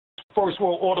First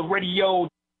World Order Radio.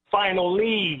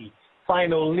 Finally,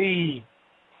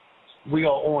 we are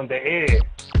on the air.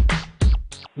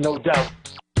 No doubt.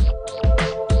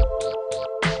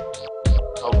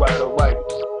 All right.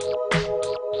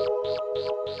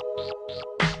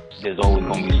 There's always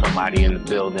going to be somebody in the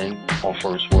building on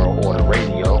First World Order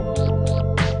Radio.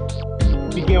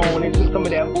 We get on into some of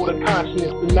that order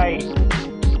consciousness tonight.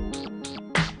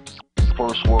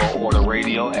 First World Order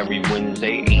Radio every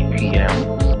Wednesday, 8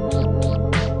 p.m.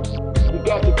 We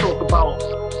got to talk about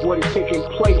what is taking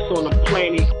place on the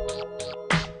planet.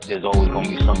 There's always going to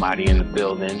be somebody in the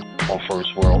building on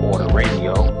First World Order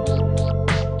Radio.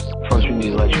 First, we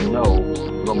need to let you know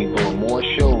we're going to be doing more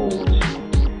shows,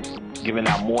 giving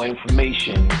out more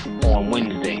information on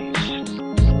Wednesdays.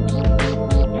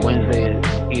 Wednesday at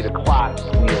 8 o'clock,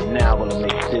 we are now going to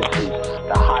make this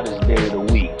the hottest day of the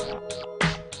week.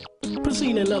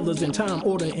 Preceding others in time,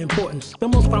 order, importance. The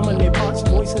most prominent parts,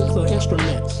 voices, or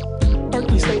instruments.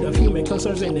 Earthly state of human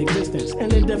concerns in existence.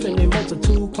 An indefinite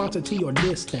multitude, quantity, or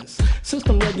distance.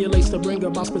 System regulates to bring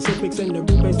about specifics in the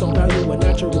group based on value and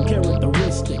natural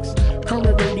characteristics.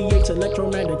 Current radiates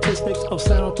electromagnetistics of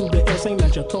sound through the air, same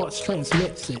as your thoughts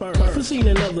transmits it.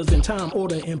 Preceding others in time,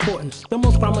 order, importance. The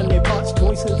most prominent parts,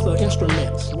 voices, or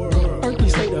instruments. Earthly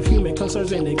state of human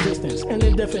concerns in existence. An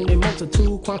indefinite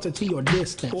multitude, quantity, or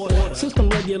distance. System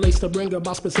regulates to bring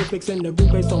about specifics in the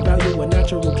group based on value and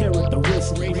natural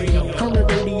characteristics.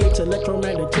 Current radiates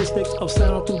electromagnetistics of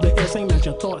sound through the air, same as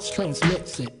your thoughts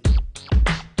transmits it.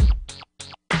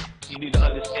 You need to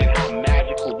understand how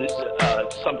magical this,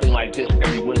 something like this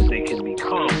every Wednesday can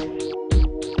become.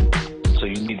 So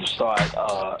you need to start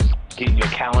getting your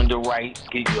calendar right,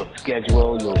 get your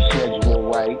schedule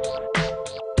right.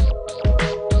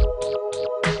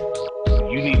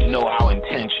 You need to know our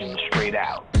intention straight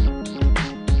out.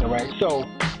 All right, so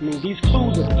these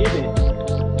clues are given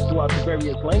throughout the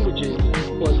various languages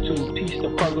was to piece the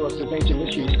puzzle of this ancient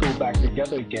mystery school back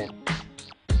together again.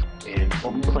 And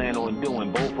what we plan on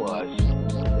doing, both of us,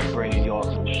 is bringing y'all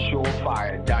some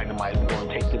surefire dynamite. We're going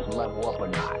to take this level up a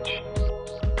notch.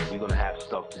 We're going to have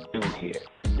stuff to do here.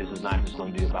 This is not just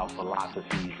going to be about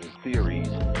philosophies and theories,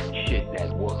 shit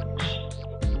that works.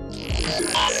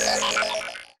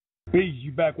 Peace,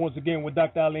 you back once again with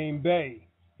Dr. Alim El-Bey.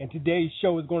 And today's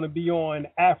show is going to be on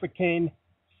African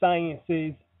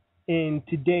sciences in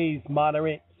today's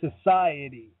modern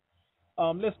society.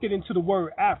 Let's get into the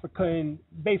word Africa and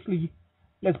basically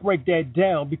let's break that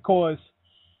down, because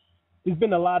there's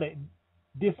been a lot of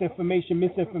disinformation,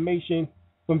 misinformation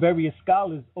from various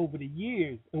scholars over the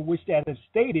years in which that have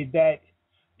stated that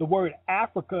the word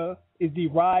Africa is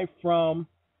derived from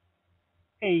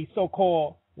a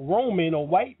so-called Roman or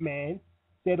white man,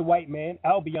 said a white man,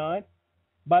 Albion,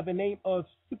 by the name of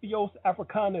Scipio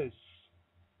Africanus.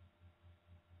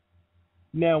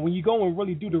 Now, when you go and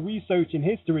really do the research in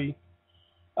history,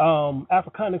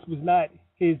 Africanus was not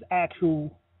his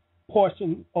actual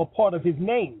portion or part of his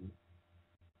name.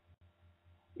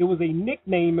 It was a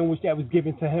nickname in which that was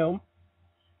given to him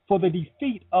for the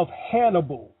defeat of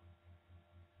Hannibal.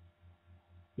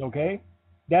 Okay?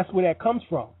 That's where that comes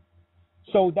from.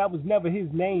 So that was never his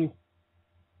name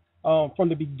from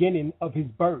the beginning of his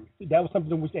birth. That was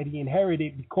something which that he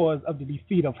inherited because of the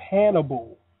defeat of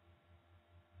Hannibal.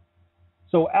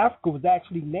 So Africa was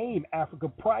actually named Africa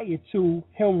prior to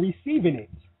him receiving it.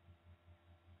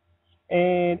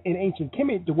 And in ancient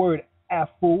Kemet, the word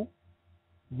AFURAKA.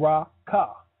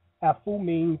 Afu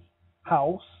means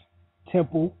house,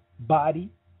 temple,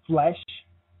 body, flesh.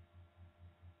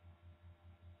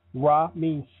 Ra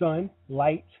means sun,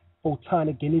 light,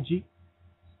 photonic energy.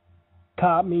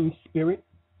 Ka means spirit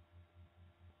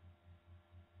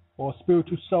or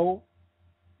spiritual soul.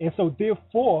 And so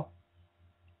therefore,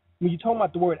 when you're talking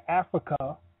about the word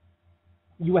Africa,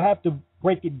 you have to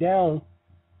break it down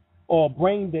or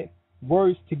bring the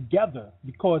words together,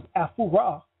 because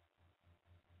Afura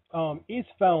is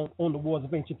found on the walls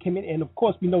of ancient Kemet. And of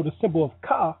course, we know the symbol of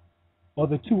Ka, or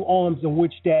the two arms in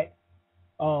which that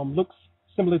looks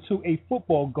similar to a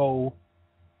football goal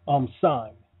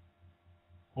sign,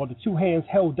 or the two hands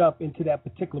held up into that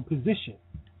particular position.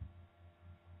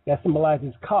 That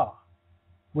symbolizes Ka,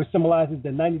 which symbolizes the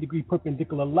 90-degree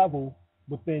perpendicular level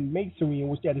within masonry, in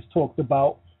which that is talked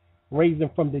about raising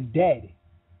from the dead.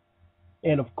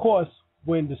 And of course,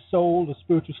 when the soul, the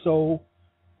spiritual soul,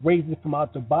 raises from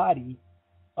out the body,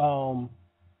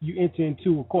 you enter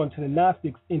into, according to the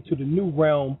Gnostics, into the new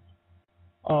realm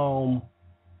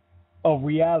of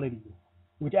reality,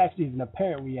 which actually is an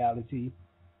apparent reality.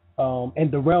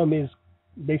 And the realm is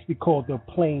basically called the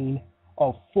plane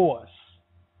of force.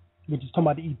 which is talking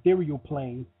about the ethereal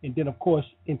plane, and then of course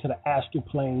into the astral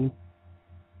plane,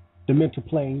 the mental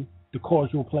plane, the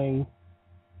causal plane,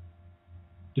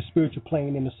 the spiritual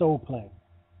plane, and the soul plane.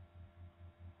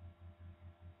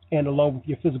 And along with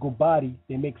your physical body,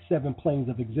 they make 7 planes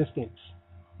of existence,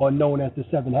 or known as the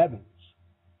 7 heavens,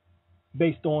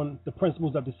 based on the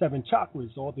principles of the 7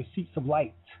 chakras, or the seats of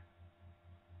light.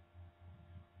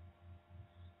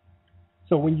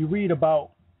 So when you read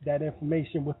about that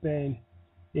information within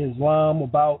Islam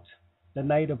about the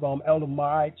night of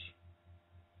El-Ma'raj,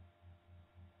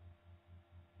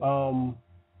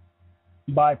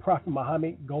 by Prophet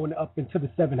Muhammad going up into the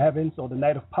 7 heavens, or the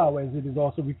night of power as it is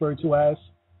also referred to as,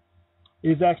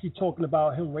 is actually talking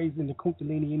about him raising the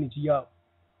Kundalini energy up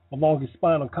along his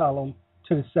spinal column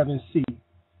to the 7th seat.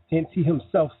 Hence, he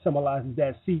himself symbolizes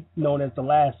that seat known as the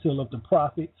last seal of the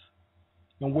prophets,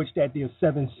 in which that there are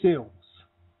 7 seals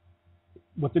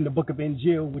within the book of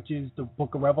Injil, which is the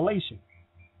book of Revelation.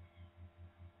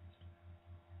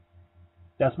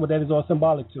 That's what that is all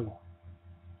symbolic to.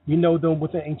 We know them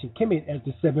within ancient Kemet as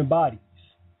the 7 bodies,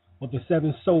 or the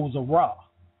 7 souls of Ra,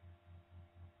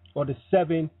 or the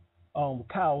 7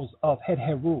 cows of Het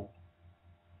Heru,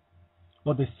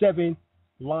 or the 7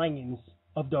 lions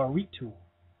of the Aritu,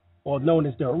 or known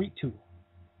as the Aritu.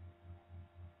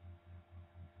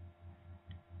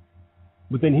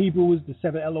 Within Hebrew is the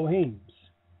 7 Elohims,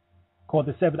 called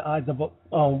the 7 eyes of,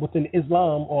 within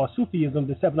Islam or Sufism,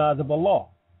 the 7 eyes of Allah.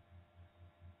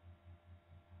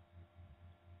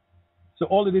 So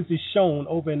all of this is shown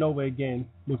over and over again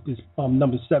with this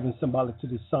number 7 symbolic to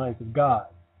the signs of God.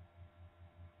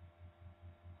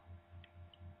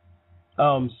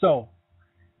 So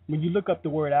when you look up the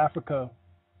word Africa,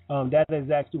 that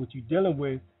is actually what you're dealing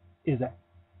with is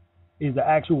the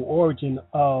actual origin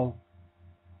of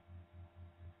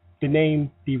the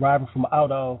name deriving from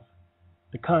out of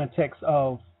the context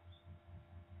of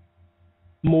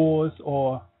Moors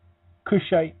or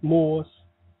Kushite Moors,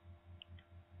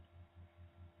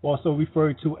 also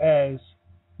referred to as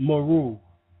Maru,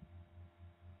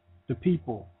 the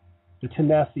people, the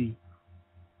Tanasi,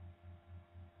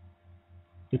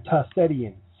 the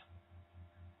Tassetians,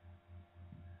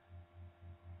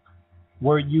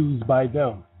 word used by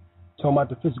them, talking about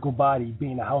the physical body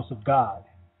being the house of God.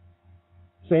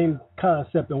 Same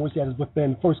concept in which that is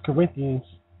within 1 Corinthians,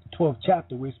 the 12th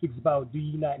chapter, where it speaks about, do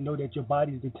ye not know that your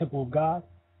body is the temple of God?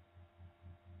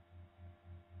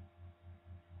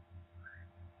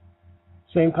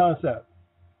 Same concept.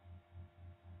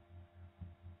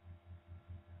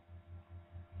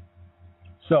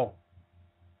 So,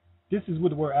 this is where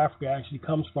the word Africa actually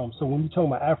comes from. So when we talk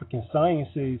about African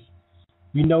sciences,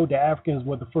 we know that Africans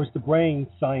were the first to bring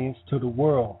science to the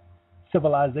world,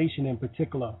 civilization in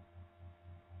particular.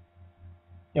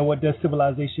 And what does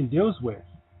civilization deals with?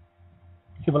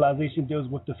 Civilization deals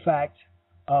with the fact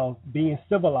of being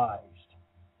civilized.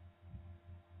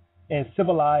 And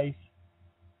civilized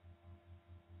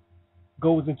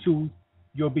goes into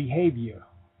your behavior,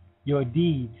 your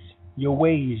deeds, your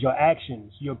ways, your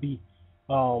actions, your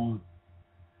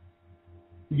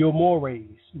mores,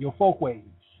 your folkways.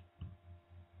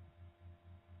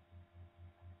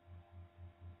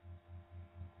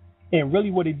 And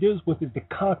really what it deals with is the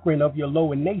conquering of your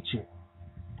lower nature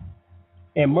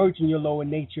and merging your lower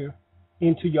nature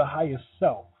into your higher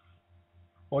self,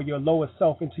 or your lower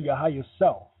self into your higher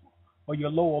self, or your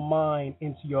lower mind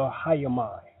into your higher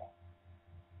mind,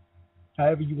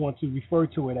 however you want to refer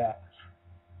to it as.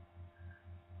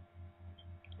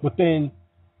 Within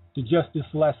the Justice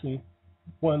Lesson,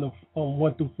 1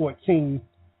 through 14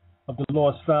 of the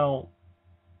Lost Found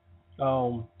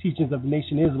Teachings of the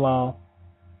Nation Islam,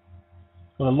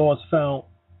 or the Lost Found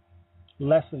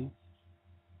Lessons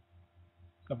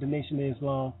of the Nation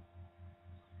Islam,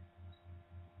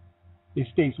 it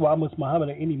states, why must Muhammad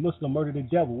or any Muslim murder the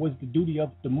devil? What is the duty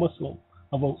of the Muslim,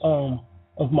 of a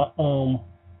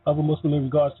Muslim in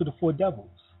regards to the 4 devils?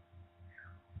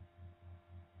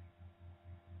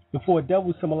 The 4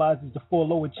 devils symbolizes the 4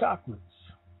 lower chakras.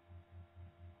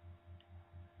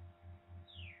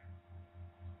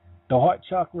 The heart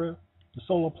chakra, the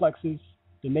solar plexus,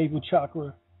 the navel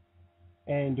chakra,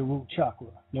 and the root chakra,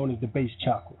 known as the base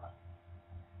chakra.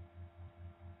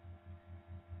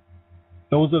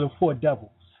 Those are the 4 devils.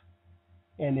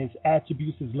 And its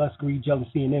attributes is lust, greed,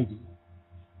 jealousy, and envy.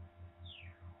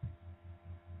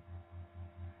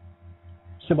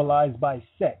 Symbolized by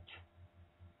Set,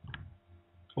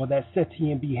 or that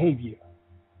Setian behavior,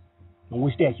 in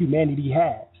which that humanity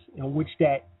has, in which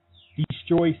that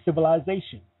destroys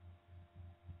civilization.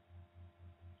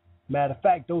 Matter of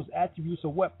fact, those attributes are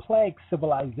what plague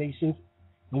civilizations,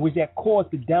 in which that cause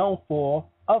the downfall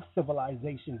of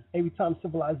civilization every time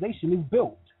civilization is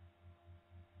built.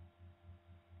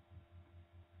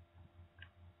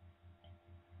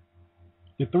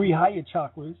 The three higher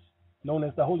chakras, known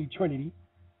as the Holy Trinity,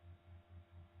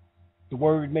 the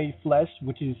Word made flesh,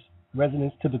 which is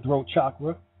resonance to the throat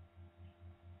chakra,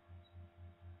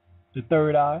 the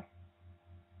third eye,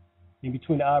 in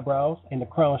between the eyebrows, and the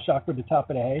crown chakra at the top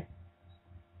of the head.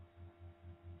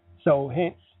 So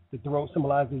hence, the throat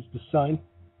symbolizes the sun,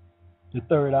 the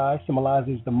third eye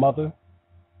symbolizes the mother,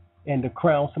 and the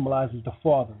crown symbolizes the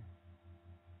father.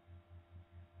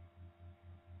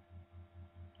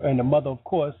 And the mother, of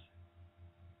course,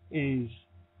 is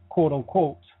quote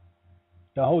unquote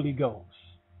the Holy Ghost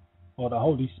or the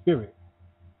Holy Spirit.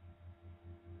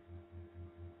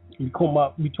 We're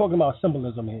talking about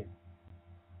symbolism here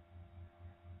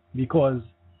because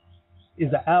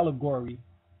it's an allegory.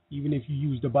 Even if you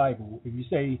use the Bible, if you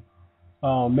say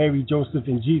Mary, Joseph,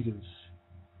 and Jesus,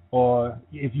 or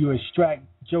if you extract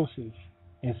Joseph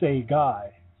and say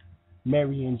God,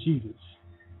 Mary, and Jesus,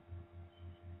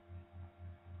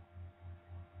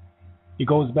 it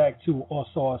goes back to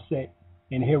Osar, Set,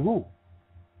 and Heru.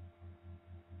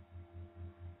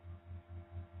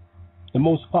 The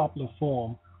most popular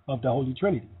form of the Holy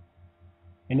Trinity.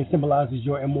 And it symbolizes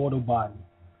your immortal body,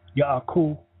 your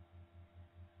Aku,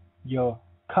 your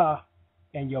Ka,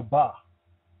 and your Ba.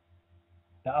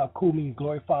 The Aku means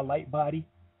glorified light body,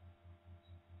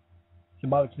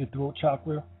 symbolic to the throat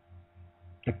chakra.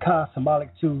 The Ka,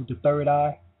 symbolic to the third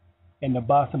eye. And the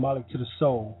Ba, symbolic to the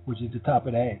soul, which is the top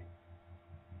of the head.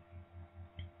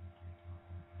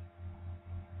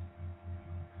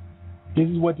 This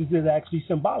is what this is actually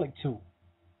symbolic to.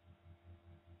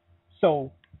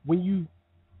 So when you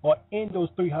are in those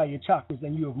three higher chakras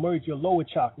and you have merged your lower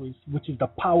chakras, which is the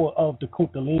power of the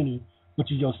Kundalini,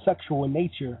 which is your sexual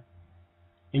nature,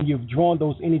 and you've drawn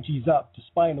those energies up the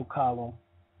spinal column,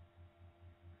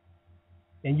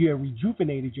 and you have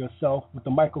rejuvenated yourself with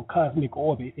the microcosmic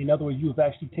orbit. In other words, you have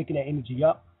actually taken that energy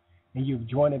up and you've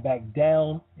drawn it back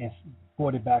down and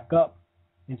brought it back up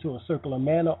into a circular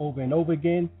manner over and over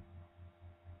again.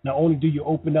 Not only do you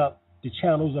open up the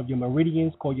channels of your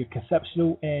meridians, called your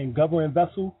conceptual and governing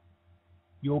vessel,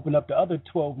 you open up the other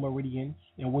 12 meridians,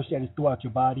 in which that is throughout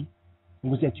your body, in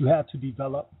which that you have to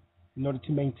develop in order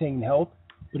to maintain health,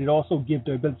 but it also gives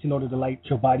the ability in order to light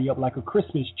your body up like a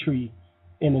Christmas tree,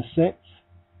 in a sense.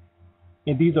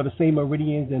 And these are the same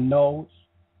meridians and nodes,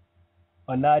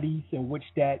 or nadis, in which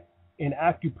that in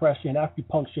acupressure and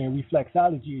acupuncture and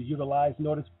reflexology is utilized in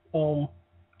order to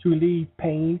relieve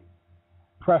pain,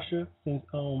 pressure,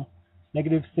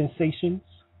 negative sensations,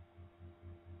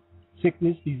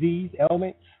 sickness, disease,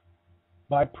 ailments,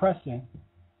 by pressing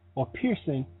or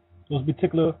piercing those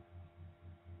particular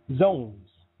zones.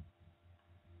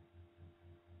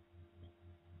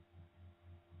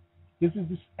 This is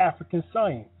this African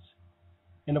science.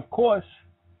 And of course,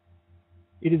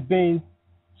 it has been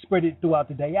spread throughout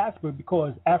the diaspora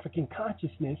because African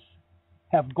consciousness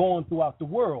have gone throughout the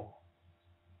world.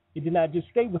 It did not just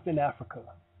stay within Africa.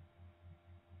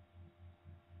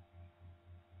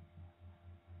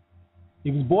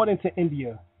 It was brought into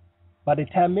India by the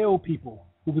Tamil people,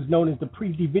 who was known as the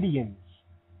Pre-Dravidians.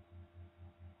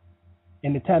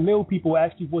 And the Tamil people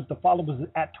actually was the followers of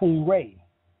Atum Re,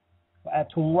 or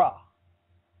Atum Ra.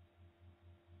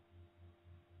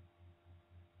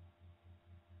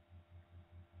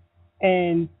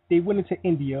 And they went into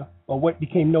India, or what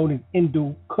became known as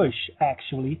Hindu Kush,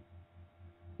 actually.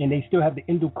 And they still have the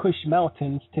Hindu Kush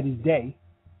mountains to this day.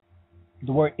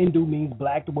 The word Hindu means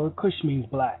black, the word Kush means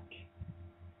black.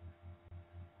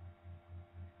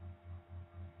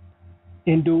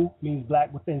 Hindu means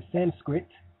black within Sanskrit,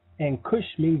 and Kush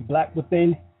means black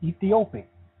within Ethiopic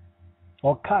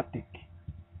or Coptic.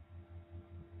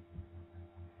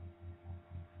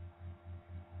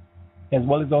 As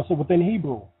well as also within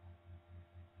Hebrew,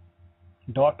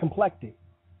 dark complected.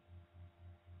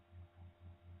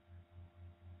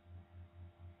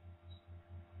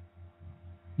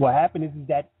 What happened is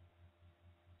that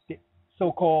the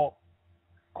so-called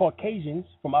Caucasians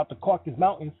from out the Caucasus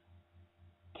Mountains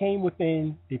came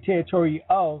within the territory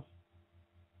of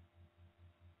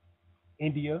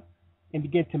India and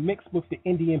began to mix with the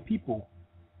Indian people.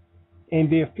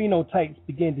 And their phenotypes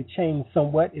began to change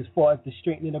somewhat as far as the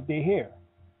straightening of their hair.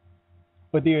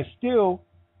 But they are still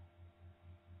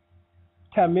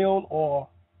Tamil, or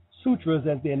Sutras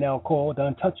as they're now called, the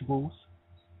untouchables,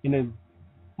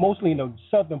 mostly in the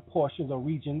southern portions or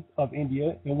regions of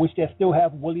India, in which they still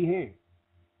have woolly hair.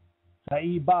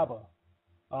 Saeed Baba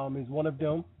is one of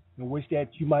them, in which that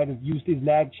you might have used his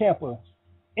Nag Champa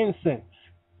incense.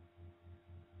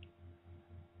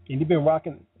 and he's been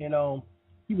rocking. And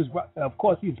he was, of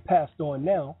course, he's passed on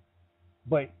now,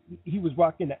 but he was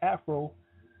rocking the Afro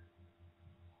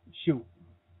shoot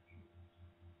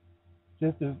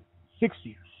since the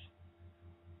 60s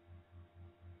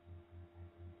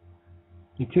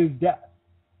until his death.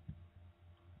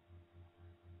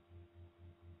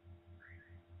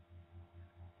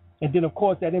 And then, of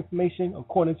course, that information,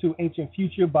 according to Ancient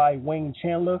Future by Wayne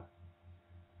Chandler,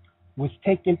 was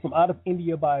taken from out of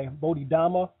India by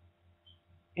Bodhidharma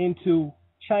into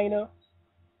China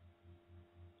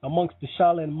amongst the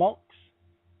Shaolin monks,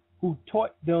 who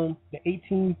taught them the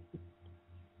 18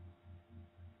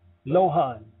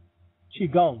 Lohan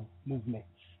Qigong movements,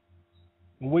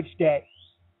 in which that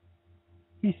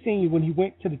he seen when he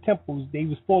went to the temples, they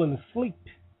was falling asleep.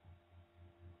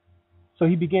 So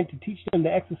he began to teach them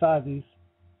the exercises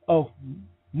of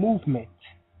movement,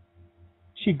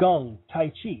 Qigong,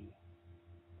 Tai Chi,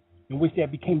 in which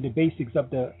that became the basics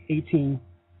of the 18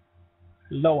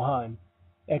 Lohan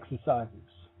exercises.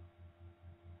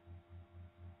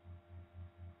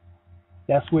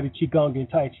 That's where the Qigong and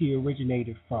Tai Chi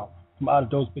originated from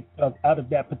out of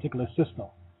that particular system,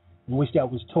 in which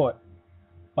that was taught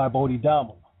by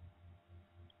Bodhidharma.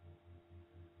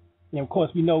 And of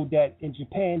course, we know that in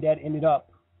Japan, that ended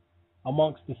up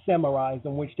amongst the samurais,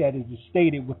 in which that is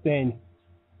stated within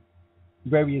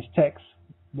various texts.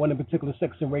 One in particular,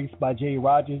 Sex and Race by J.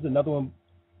 Rogers, another one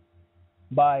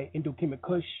by Indo-Khmer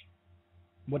Kush,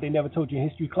 What They Never Told You in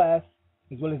History Class,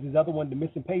 as well as his other one, The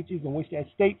Missing Pages, in which that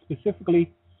states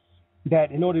specifically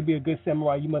that in order to be a good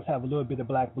samurai, you must have a little bit of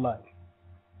black blood.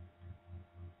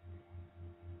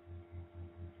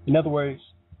 In other words,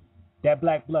 that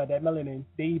black blood, that melanin,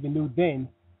 they even knew then,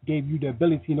 gave you the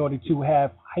ability in order to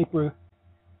have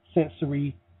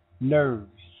hypersensory nerves.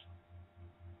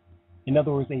 In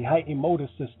other words, a heightened motor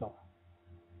system.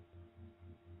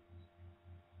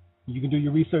 You can do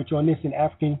your research on this in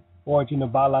African Origin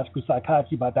of Biological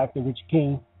Psychiatry by Dr. Richard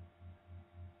King,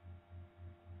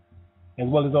 as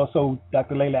well as also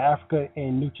Dr. Layla Africa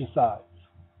in Nutricides,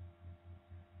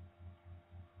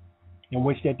 in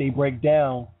which that they break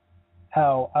down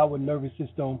how our nervous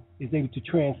system is able to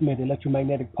transmit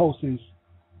electromagnetic pulses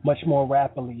much more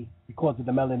rapidly because of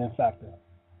the melanin factor.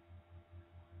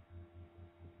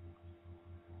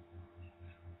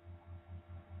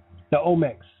 The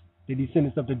Olmecs, the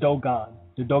descendants of the Dogon.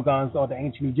 The Dogons are the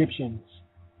ancient Egyptians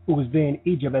who was there in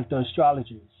Egypt as the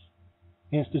astrologers.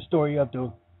 Hence the story of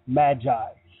the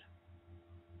Magi,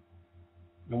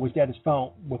 in which that is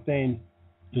found within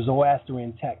the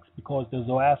Zoroastrian text, because the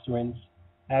Zoroastrians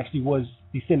actually was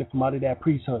descended from out of that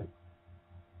priesthood.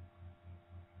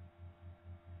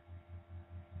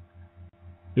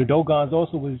 The Dogons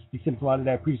also was descended from out of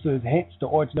that priesthood, hence the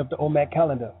origin of the Olmec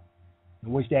calendar,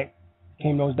 in which that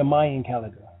became known as the Mayan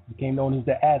calendar, became known as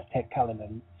the Aztec calendar,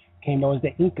 became known as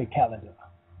the Inca calendar,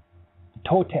 the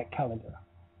Toltec calendar,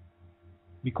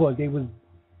 because they was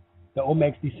the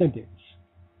Olmec's descendants.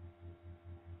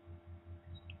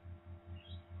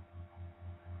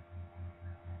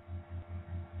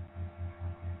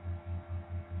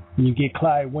 And you get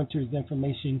Clyde Winter's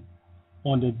information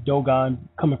on the Dogon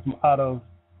coming from out of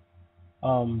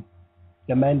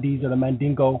the Mandis or the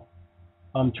Mandingo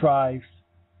tribes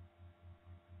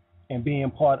and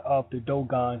being part of the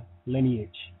Dogon lineage.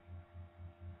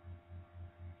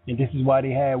 And this is why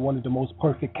they had one of the most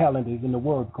perfect calendars in the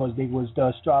world, because they was the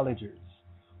astrologers,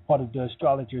 part of the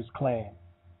astrologers clan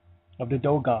of the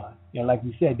Dogon. And like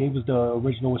we said, they was the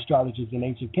original astrologers in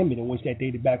ancient Kemet, in which that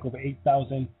dated back over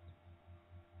 8,000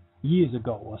 years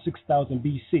ago, or 6,000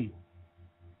 BC.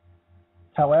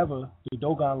 However, the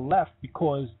Dogon left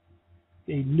because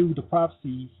they knew the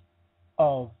prophecies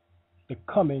of the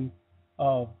coming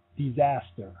of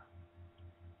disaster.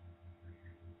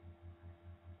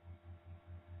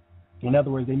 In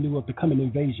other words, they knew of the coming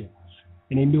invasions,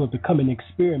 and they knew of the coming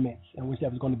experiments in which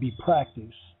that was going to be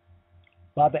practiced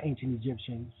by the ancient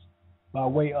Egyptians by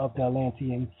way of the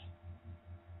Atlanteans,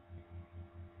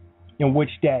 in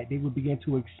which that they would begin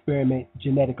to experiment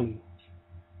genetically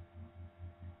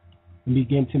and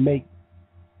begin to make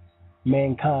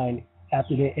mankind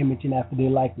after their image and after their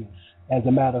likeness. As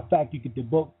a matter of fact, you get the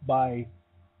book by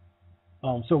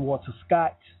Sir Walter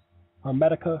Scott,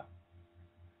 Hermetica.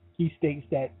 He states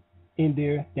that in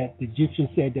there that the Egyptians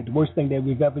said that the worst thing that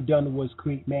we've ever done was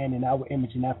create man in our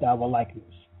image and after our likeness.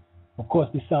 Of course,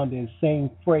 this sounded the same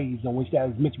phrase on which that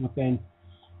was mentioned within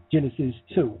Genesis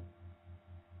 2,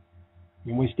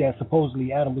 in which that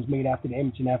supposedly Adam was made after the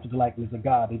image and after the likeness of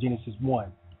God in Genesis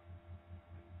 1.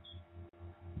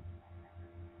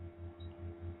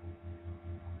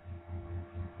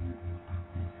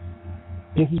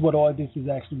 This is what all this is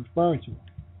actually referring to.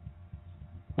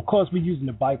 course, we're using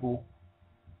the Bible.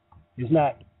 It's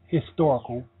not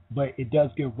historical, but it does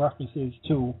give references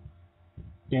to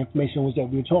the information that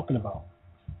we were talking about.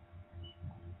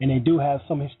 And they do have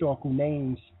some historical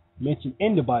names mentioned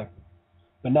in the Bible,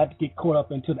 but not to get caught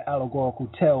up into the allegorical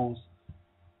tales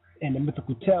and the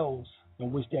mythical tales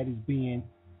in which that is being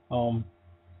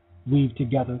weaved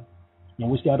together, in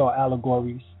which that are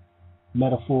allegories,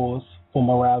 metaphors for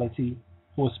morality,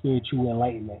 for spiritual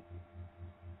enlightenment.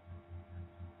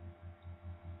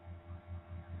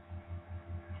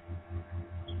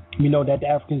 We know that the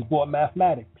Africans brought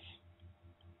mathematics.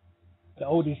 The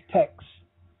oldest text,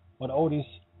 or the oldest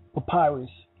papyrus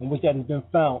in which that has been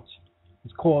found,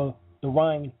 is called the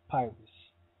Rhine Papyrus,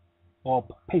 or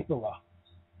Papyra,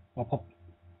 or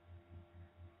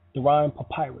the Rhine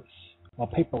Papyrus, or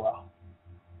Papyra,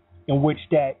 in which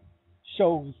that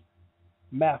shows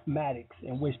mathematics,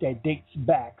 in which that dates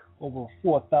back over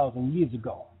 4,000 years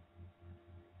ago.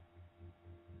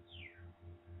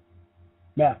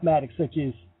 Mathematics such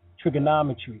as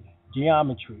trigonometry,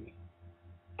 geometry,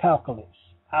 calculus,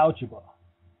 algebra.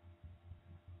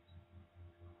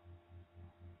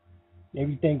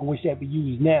 Everything which that we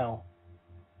use now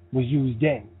was used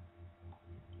then.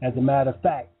 As a matter of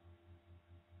fact,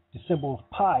 the symbol of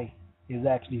pi is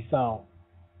actually found.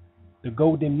 The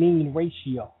golden mean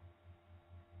ratio.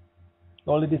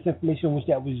 All of this information which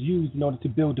that was used in order to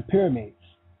build the pyramids.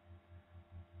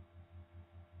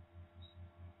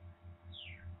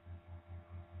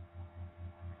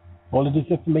 All of this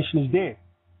information is there.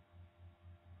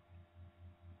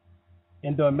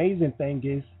 And the amazing thing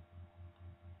is,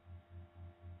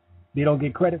 they don't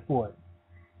get credit for it.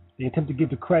 They attempt to give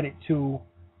the credit to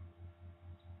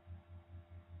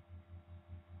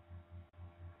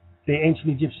the ancient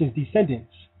Egyptians'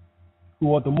 descendants,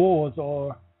 who are the Moors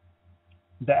or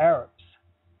the Arabs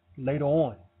later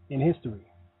on in history,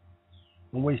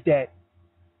 in which that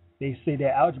they say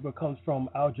that algebra comes from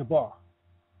Al-Jabbar,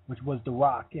 which was the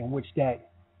rock in which that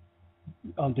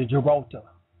the Gibraltar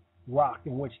rock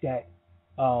in which that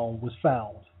was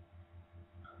found,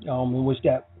 in which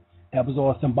that was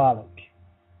all symbolic,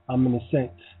 in a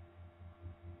sense.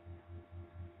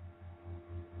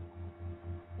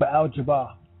 But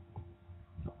Al-Jabbar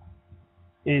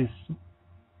is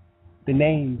the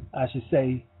name, I should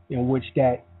say, in which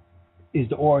that is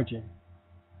the origin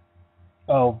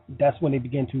of. That's when they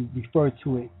begin to refer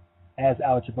to it as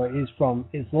algebra. It is from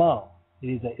Islam. It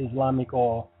is an Islamic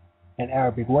or an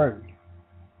Arabic word.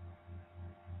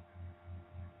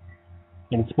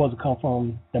 And it's supposed to come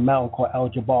from the mountain called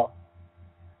Al-Jabbar,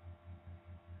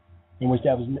 in which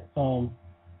that was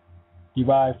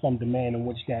derived from the man in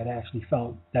which that actually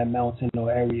found that mountain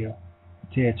or area,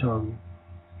 territory,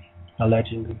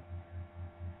 allegedly.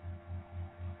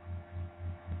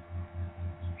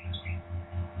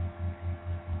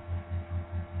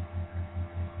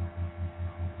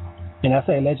 And I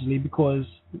say allegedly because,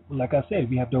 like I said,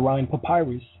 we have the Rhine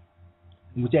Papyrus,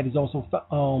 which that is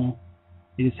also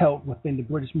it is held within the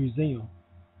British Museum.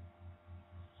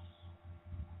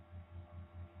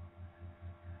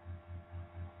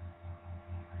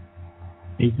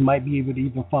 You might be able to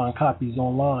even find copies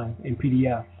online in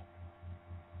PDF.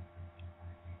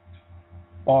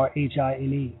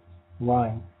 R-H-I-N-E,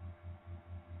 Rhine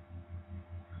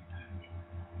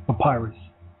Papyrus.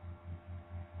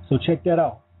 So check that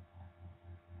out.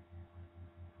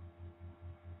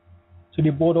 So they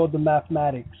brought all the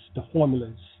mathematics, the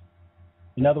formulas.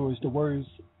 In other words, the words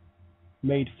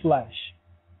made flesh.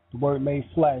 The word made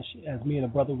flesh, as me and a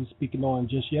brother was speaking on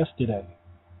just yesterday.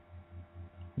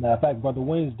 Matter of fact, Brother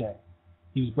Wednesday,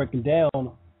 he was breaking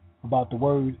down about the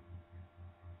word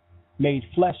made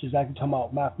flesh is actually talking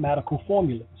about mathematical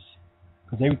formulas,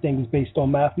 because everything is based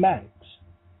on mathematics.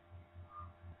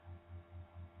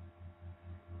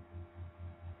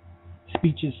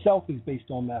 Speech itself is based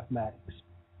on mathematics,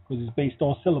 because it's based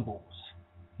on syllables,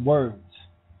 words,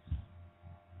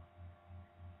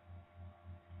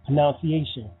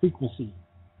 pronunciation, frequency,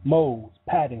 modes,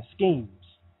 patterns, schemes,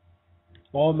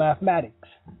 all mathematics.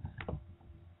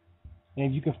 And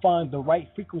if you can find the right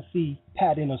frequency,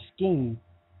 pattern, or scheme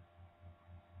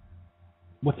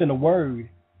within a word,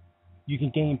 you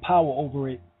can gain power over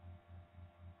it.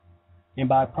 And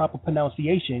by proper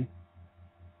pronunciation,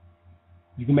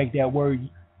 you can make that word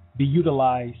be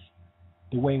utilized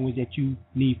the way in which that you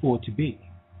need for it to be,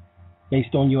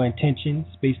 based on your intentions,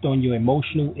 based on your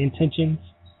emotional intentions,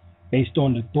 based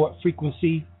on the thought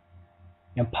frequency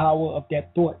and power of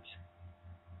that thought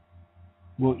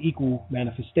will equal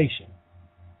manifestation.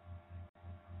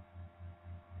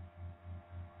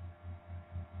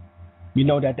 You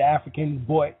know that the Africans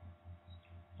brought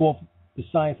forth the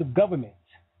science of government.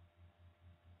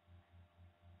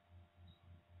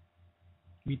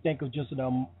 we think of just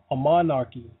a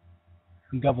monarchy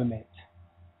government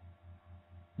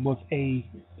with a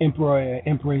emperor,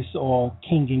 empress, or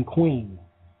king and queen,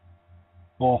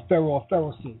 or pharaoh or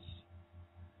pharaohs,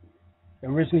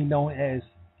 originally known as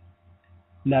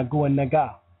Nagu and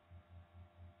Naga,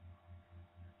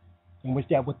 in which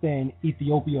that within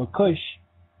Ethiopia or Kush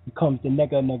becomes the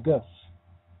Nega Nagus,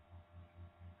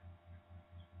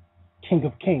 King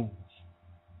of Kings,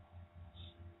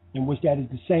 in which that is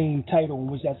the same title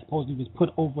in which that supposedly was put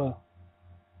over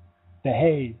the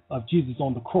head of Jesus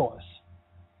on the cross.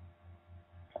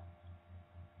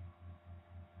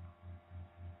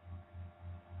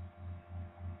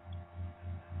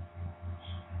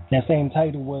 That same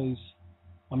title was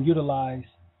utilized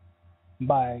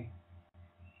by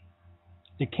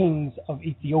the kings of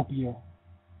Ethiopia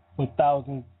for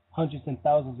thousands, hundreds and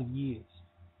thousands of years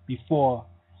before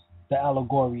the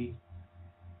allegory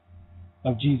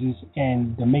of Jesus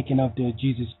and the making of the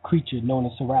Jesus creature known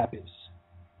as Serapis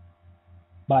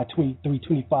by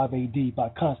 325 AD by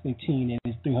Constantine and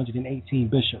his 318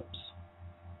 bishops.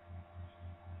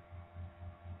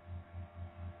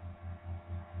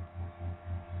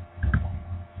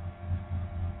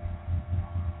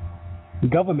 The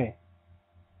government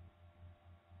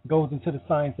goes into the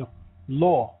science of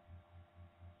law.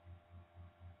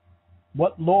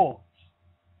 What laws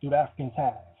do the Africans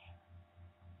have?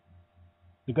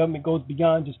 The government goes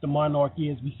beyond just the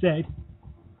monarchy, as we said.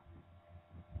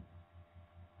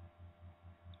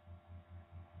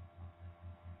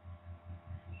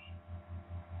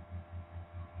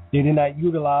 They did not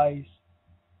utilize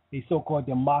a so-called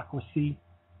democracy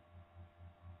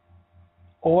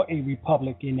or a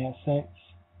republic in that sense.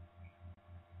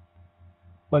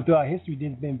 But throughout history,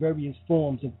 there's been various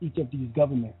forms of each of these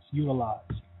governments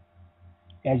utilized,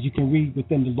 as you can read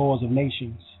within the laws of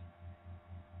nations.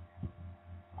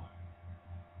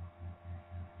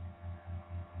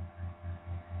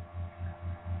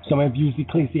 Some have used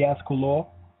ecclesiastical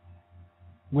law,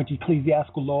 which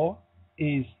ecclesiastical law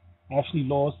is actually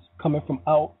laws coming from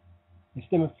out and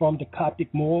stemming from the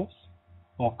Coptic Moors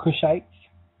or Cushites.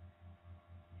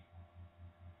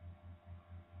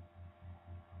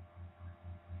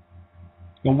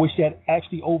 In which that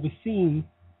actually overseen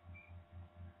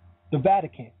the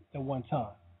Vatican at one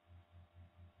time.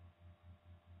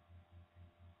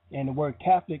 And the word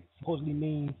Catholic supposedly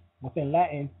means, within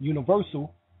Latin,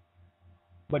 universal,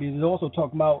 but it is also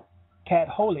talking about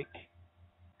catholic,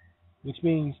 which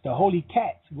means the holy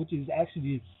cat, which is actually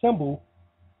the symbol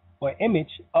or image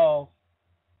of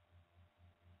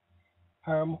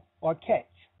Herm or Ket,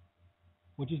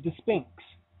 which is the Sphinx,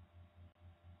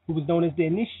 who was known as the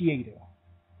initiator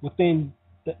within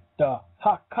the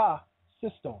Haka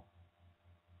system,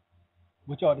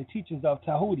 which are the teachings of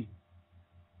Tahuti.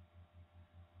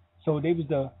 So he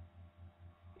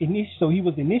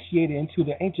was initiated into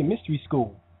the ancient mystery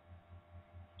school.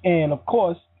 And of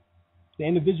course, the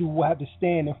individual will have to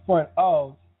stand in front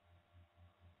of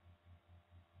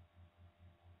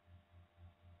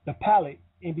the palette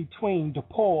in between the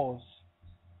paws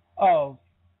of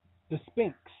the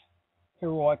Sphinx,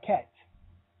 Hero Cat.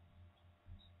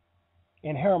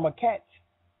 And Hermakat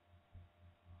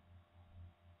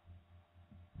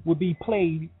would be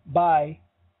played by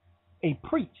a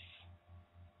priest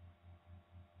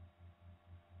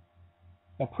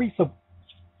of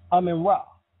Amen-Ra,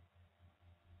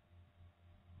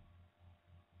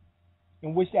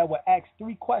 in which I would ask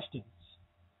 3 questions.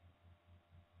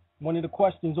 One of the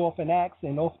questions often asked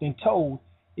and often told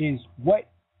is, what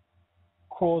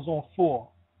crawls on 4,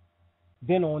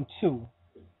 then on 2,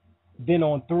 then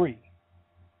on 3?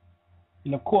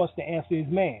 And of course, the answer is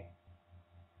man.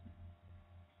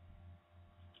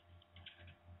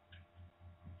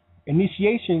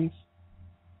 Initiations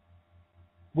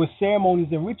were ceremonies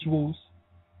and rituals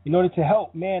in order to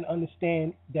help man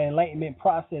understand the enlightenment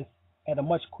process at a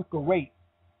much quicker rate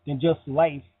than just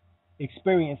life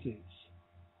experiences.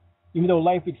 Even though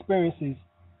life experiences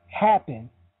happen,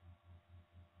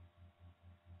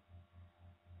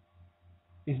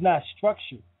 it's not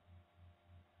structured.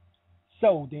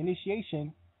 So the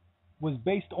initiation was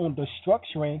based on the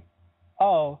structuring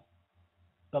of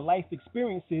the life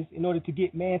experiences in order to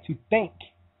get man to think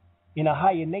in a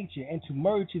higher nature and to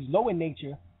merge his lower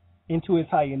nature into his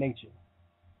higher nature.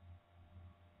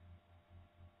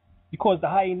 Because the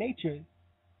higher nature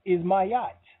is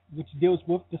Mayat, which deals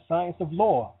with the science of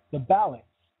law, the balance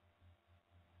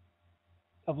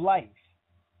of life.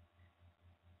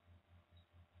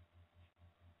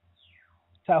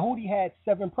 Tahuti had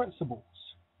 7 principles,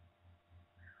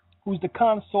 who's the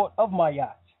consort of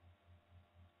Mayat.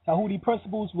 Tahuti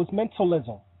principles was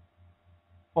mentalism,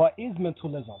 or is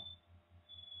mentalism.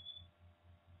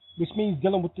 which means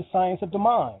dealing with the science of the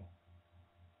mind.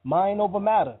 Mind over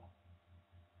matter.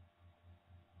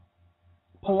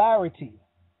 Polarity,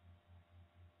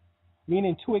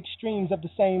 meaning two extremes of the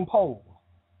same pole.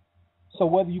 So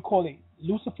whether you call it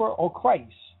Lucifer or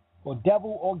Christ, or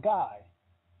devil or God,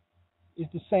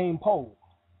 it's the same pole.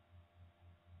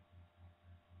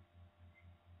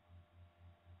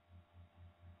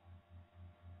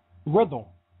 Rhythm,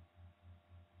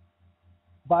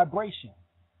 vibration,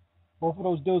 both of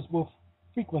those deals with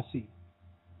frequency,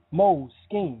 modes,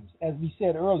 schemes, as we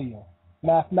said earlier,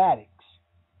 mathematics.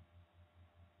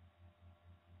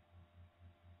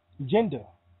 Gender,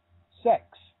 sex.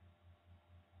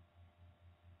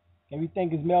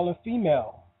 Everything is male and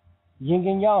female, yin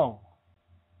and yang.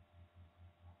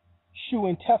 Shu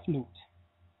and tefnut,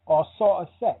 or saw a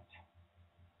set.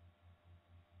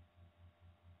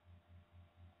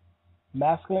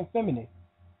 Masculine, feminine,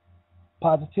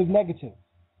 positive, negative,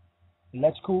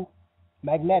 electrical,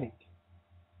 magnetic.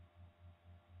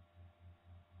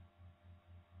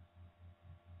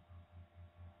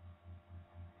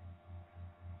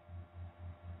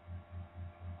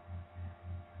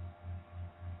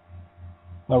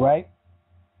 All right?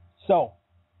 So,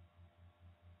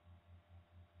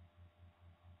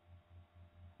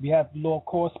 we have the law of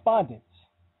correspondence.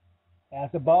 As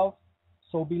above,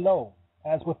 so below.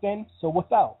 As within, so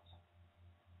without.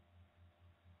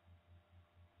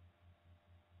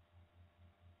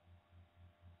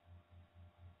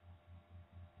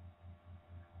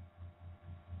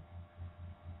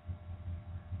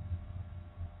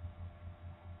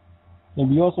 And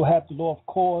we also have the law of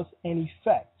cause and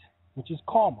effect, which is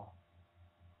karma,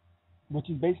 which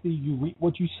is basically you reap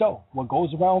what you sow. What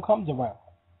goes around comes around.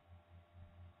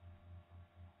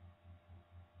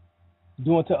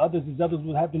 Do unto others as others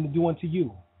will have them to do unto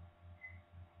you.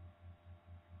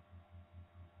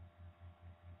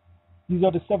 These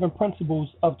are the 7 principles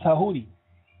of Tahuti.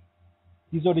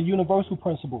 These are the universal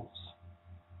principles.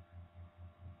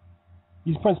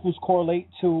 These principles correlate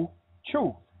to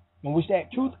truth, in which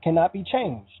that truth cannot be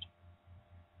changed.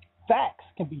 Facts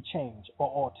can be changed or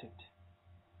altered,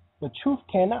 but truth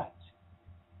cannot.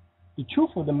 The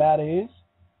truth of the matter is,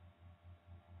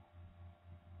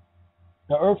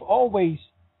 the earth always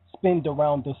spins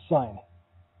around the sun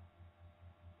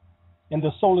and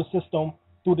the solar system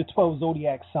through the 12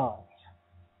 zodiac signs,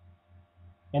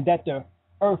 and that the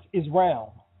earth is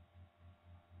round.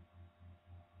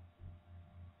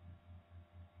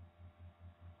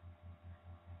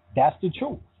 That's the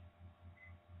truth.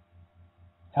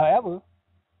 However,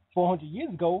 400 years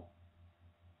ago,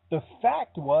 the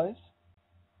fact was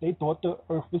they thought the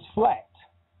earth was flat.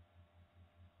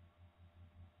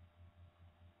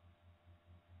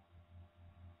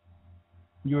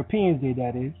 Europeans did,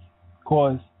 that is,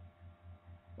 because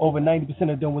over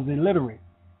 90% of them was illiterate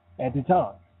at the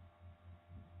time.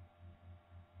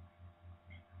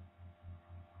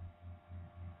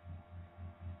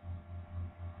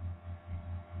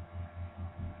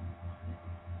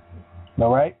 All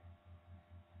right?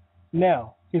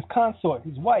 Now, his consort,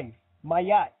 his wife,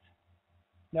 Mayat.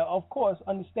 Now, of course,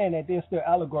 understand that they're still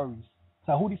allegories.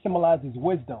 Tahuti symbolizes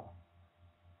wisdom.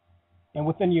 And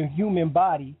within your human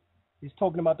body, it's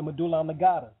talking about the medulla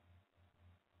oblongata.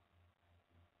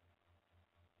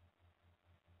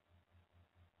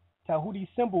 Tahuti's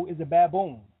symbol is a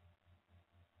baboon,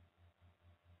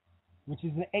 which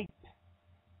is an ape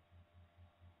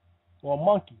or a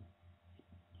monkey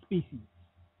species.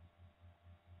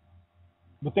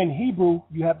 Within Hebrew,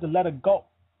 you have the letter Go,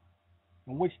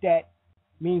 in which that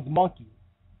means monkey,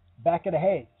 back of the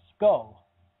head, skull,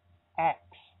 axe.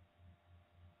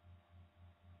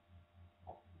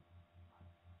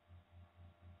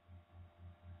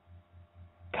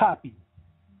 Copy.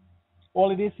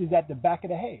 All of this is at the back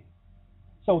of the head.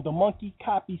 So the monkey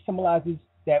copy symbolizes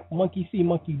that monkey see,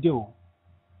 monkey do.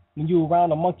 When you're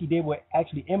around a monkey, they will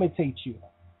actually imitate you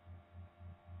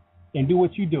and do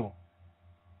what you do.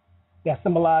 That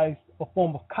symbolizes a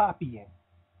form of copying,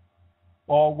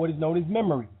 or what is known as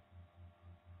memory.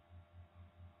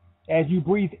 As you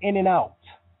breathe in and out,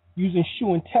 using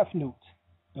Shu and Tefnut,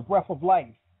 the breath of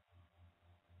life,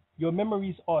 your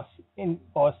memories are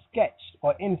sketched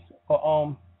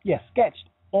sketched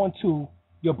onto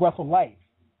your breath of life.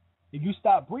 If you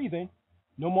stop breathing,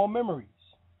 no more memories.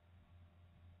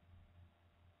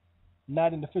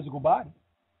 Not in the physical body.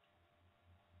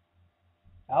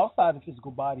 Outside the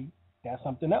physical body, that's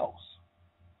something else.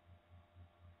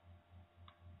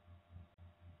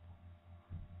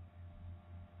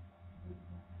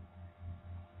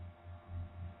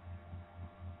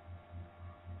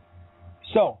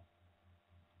 So,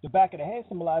 the back of the head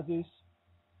symbolizes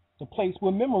the place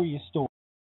where memory is stored.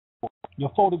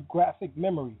 your photographic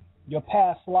memory, your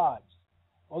past lives.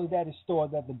 All of that is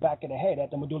stored at the back of the head,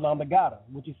 at the medulla oblongata,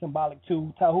 which is symbolic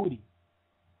to Tahuti.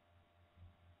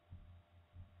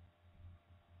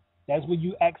 That's where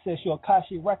you access your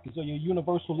Akashic records or your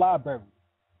universal library.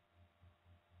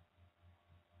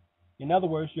 In other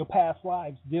words, your past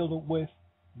lives deal with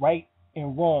right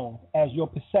and wrong as your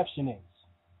perception is,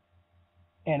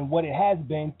 and what it has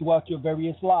been throughout your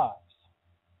various lives.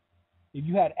 If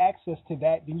you had access to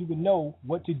that, then you would know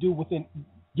what to do within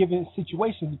given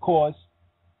situations, because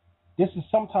this is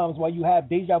sometimes why you have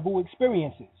deja vu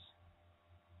experiences,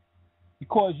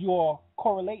 because you're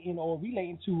correlating or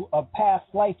relating to a past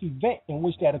life event in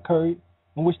which that occurred,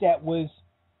 in which that was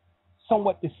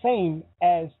somewhat the same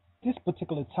as this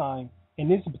particular time in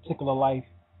this particular life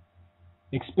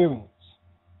experience.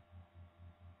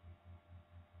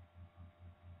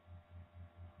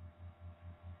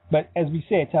 But as we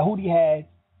said, Tahuti has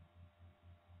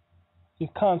his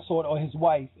consort or his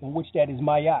wife, in which that is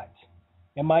Mayat.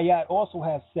 And Mayat also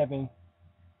has 7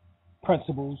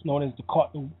 principles known as the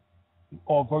cardinal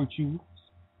or virtues,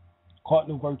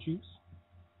 cardinal virtues.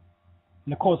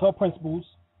 And of course, her principles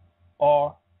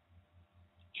are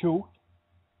truth,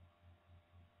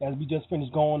 as we just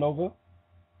finished going over,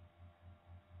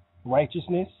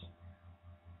 righteousness,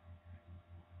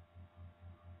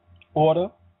 order,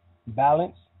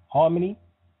 balance, harmony,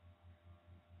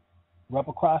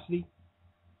 reciprocity,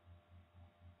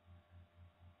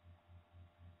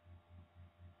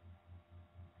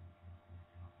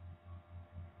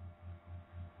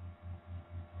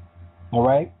 all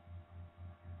right,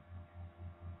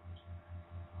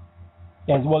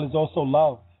 as well as also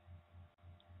love,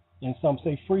 and some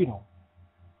say freedom,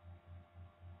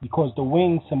 because the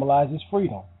wing symbolizes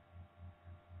freedom.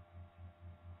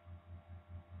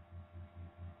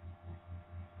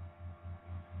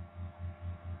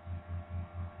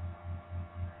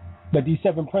 But these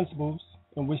 7 principles,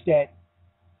 in which that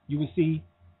you will see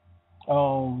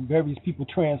various people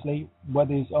translate,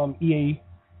 whether it's E.A.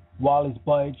 Wallace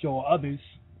Budge or others,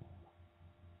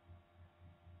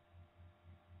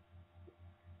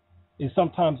 is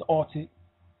sometimes altered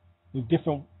with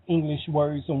different English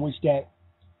words in which that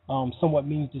somewhat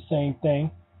means the same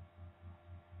thing.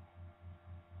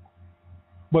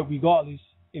 But regardless,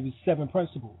 it was 7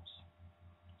 principles.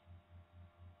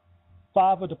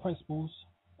 5 of the principles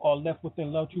are left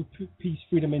within love, truth, peace,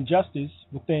 freedom, and justice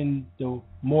within the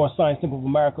Moorish Science Temple of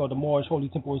America, or the Moorish Holy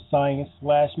Temple of Science /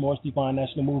 Moorish Divine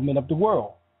National Movement of the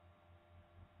world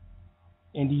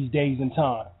in these days and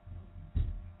time.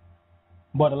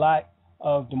 But a lot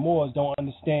of the Moors don't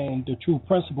understand the true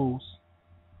principles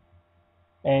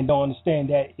and don't understand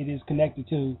that it is connected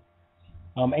to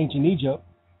ancient Egypt,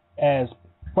 as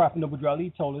Prophet Noble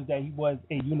Ali told us that he was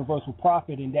a universal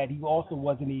prophet and that he also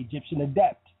was an Egyptian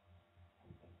adept.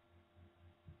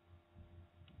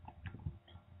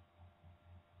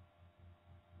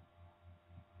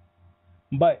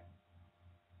 But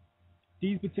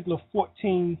these particular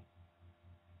 7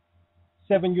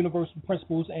 universal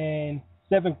principles and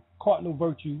 7 cardinal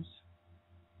virtues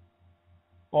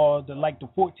are like the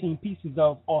 14 pieces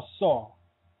of Osir,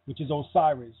 which is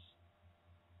Osiris,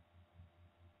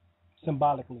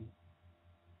 symbolically.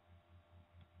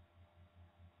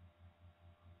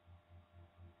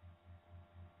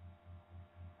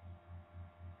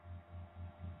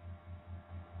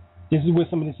 This is where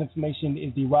some of this information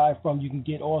is derived from. You can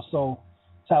get also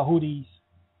Tahuti's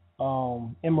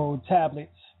emerald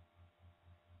tablets.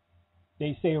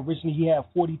 They say originally he had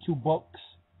 42 books.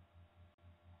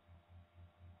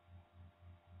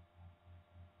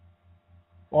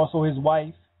 Also his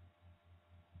wife,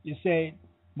 it said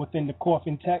within the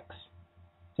coffin text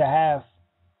to have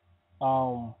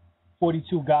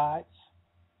 42 guides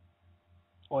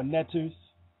or netters.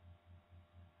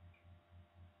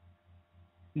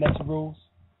 Netter rules,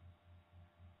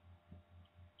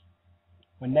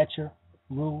 or Netter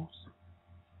rules.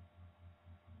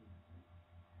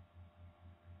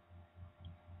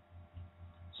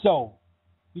 So,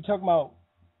 you talk about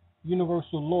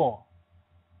universal law,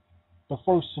 the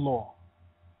first law,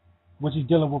 which is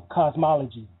dealing with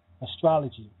cosmology,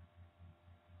 astrology,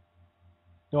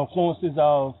 the influences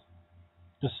of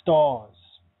the stars,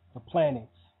 the planets,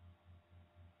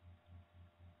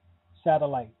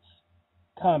 satellites,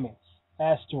 comets,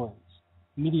 asteroids,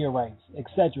 meteorites,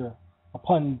 etc.,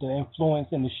 upon the influence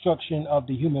and destruction of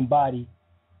the human body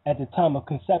at the time of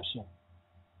conception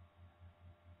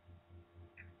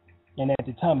and at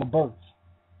the time of birth.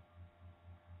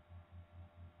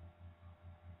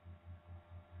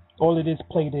 All of this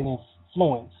played an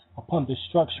influence upon the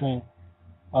structuring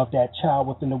of that child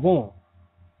within the womb.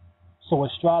 So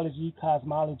astrology,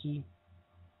 cosmology,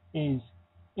 is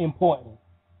important,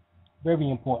 very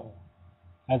important.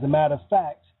 As a matter of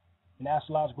fact, an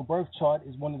astrological birth chart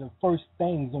is one of the first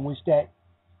things in which that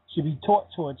should be taught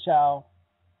to a child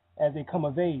as they come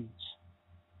of age,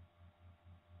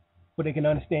 so they can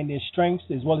understand their strengths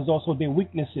as well as also their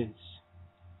weaknesses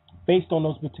based on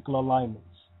those particular alignments.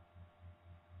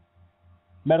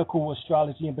 Medical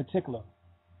astrology in particular,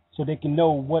 so they can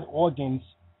know what organs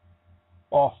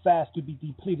are fast to be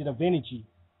depleted of energy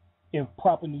if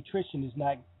proper nutrition is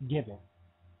not given,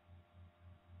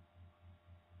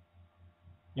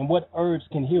 and what herbs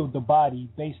can heal the body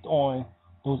based on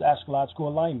those astrological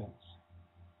alignments.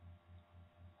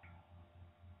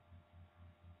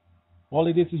 All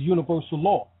of this is universal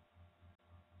law.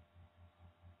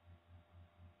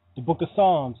 The book of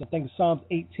Psalms, I think Psalms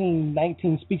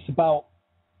 18:19 speaks about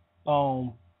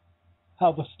how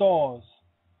the stars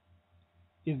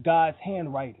is God's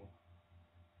handwriting.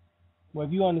 Well,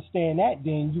 if you understand that,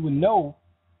 then you would know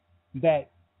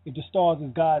that if the stars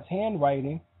is God's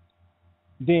handwriting,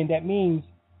 then that means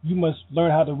you must learn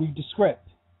how to read the script.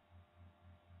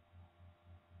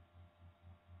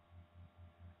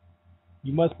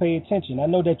 You must pay attention. I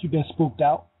know that you've been spooked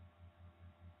out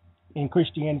in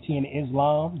Christianity and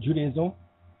Islam, Judaism,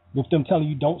 with them telling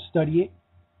you don't study it,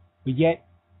 but yet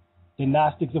the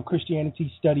Gnostics of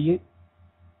Christianity study it,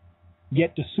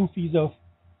 yet the Sufis of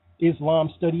Islam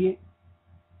study it,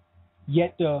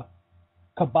 yet the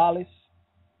Kabbalists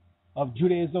of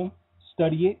Judaism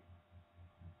study it.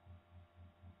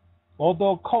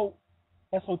 Although occult,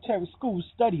 esoteric schools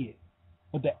study it,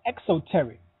 but the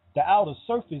exoteric, the outer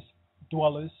surface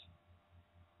dwellers,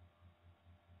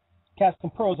 casting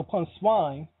pearls upon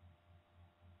swine,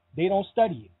 they don't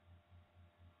study it.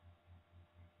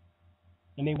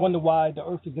 And they wonder why the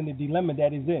earth is in the dilemma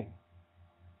that it's in.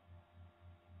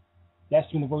 That's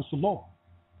universal law.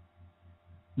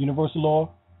 Universal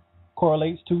law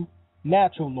correlates to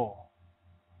natural law,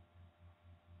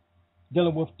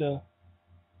 dealing with the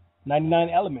 99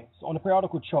 elements on the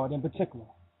periodical chart in particular,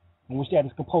 in which that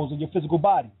is composed of your physical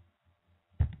body,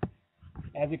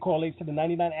 as it correlates to the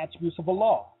 99 attributes of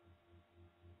Allah.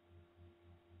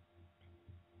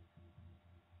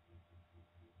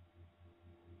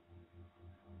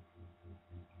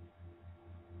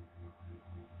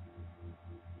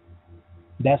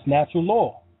 That's natural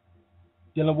law,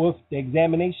 dealing with the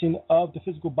examination of the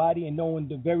physical body and knowing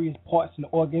the various parts and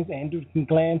organs and endocrine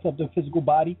glands of the physical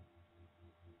body.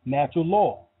 Natural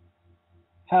law,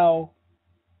 how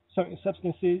certain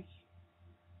substances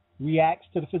reacts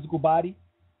to the physical body.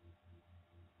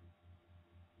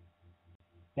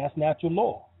 That's natural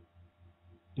law.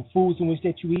 The foods in which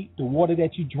that you eat, the water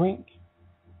that you drink,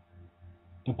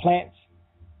 the plants,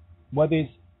 whether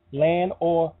it's land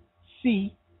or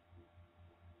sea,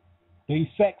 the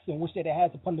effects in which that it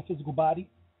has upon the physical body,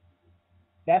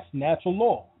 that's natural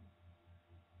law.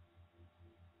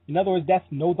 In other words, that's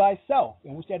know thyself,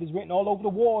 in which that is written all over the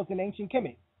walls in ancient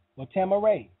Kemet, or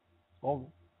Tamaray, or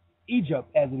Egypt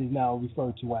as it is now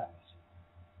referred to as.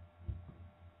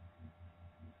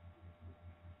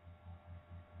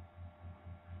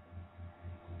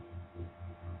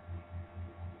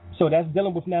 So that's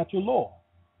dealing with natural law.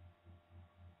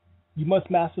 You must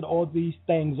master all these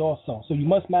things also. So you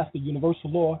must master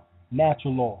universal law,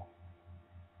 natural law.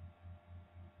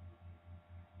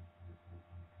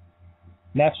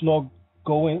 Natural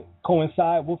law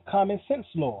coincide with common sense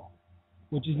law,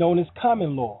 which is known as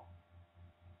common law.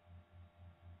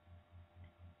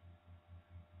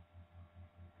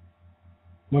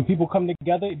 When people come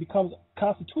together, it becomes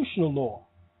constitutional law.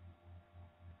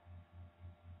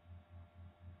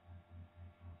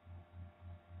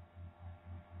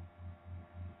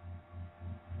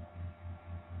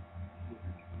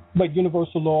 But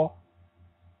universal law,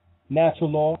 natural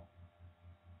law,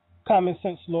 common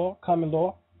sense law, common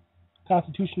law,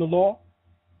 constitutional law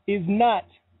is not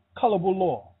colorable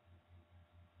law.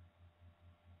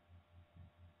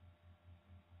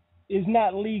 Is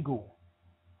not legal.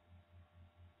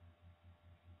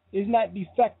 Is not de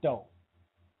facto.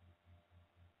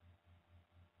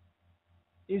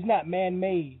 Is not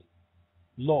man-made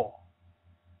law.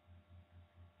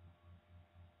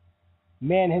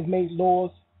 Man has made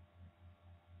laws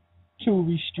to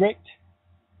restrict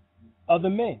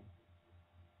other men,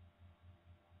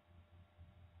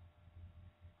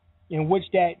 in which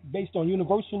that, based on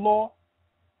universal law,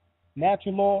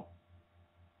 natural law,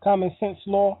 common sense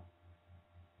law,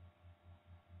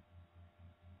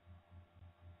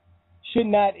 should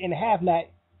not and have not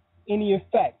any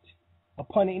effect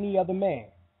upon any other man.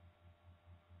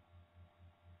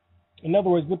 In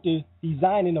other words, with the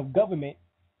designing of government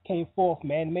came forth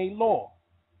man-made law.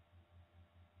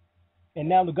 And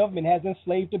now the government has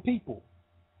enslaved the people.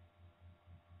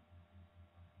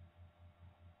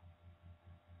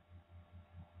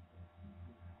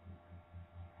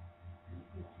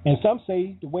 And some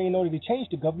say the way in order to change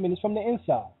the government is from the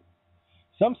inside.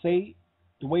 Some say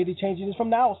the way to change it is from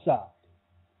the outside.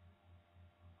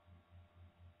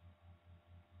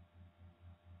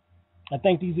 I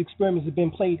think these experiments have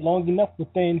been played long enough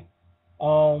within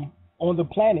on the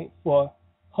planet for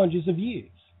hundreds of years.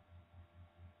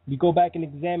 We go back and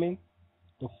examine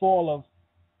the fall of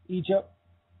Egypt,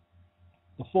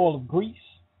 the fall of Greece,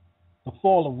 the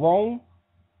fall of Rome,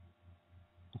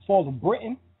 the fall of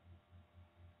Britain,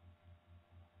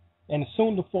 and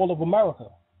soon the fall of America.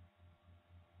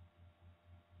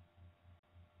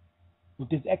 With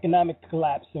this economic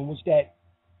collapse in which that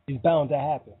is bound to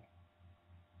happen.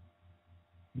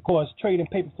 Because trading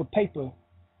paper for paper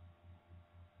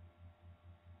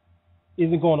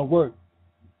isn't going to work.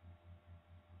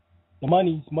 The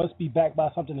monies must be backed by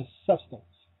something of substance.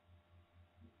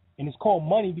 And it's called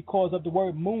money because of the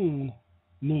word moon,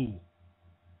 ni.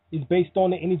 It's based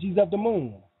on the energies of the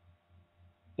moon.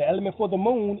 The element for the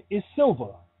moon is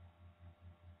silver.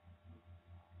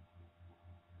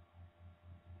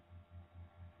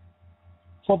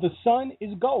 For the sun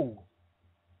is gold.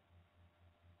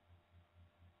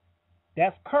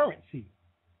 That's currency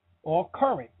or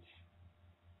currents.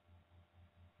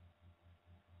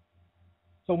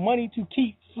 So money to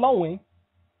keep flowing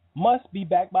must be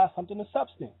backed by something of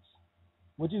substance,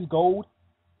 which is gold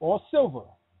or silver.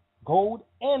 Gold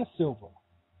and silver.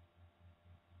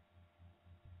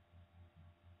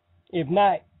 If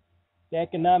not, the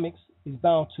economics is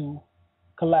bound to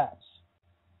collapse.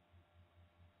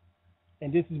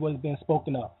 And this is what has been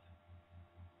spoken of.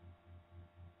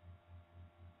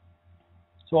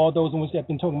 So all those in which have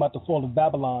been talking about the fall of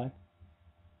Babylon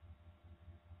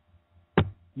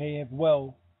may have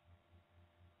well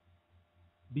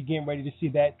be getting ready to see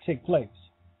that take place.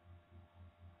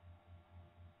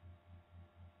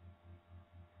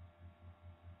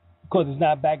 Because it's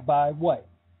not backed by what?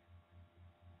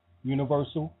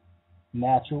 Universal,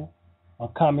 natural,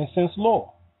 or common sense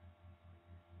law.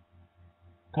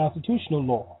 Constitutional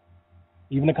law.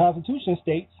 Even the Constitution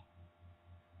states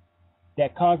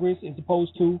that Congress is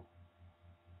supposed to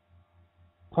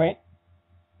print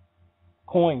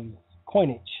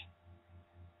coinage.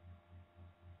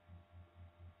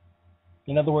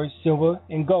 In other words, silver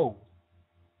and gold.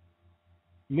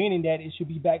 Meaning that it should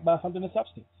be backed by something of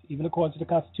substance, even according to the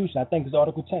Constitution. I think it's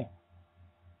Article 10.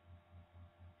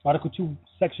 Article 2,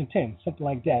 Section 10, something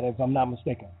like that, if I'm not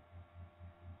mistaken.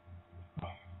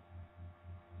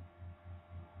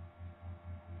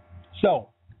 So,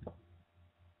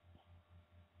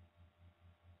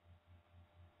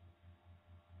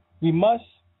 we must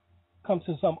come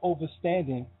to some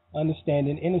understanding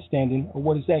of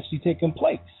what is actually taking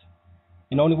place.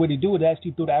 And the only way to do it is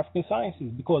actually through the African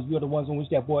sciences, because we are the ones in which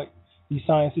that brought these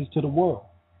sciences to the world.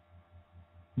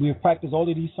 We have practiced all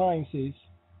of these sciences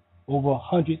over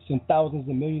hundreds and thousands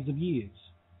and millions of years.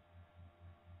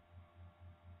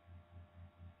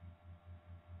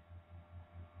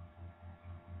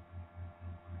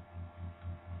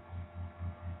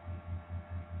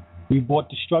 We brought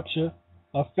the structure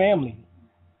of family.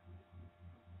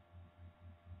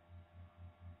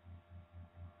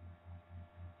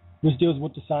 Which deals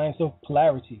with the science of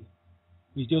polarity,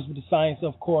 which deals with the science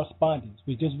of correspondence,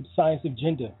 which deals with the science of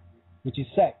gender, which is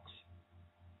sex.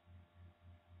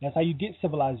 That's how you get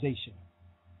civilization.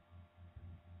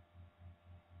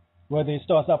 Whether it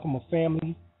starts out from a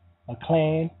family, a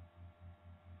clan,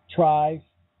 tribe,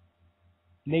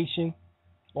 nation,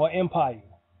 or empire.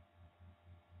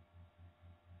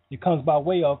 It comes by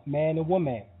way of man and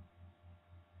woman.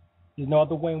 There's no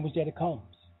other way in which that it comes.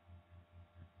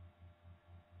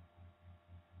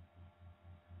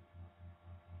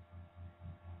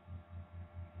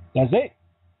 That's it.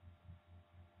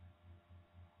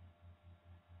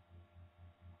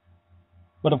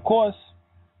 But of course,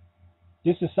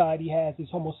 this society has this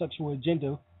homosexual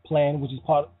agenda plan, which is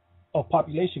part of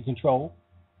population control.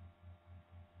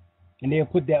 And they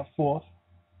have put that forth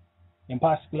and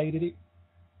postulated it.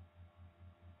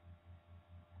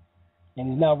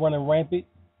 And is now running rampant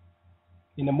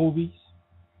in the movies,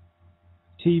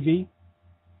 TV,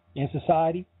 in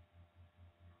society.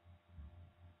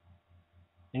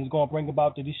 And it's going to bring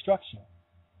about the destruction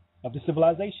of the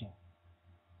civilization.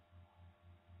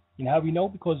 And how we know?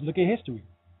 Because look at history.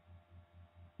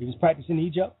 It was practiced in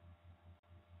Egypt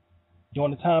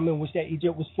during the time in which that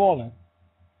Egypt was falling.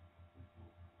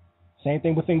 Same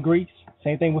thing within Greece,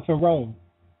 same thing within Rome.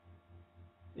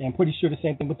 And I'm pretty sure the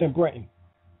same thing within Britain.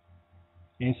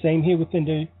 And same here within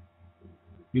the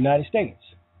United States.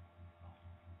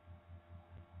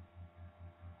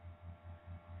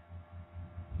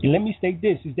 And let me state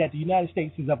this, is that the United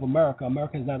States is of America.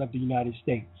 America is not of the United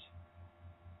States.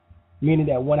 Meaning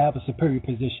that one has a superior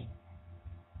position.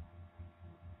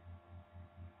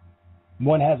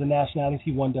 One has a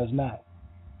nationality, one does not.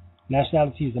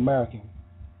 Nationality is American.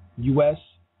 U.S.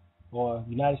 or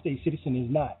United States citizen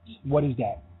is not. What is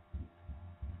that?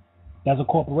 That's a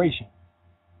corporation.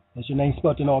 That's your name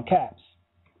spelled in all caps.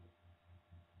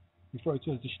 Referred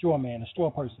to as the straw man, a straw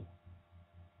person.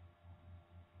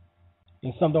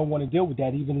 And some don't want to deal with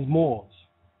that, even as morals.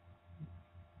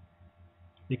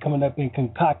 They're coming up and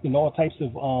concocting all types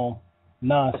of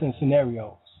nonsense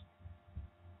scenarios.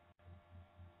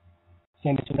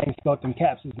 Saying that your name spelled in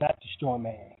caps is not the straw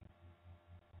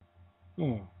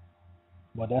man.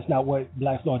 Well, that's not what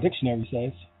Black's Law Dictionary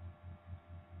says.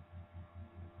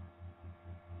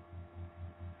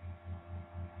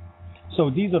 So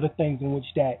these are the things in which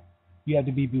that you have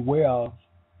to be beware of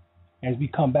as we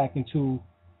come back into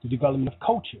the development of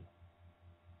culture.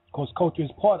 Because culture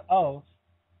is part of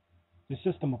the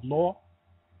system of law,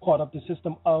 part of the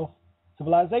system of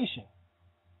civilization.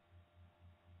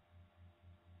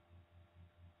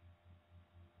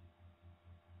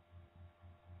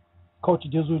 Culture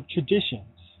deals with traditions,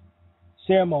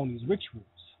 ceremonies, rituals.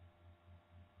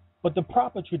 But the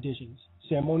proper traditions,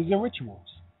 ceremonies, and rituals.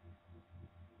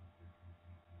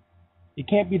 It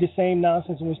can't be the same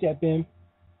nonsense in which that have been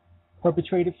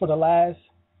perpetrated for the last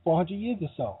 400 years or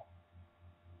so.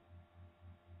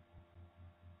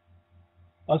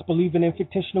 Us believing in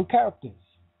fictional characters.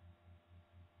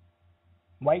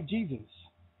 White Jesus.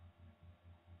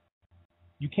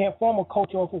 You can't form a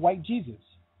culture off of white Jesus.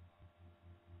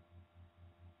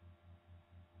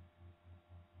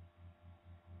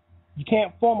 You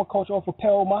can't form a culture off of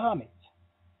Pale Muhammad.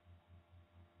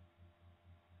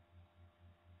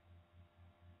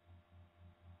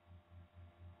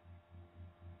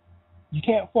 You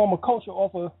can't form a culture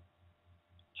off of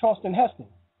Charleston Heston,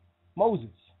 Moses.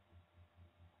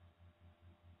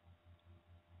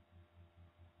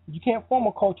 You can't form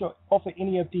a culture off of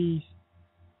any of these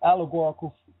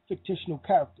allegorical, fictional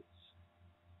characters.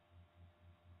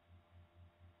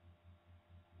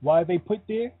 Why are they put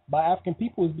there by African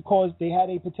people is because they had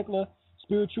a particular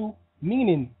spiritual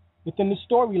meaning within the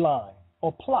storyline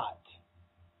or plot,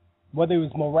 whether it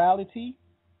was morality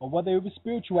or whether it was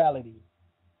spirituality.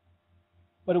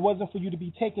 But it wasn't for you to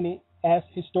be taking it as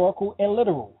historical and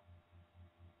literal,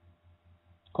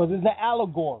 because it's an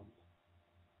allegory.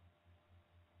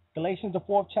 Galatians, the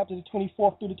 4th chapter, the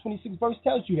 24th through the 26th verse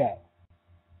tells you that.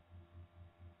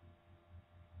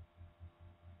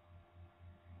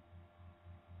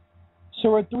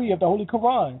 Surah 3 of the Holy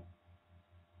Quran,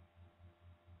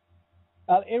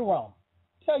 Al-Iram,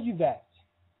 tell you that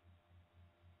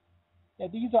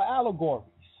these are allegories.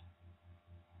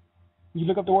 You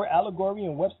look up the word allegory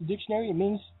in Webster Dictionary, it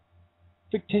means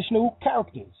fictional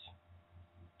characters.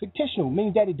 Fictional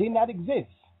means that it did not exist.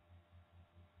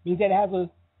 It means that it has an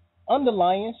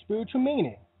underlying spiritual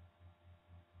meaning.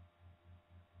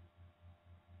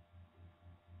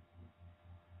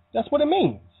 That's what it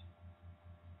means.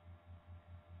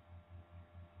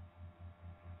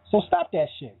 So stop that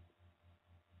shit.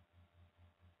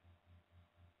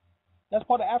 That's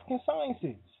part of African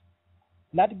sciences.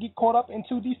 Not to get caught up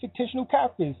into these fictional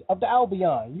characters of the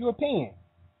Albion, European.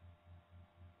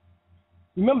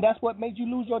 Remember, that's what made you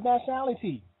lose your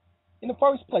nationality in the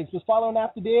first place, was following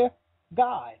after their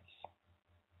gods.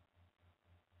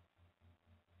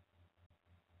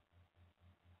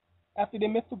 After their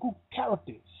mythical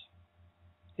characters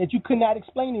that you could not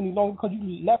explain any longer because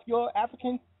you left your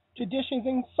African traditions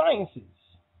and sciences.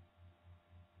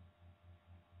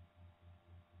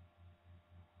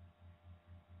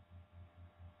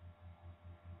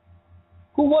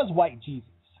 Who was white Jesus?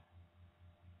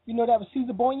 You know, that was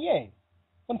Caesar Borgia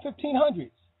from the 1500s,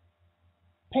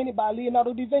 painted by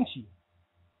Leonardo da Vinci.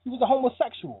 He was a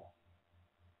homosexual.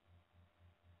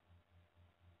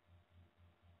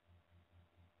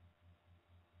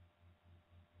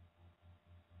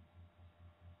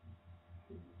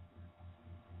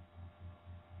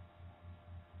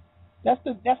 That's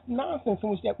the nonsense in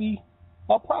which that we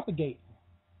are propagating.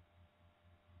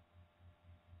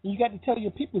 And you got to tell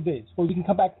your people this, so we can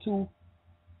come back to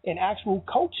an actual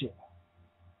culture.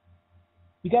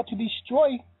 You got to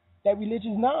destroy that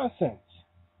religious nonsense.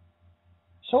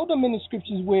 Show them in the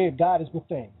scriptures where God is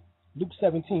within. Luke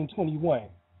 17:21,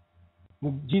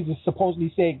 where Jesus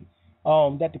supposedly said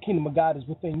that the kingdom of God is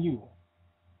within you.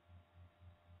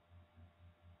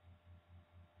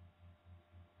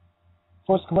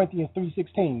 1 Corinthians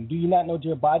 3:16, do you not know that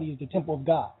your body is the temple of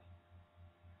God?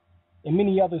 and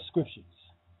many other scriptures.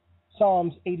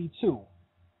 Psalms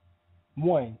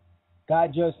 82:1.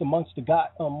 God judged amongst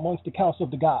the council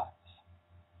of the gods.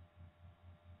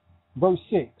 Verse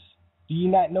 6. Do ye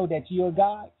not know that ye are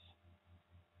gods,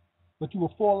 but you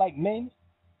will fall like men?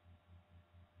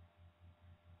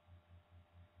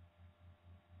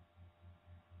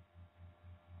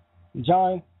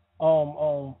 John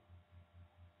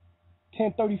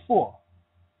 10:34,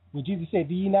 where Jesus said,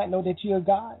 do ye not know that ye are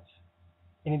gods?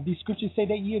 And if these scriptures say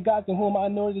that ye are gods, then who am I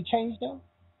in order to change them?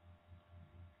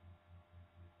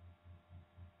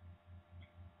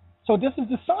 So this is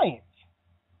the science.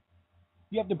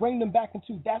 You have to bring them back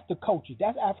into, that's the culture.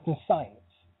 That's African science.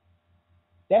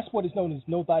 That's what is known as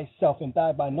know thyself, and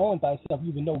by knowing thyself,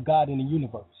 you will know God in the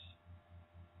universe,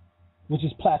 which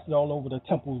is plastered all over the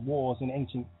temple walls in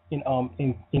ancient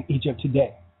in Egypt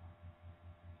today.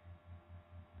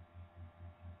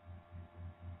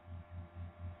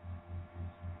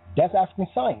 That's African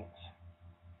science.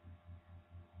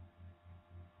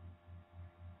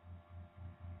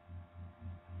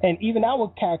 And even our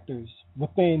characters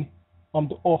within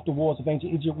off the walls of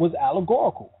ancient Egypt was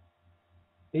allegorical.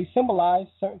 They symbolize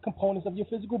certain components of your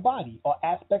physical body or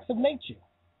aspects of nature.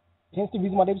 Hence the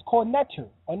reason why they was called nature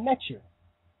or nature.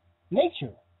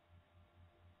 Nature.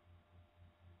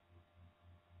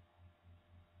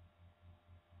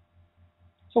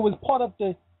 So it's part of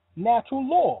the natural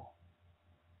law,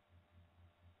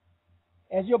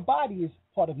 as your body is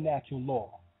part of natural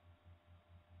law,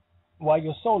 while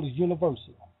your soul is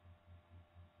universal.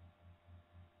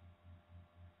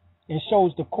 It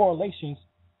shows the correlations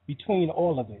between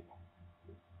all of it,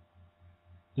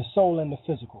 the soul and the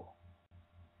physical,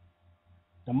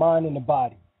 the mind and the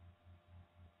body.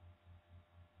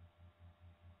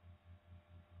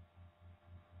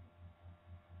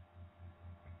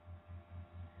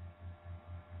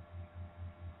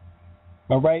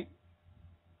 All right,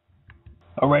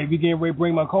 we getting ready to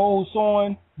bring my co-host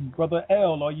on. Brother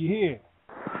L, are you here?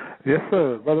 Yes,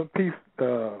 sir. Brother, peace.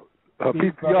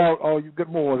 Peace to y'all, all you good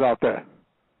moors out there.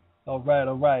 All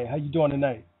right. How you doing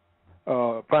tonight?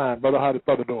 Fine, brother. How the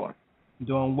brother doing?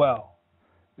 Doing well.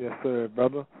 Yes, sir,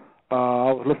 brother.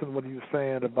 I was listening to what you were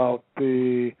saying about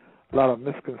a lot of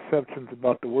misconceptions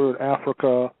about the word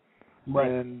Africa, right.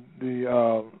 And the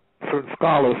certain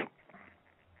scholars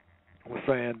were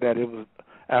saying that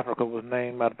Africa was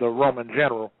named after the Roman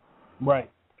general, right?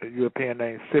 A European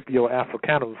named Scipio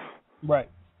Africanus, right?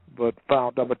 But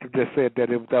found out what you just said that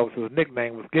that was his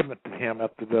nickname was given to him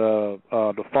after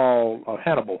the fall of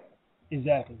Hannibal.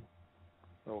 Exactly.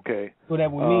 Okay. So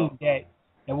that would mean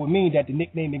that the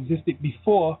nickname existed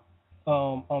before.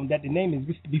 That the name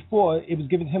existed before it was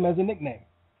given to him as a nickname.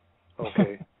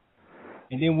 Okay.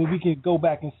 And then when we can go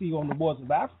back and see on the walls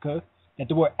of Africa that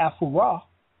the word Afura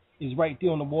is right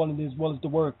there on the wall, and as well as the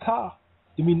word Ka,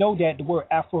 then we know that the word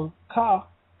Afrika,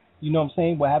 you know what I'm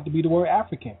saying, will have to be the word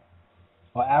African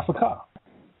or Africa,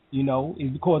 is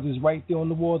because it's right there on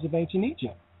the walls of ancient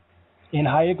Egypt in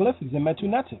hieroglyphics in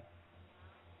Metuneta.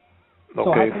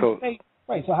 Okay,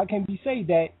 so how can we say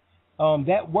that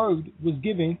that word was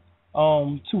given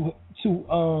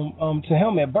to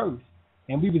him at birth,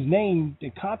 and we was named the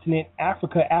continent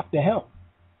Africa after him?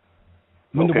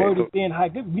 When the word was in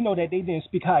hieroglyphics, we know that they didn't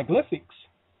speak hieroglyphics.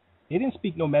 They didn't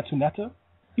speak no Metuneta.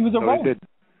 He was a Roman.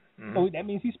 Mm-hmm. So that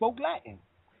means he spoke Latin.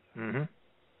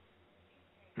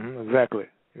 Exactly.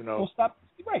 So stop.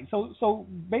 Right. So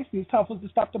basically, it's time for us to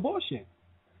stop the bullshit.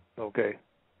 Okay.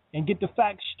 And get the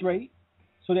facts straight,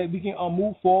 so that we can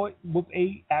move forward with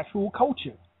a actual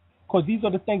culture. Because these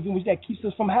are the things in which that keeps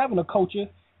us from having a culture.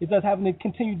 Is us having to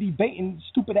continue debating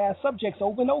stupid ass subjects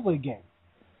over and over again.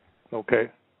 Okay.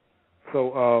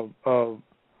 So,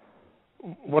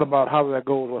 what about how that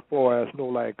goes as far as when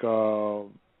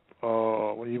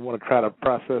you want to try to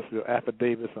process your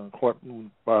affidavits and court,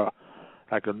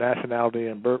 like the nationality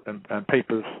and birth and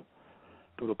papers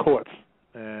through the courts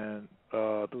and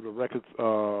through the records,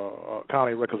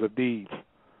 county records of deeds.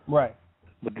 Right.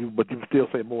 But you still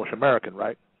say Moorish American,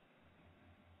 right?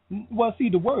 Well, see,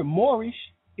 the word Moorish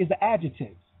is an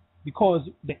adjective because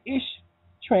the ish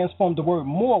transformed the word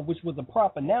Moor, which was a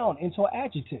proper noun, into an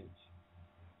adjective.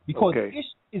 Because ish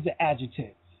is an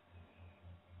adjective.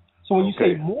 So when you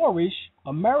say Moorish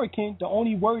American, the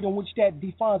only word in which that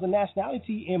defines a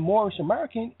nationality in Moorish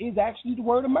American is actually the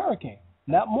word American,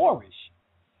 not Moorish.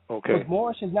 Okay. Because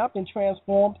Moorish has not been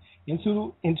transformed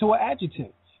into an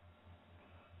adjective.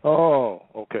 Oh,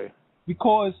 okay.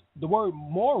 Because the word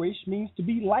Moorish means to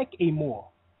be like a Moor.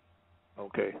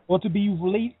 Okay. Or to be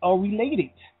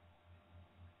related,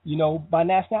 by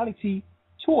nationality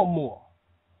to a Moor.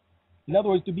 In other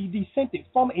words, to be descended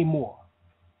from a Moor.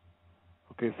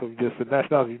 Okay, so you just the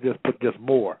nationality, you just put just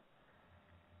more.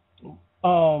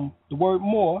 The word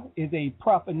more is a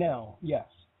proper noun. Yes.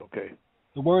 Okay.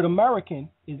 The word American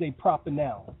is a proper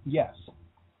noun. Yes.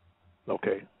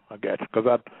 Okay, I got you.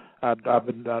 Because I've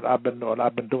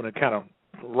been doing it kind of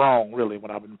wrong, really, when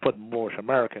I've been putting Moorish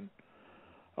American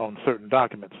on certain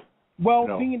documents.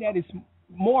 Well, being that it's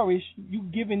Moorish, you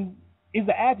given is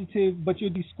an adjective, but you're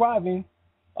describing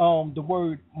the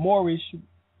word Moorish,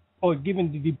 or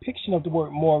giving the depiction of the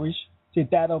word Moorish to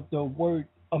that of the word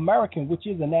American, which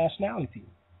is a nationality.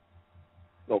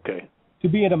 Okay. To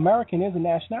be an American is a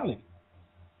nationality.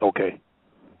 Okay.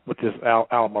 Which is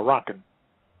Al-Moroccan,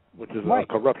 which is right. a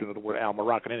corruption of the word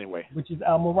Al-Moroccan anyway. Which is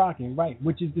Al-Moroccan, right,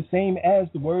 which is the same as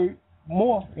the word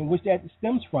Moor, in which that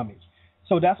stems from it.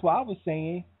 So that's why I was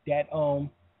saying that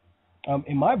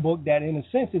in my book that in a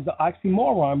sense is an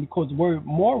oxymoron, because the word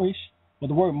Moorish, or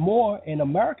the word Moor in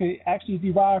America, actually is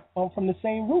derived from the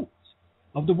same roots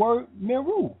of the word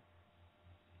Meru.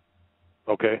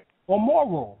 Okay. Or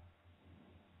moral.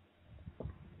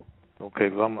 Okay,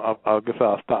 because I guess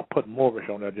I'll stop putting Moorish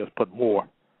on there, just put more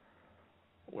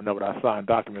whenever I sign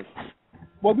documents.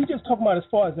 Well, we just talking about as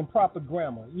far as improper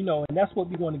grammar, and that's what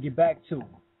we want to get back to.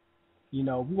 We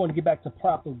want to get back to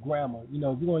proper grammar. If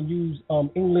you're going to use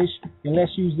English, then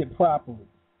let's use it properly.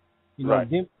 Right.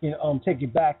 Then we can take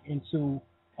it back into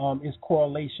its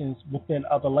correlations within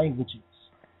other languages.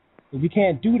 If we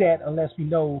can't do that unless we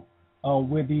know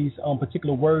where these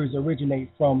particular words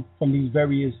originate from these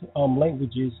various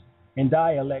languages and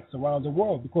dialects around the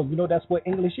world, because we know that's what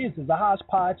English is. It's a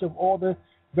hodgepodge of all the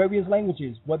various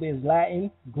languages, whether it's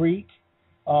Latin, Greek,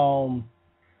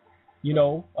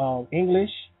 English,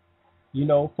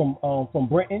 from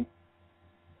Britain,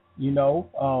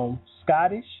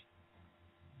 Scottish.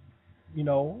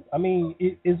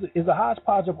 It's a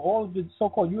hodgepodge of all of the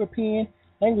so-called European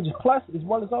languages, plus as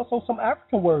well as also some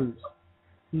African words,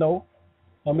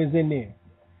 is in there.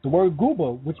 The word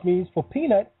gooba, which means for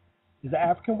peanut, is an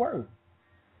African word.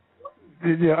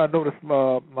 Yeah, I noticed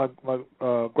my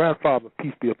grandfather,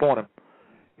 peace be upon him,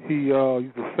 he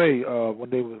used to say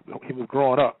when he was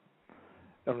growing up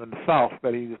in the South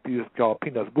that he used to call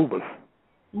peanuts goobas.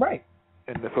 Right.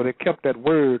 And so they kept that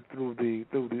word through the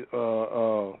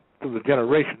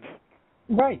generations.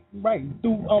 Right.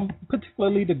 Through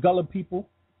particularly the Gullah people,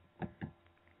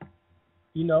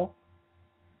 who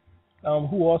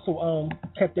also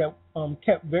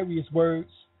kept various words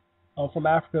from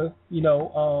Africa, in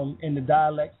the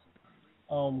dialects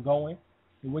going,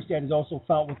 in which that is also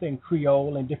found within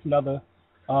Creole and different other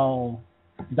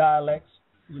dialects,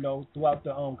 throughout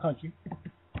the country.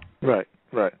 Right.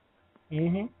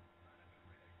 Mm-hmm.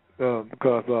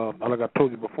 Because, like I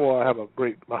told you before, I have a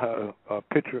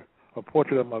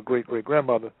portrait of my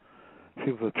great-great-grandmother.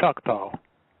 She was a Choctaw.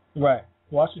 Right.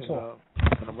 Washington.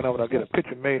 And whenever I get a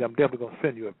picture made, I'm definitely going to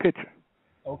send you a picture.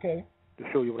 Okay. To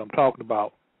show you what I'm talking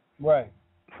about. Right.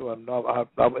 So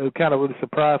it kind of really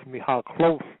surprised me how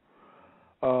close,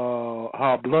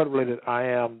 how blood-related I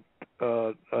am,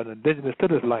 an indigenous to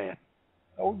this land.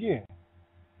 Oh, yeah.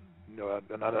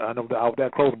 And I know that I was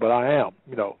that close, but I am,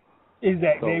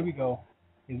 Exactly. So, there we go.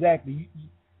 Exactly.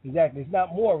 It's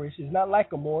not Moorish. It's not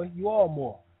like a Moor. You are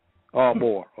Moor. Oh,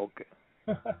 Moor. Okay.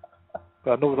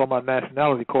 I know it's on my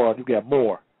nationality card. You got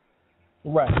Moor.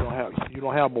 Right. You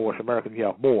don't have Moorish American. You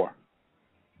have Moor.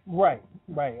 Right.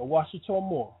 A Washington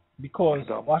Moor, because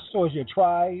Washington is your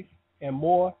tribe, and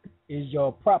Moor is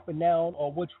your proper noun,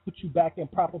 or what puts you back in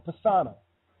proper persona.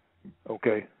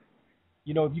 Okay.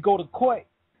 If you go to court,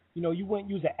 you wouldn't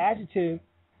use an adjective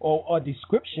or a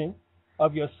description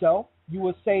of yourself. You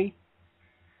would say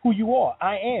who you are.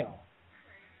 I am.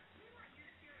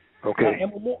 Okay.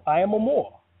 I am a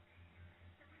Moor.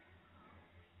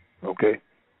 Okay.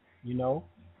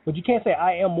 But you can't say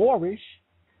I am Moorish.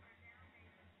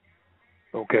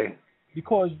 Okay.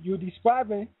 Because you're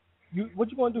describing what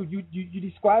you going to do? You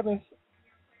describing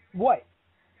what?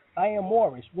 I am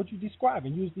Moorish. What you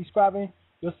describing? You're describing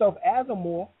yourself as a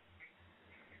Moor.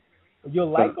 You're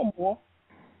like a Moor.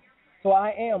 So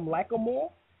I am like a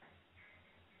Moor.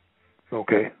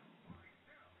 Okay.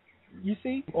 You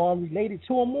see? Or I'm related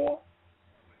to a Moor.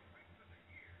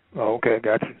 Oh, okay,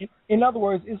 got you. In other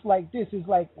words, it's like this. It's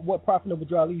like what Prophet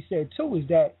Noble Ali said too, is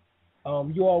that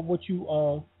you are what you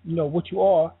what you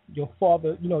are. Your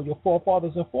father, your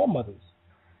forefathers and foremothers.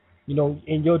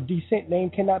 And your descent name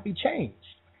cannot be changed.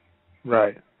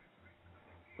 Right.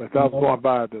 But I was going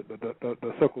by the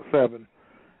Circle 7,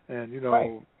 and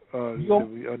right.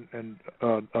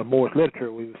 Moorish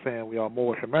literature, we were saying we are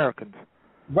Moorish Americans.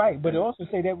 Right, but it also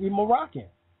say that we're Moroccan.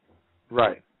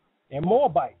 Right. And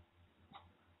Moabite.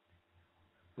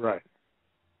 Right.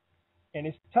 and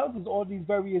it tells us all these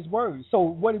various words. So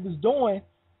what it was doing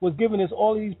was giving us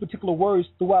all of these particular words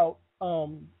throughout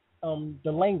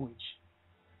the language,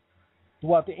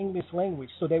 throughout the English language,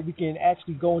 so that we can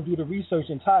actually go and do the research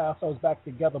and tie ourselves back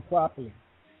together properly.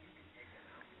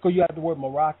 So you have the word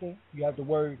Moroccan, you have the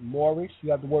word Moorish,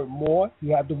 you have the word Moor,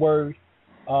 you have the word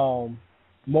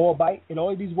Moabite, and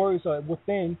all of these words are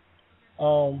within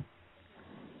the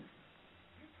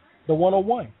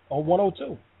 101 or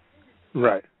 102.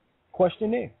 Right.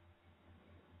 Question is,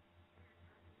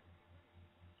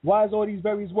 why is all these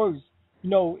various words?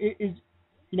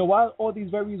 Why are all these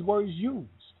various words used?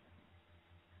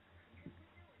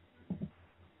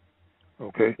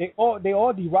 Okay. They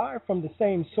all derive from the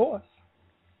same source.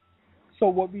 So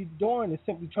what we're doing is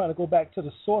simply trying to go back to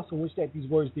the source in which that these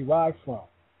words derive from.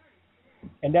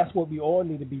 And that's what we all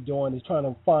need to be doing, is trying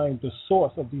to find the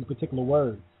source of these particular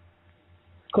words.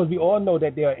 Because we all know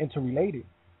that they are interrelated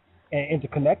and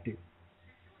interconnected.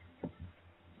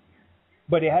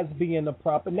 But it has to be in the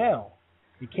proper noun.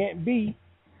 It can't be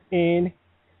in,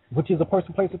 which is a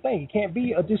person, place, or thing. It can't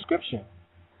be a description.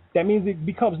 That means it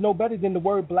becomes no better than the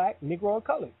word black, Negro, or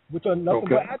colored, which are nothing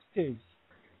but adjectives.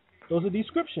 Those are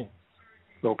descriptions.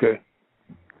 Okay.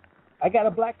 I got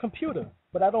a black computer,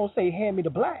 but I don't say hand me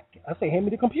the black. I say hand me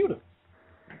the computer.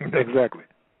 Exactly.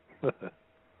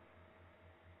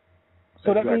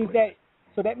 So that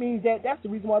means that that's the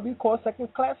reason why we call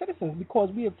second-class citizens,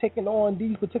 because we have taken on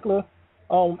these particular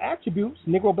attributes,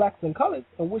 Negro, blacks, and colored,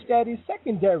 in which that is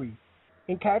secondary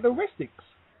in characteristics.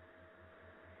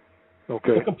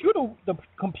 Okay. The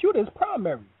computer is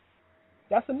primary.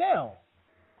 That's a noun,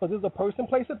 because it's a person,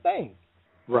 place, or thing.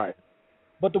 Right.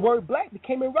 But the word black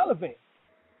became irrelevant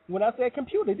when I said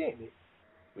computer, didn't it?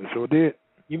 It sure did.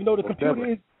 Even though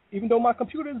my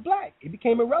computer is black, it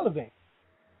became irrelevant.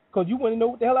 Because you wouldn't know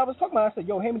what the hell I was talking about. I said,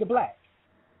 yo, hand me the black.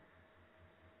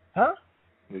 Huh?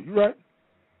 Yeah, you're right.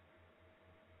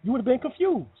 You would have been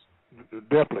confused.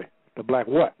 Definitely. The black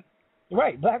what?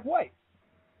 Right, black white.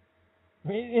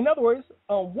 In other words,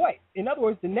 white. In other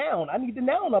words, the noun. I need the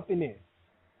noun up in there.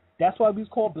 That's why we was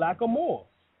called black or Moors.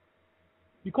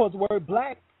 Because the word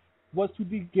black was to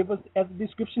be give us as a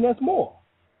description as Moor.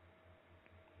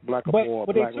 Black or Moor,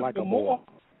 black like a Moor.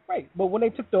 Right, but when they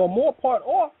took the Moor part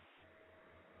off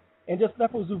and just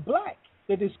left us with black,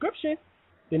 the description,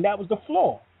 then that was the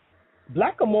flaw.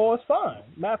 Black or Moor is fine.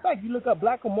 Matter of fact, you look up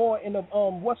black or Moor in the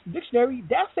Webster Dictionary,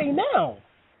 that's a noun.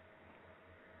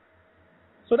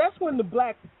 So that's when the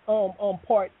black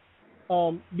part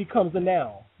becomes a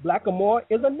noun. Black or Moor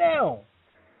is a noun.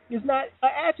 It's not an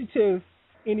adjective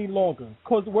any longer,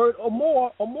 because the word or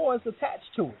more is attached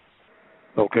to it.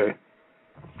 Okay.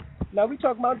 Now we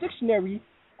talk about dictionary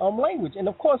language, and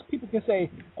of course people can say,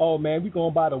 "Oh man, we're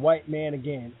going by the white man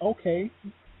again." Okay,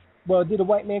 well, did the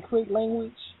white man create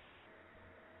language?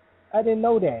 I didn't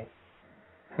know that.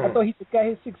 I thought he got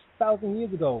his 6,000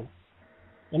 years ago,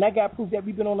 and I got proof that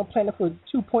we've been on the planet for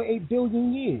 2.8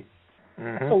 billion years.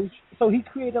 Mm-hmm. So he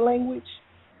created a language.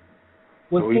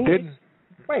 No, he didn't.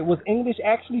 Right, was English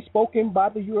actually spoken by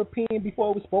the European before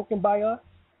it was spoken by us?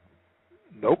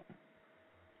 Nope.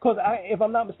 Because if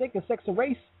I'm not mistaken, Sex and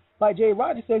Race by J.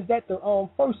 Rogers says that the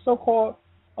first so-called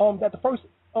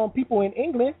people in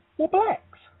England were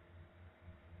blacks.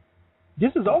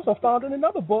 This is also found in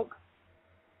another book.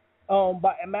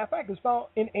 By a matter of fact, it's found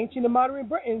in Ancient and Modern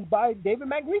Britain by David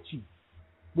McRitchie,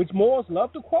 which Moors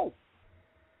love to quote.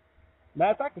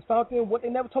 Matter of fact, it's found in What They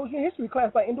Never Told You in History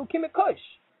class by Indo-Kemet Kush.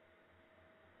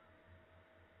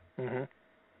 Mm-hmm.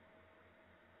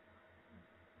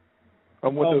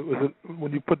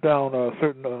 When you put down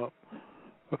certain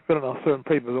filling out certain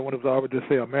papers, I wonder if I would just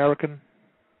say American.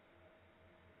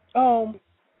 You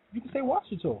can say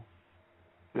Washington.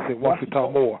 You say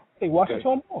Washington Moore. Say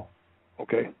Washington Moore.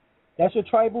 Okay. That's your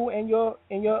tribal and your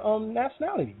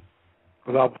nationality.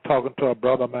 Because I was talking to a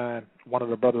brother of mine, one of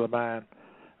the brothers of mine,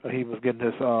 and he was getting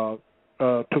his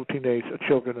two teenage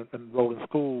children enrolled in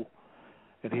school,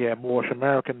 and he had Moorish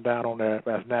American down on there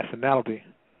as nationality.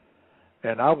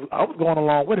 And I was going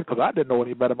along with it because I didn't know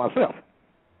any better myself.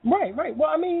 Right. Well,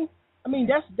 I mean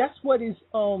that's what is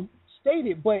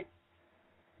stated, but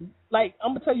like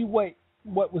I'm gonna tell you what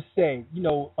was said. You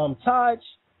know, Taj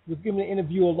was giving an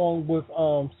interview along with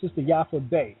Sister Yafa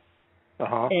Bey,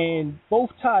 and both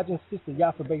Taj and Sister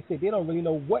Yafa Bey said they don't really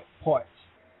know what parts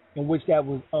in which that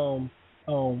was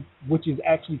which is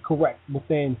actually correct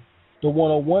within the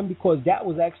 101, because that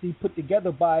was actually put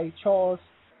together by Charles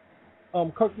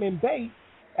Kirkman Bey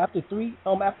after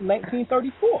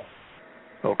 1934.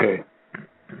 Okay.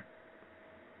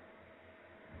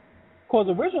 Because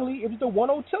originally it was the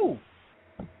 102.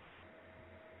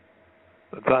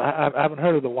 I haven't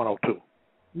heard of the 102.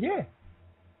 Yeah,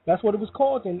 that's what it was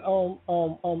called in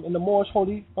the Moorish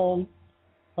Holy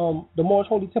the Moorish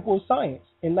Holy Temple of Science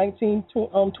in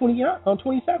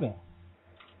 1927.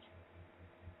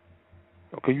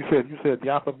 Okay, you said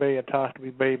Yapa Bey and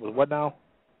Tashtari Bey was what now?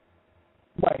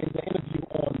 Right, in the interview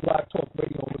on Blog Talk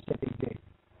Radio, which that they did.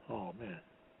 Oh man,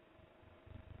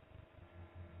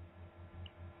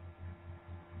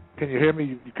 can you hear me?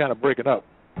 You kind of breaking up.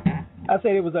 I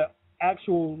said it was an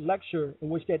actual lecture in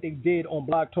which that they did on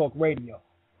Blog Talk Radio.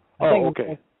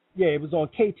 Okay. It was on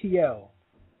KTL.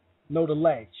 Know the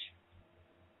Ledge.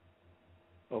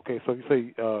 Okay, so you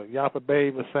say Yapa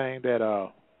Bey was saying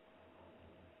that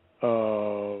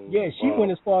she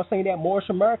went as far as saying that Moorish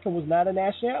American was not a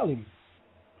nationality.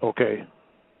 Okay.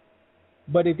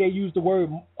 But if they use the word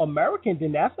American,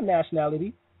 then that's a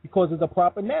nationality because it's a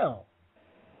proper noun.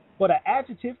 But an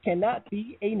adjective cannot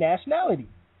be a nationality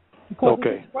because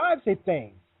it describes a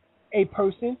thing, a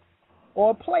person,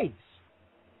 or a place.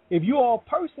 If you are a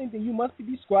person, then you must be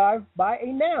described by a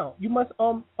noun. You must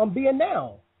be a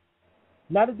noun,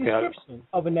 not a description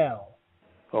of a noun.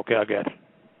 Okay, I got you.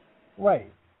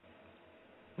 Right.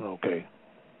 Okay.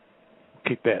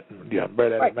 Keep that. Yeah, bear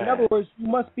that in mind. In other words, you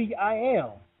must be I am.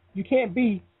 You can't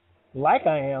be like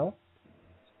I am.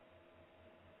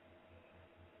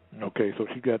 Okay, so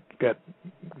she got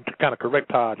kind of correct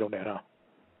Taj on that, huh?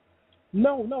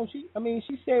 No. She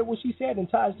said what she said, and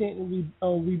Taj didn't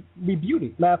rebut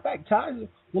it. Matter of fact, Taj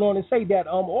went on to say that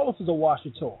all of us are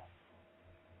Washington.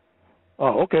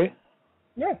 Oh, okay.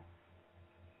 Yeah.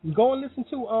 Go and listen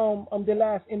to the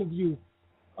last interview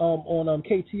on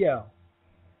KTL,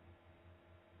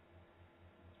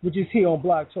 which is here on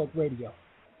Blog Talk Radio.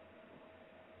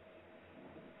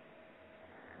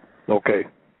 Okay.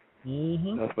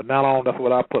 Mm-hmm. That's for now on. That's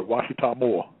what I put. Washington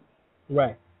Moore.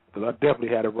 Right. Because I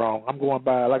definitely had it wrong. I'm going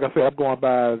by, like I said,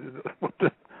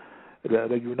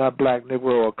 that you're not black,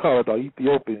 Negro, or colored, or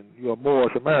Ethiopian. You're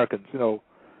Moorish Americans,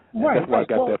 Right. That's where I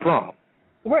got that from.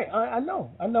 Right. I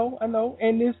know. And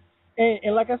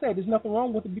like I said, there's nothing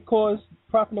wrong with it because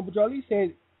Prophet Noble Jali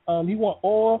said he want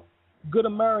all good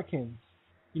Americans,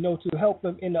 to help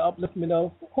them in the upliftment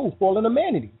of fallen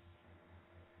humanity.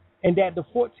 And that the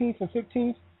 14th and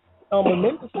 15th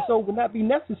amendments or so would not be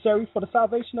necessary for the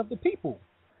salvation of the people.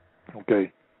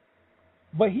 Okay.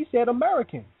 But he said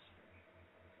Americans.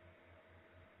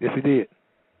 Yes, he did.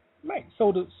 Right.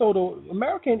 So the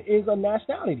American is a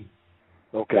nationality.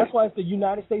 Okay. That's why it's the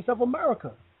United States of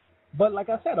America. But like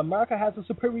I said, America has a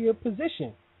superior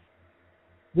position,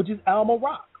 which is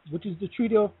Al-Marak, which is the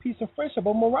Treaty of Peace and Friendship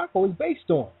of Morocco is based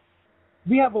on.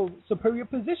 We have a superior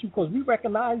position because we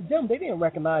recognize them. They didn't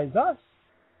recognize us.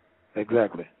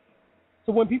 Exactly.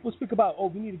 So when people speak about,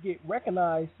 we need to get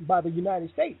recognized by the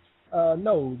United States,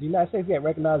 no, the United States get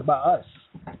recognized by us.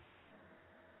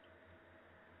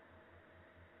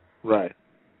 Right.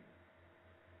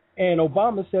 And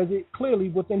Obama says it clearly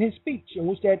within his speech in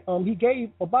which that he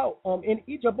gave about in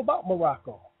Egypt about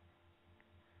Morocco.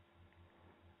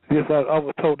 Yes, I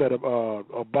was told that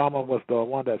Obama was the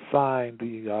one that signed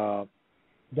the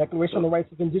Declaration on the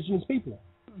Rights of Indigenous People.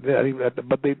 Yeah,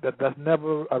 but that's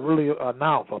never really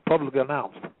announced or publicly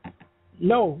announced.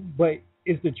 No, but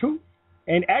it's the truth.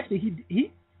 And actually,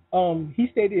 he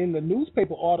stated in the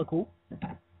newspaper article,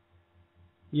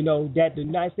 that the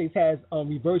United States has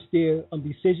reversed their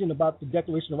decision about the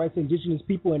Declaration of Rights of Indigenous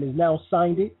People and has now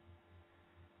signed it.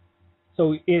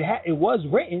 So it was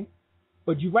written,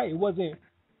 but you're right, it wasn't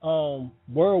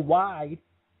worldwide,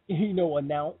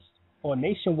 announced or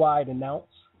nationwide announced,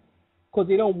 because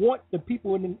they don't want the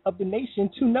people of the nation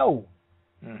to know.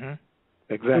 Mm-hmm.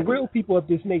 Exactly. The real people of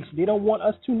this nation, they don't want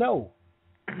us to know.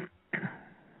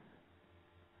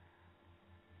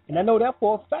 And I know that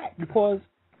for a fact because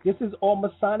this is all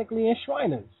Masonically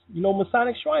enshriners.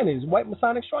 Masonic Shriners, white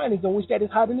Masonic Shriners, in which that is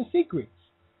hiding the secrets.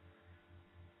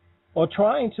 Or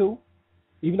trying to,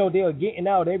 even though they are getting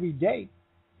out every day.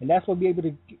 And that's what we're able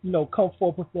to, come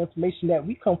forth with the information that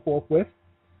we come forth with.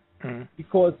 Mm-hmm.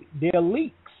 Because there are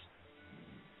leaks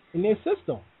in their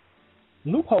system,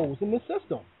 loopholes in their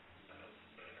system.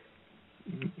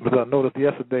 Because I noticed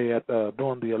yesterday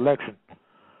during the election,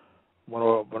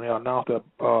 when they announced that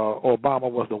Obama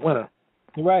was the winner,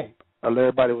 right?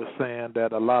 Everybody was saying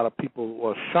that a lot of people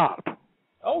were shocked.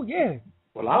 Oh yeah.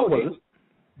 Well, I wasn't.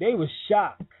 They were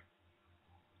shocked.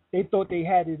 They thought they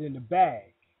had it in the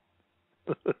bag.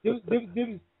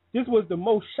 This was the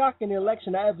most shocking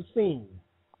election I ever seen.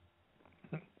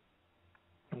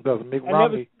 Because Mitt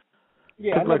Romney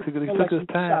took his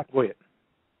time. Go ahead.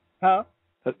 Huh?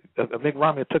 Mitt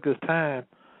Romney took his time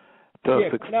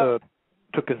to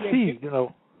concede,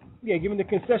 Yeah, giving the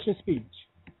concession speech.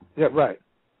 Yeah, right.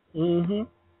 Mm-hmm.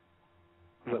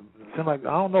 It seemed like,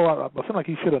 I don't know, it seemed like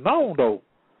he should have known, though,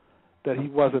 that he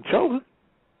wasn't chosen.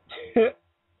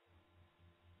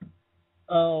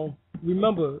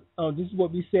 Remember, this is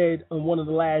what we said on one of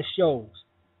the last shows.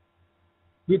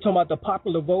 We were talking about the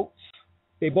popular votes.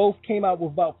 They both came out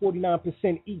with about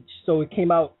 49% each, so it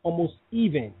came out almost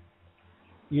even.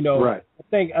 You know, right.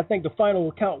 I think the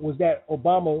final count was that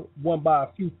Obama won by a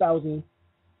few thousand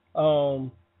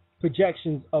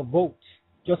projections of votes,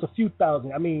 just a few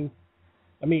thousand. I mean,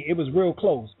 it was real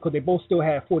close because they both still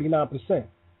had 49%.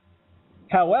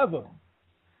 However,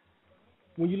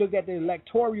 when you look at the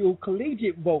electoral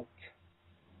collegiate vote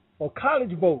or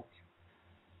college vote,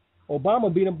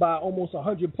 Obama beat him by almost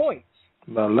 100 points.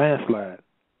 By a landslide.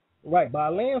 Right, by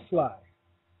a landslide.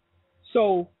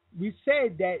 So we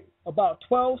said that about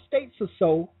 12 states or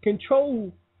so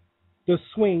control the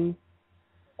swing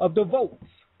of the votes.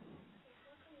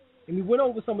 And we went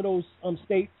over some of those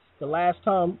states the last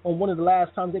time, on one of the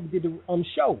last times that we did the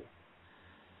show,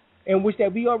 in which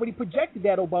that we already projected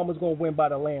that Obama was going to win by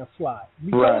the landslide.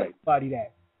 We told everybody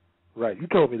that. Right, you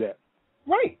told me that.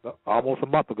 Right. Almost a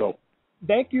month ago.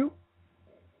 Thank you.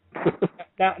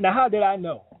 Now, how did I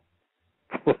know?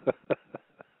 You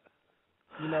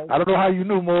know, I don't know how you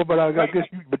knew more, but I guess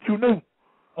you knew.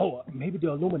 Oh, maybe the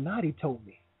Illuminati told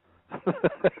me.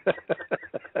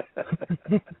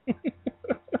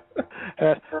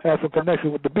 Had some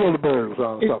connection with the Bilderbergs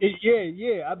or something.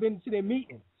 Yeah. I've been to their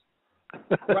meetings.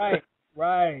 Right.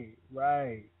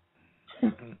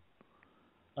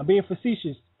 I'm being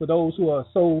facetious for those who are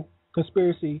so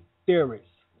conspiracy theorists.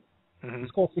 Mm-hmm.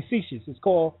 It's called facetious. It's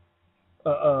called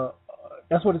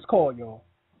that's what it's called, y'all.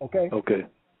 Okay. Okay.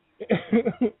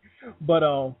 But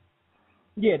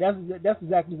yeah, that's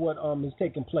exactly what is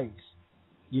taking place.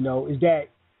 You know, is that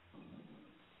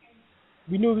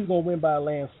we knew he was going to win by a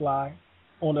landslide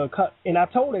on a cut, and I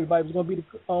told everybody it was going to be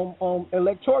the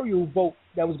electoral vote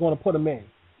that was going to put him in.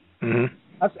 Mm-hmm.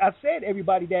 I said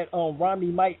everybody that Romney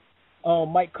might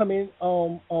come in,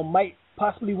 might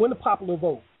possibly win the popular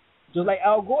vote, just like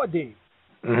Al Gore did.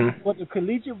 Mm-hmm. But the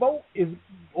collegiate vote is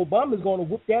Obama's going to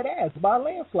whoop that ass by a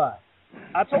landslide.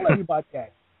 I told everybody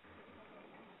that.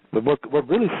 But what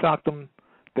really shocked him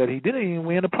that he didn't even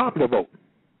win the popular vote.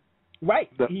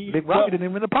 Right. Dick Romney didn't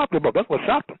even win the popular vote. That's what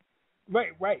shocked him.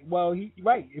 Right. Well,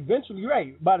 eventually,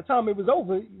 right. By the time it was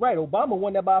over, right, Obama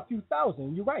won that by a few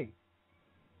thousand. You're right.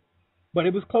 But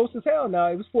it was close as hell now.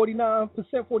 It was 49%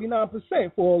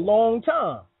 for a long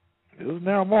time. It was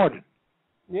narrow margin.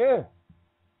 Yeah.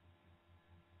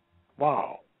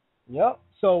 Wow. Yep.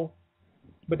 So,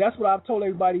 but that's what I've told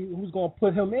everybody who's going to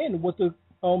put him in was the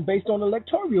based on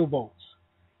electoral votes.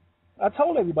 I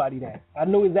told everybody that. I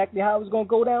knew exactly how it was going to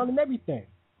go down and everything.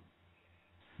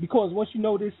 Because once you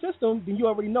know this system, then you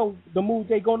already know the moves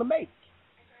they're going to make.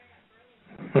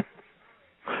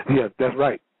 Yeah, that's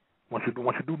right. Once you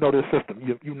do know this system,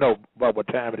 you know about what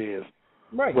time it is.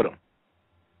 Right. With them.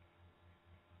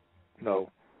 No.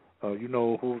 You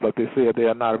know who, like they said, they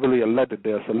are not really elected,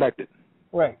 they're selected.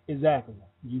 Right, exactly.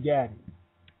 You got it.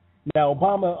 Now,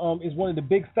 Obama is one of the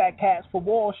big fat cats for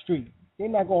Wall Street. They're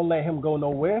not going to let him go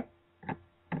nowhere.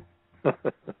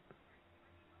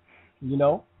 You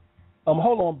know?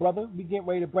 Hold on, brother. We getting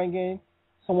ready to bring in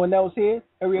someone else here.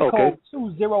 Area code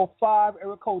 205.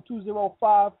 Area code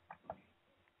 205.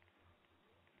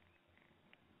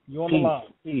 You on the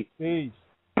line.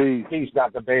 Peace,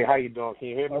 Dr. Bay. How you doing? Can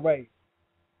you hear me? All right.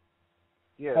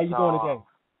 Yes, how you doing today?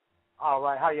 All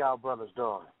right. How y'all brothers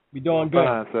doing? We doing good.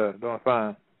 Fine, sir. Doing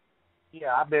fine.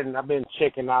 Yeah, I've been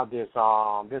checking out this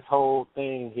whole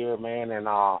thing here, man, and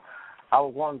I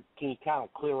was wondering, can you kind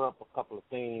of clear up a couple of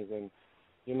things? And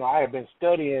you know, I have been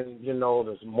studying, you know,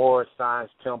 this Moore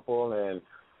Science Temple and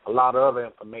a lot of other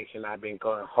information I've been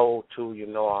going hold to. You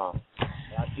know,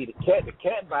 I see the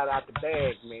cat bite out the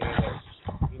bag, man.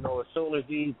 And, you know, as soon as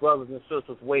these brothers and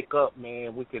sisters wake up,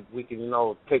 man, we could you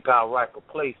know, take our rightful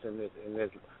place in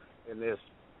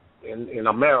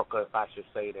America, if I should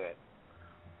say that.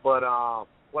 But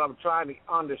what I'm trying to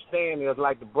understand is,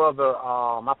 like the brother,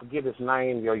 I forget his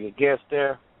name, your guest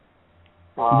there.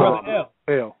 Brother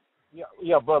L.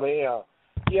 Yeah, Brother L.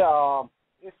 Yeah,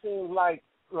 it seems like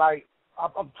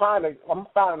I'm finding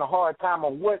a hard time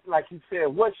on what, like you said,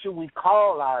 what should we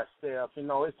call ourselves? You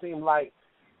know, it seems like,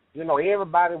 you know,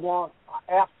 everybody wants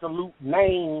an absolute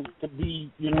name to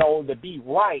be, you know, to be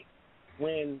right,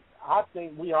 when I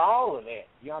think we are all of that.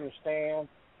 You understand?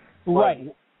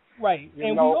 Right. But,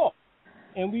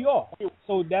 And we are.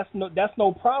 So that's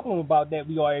no problem about that.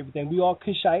 We are everything. We are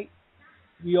Cushite.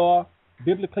 We are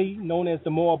biblically known as the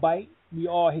Moabite. We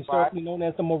are historically known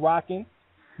as the Moroccan.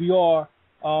 We are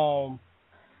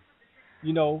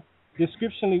you know,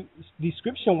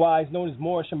 description-wise known as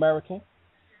Moorish American.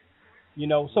 You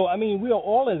know, so I mean, we are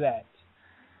all of that.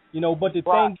 You know, but the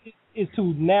thing is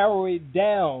to narrow it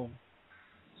down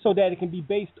so that it can be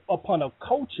based upon a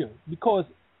culture, because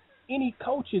any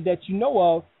culture that you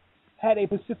know of had a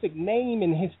specific name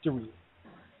in history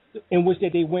in which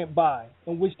that they went by,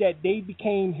 in which that they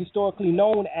became historically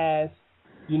known as,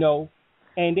 you know,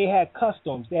 and they had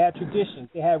customs, they had traditions,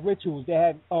 they had rituals, they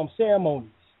had ceremonies.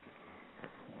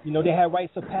 You know, they had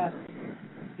rites of passage.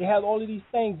 They had all of these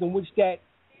things in which that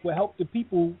will help the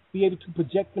people be able to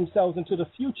project themselves into the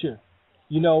future,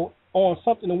 you know, on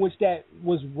something in which that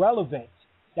was relevant,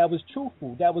 that was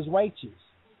truthful, that was righteous,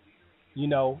 you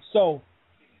know. So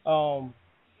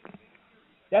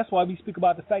that's why we speak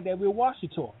about the fact that we're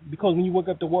Washita, because when you look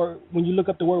up the word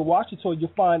Washita, you'll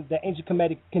find the ancient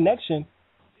Kemetic connection,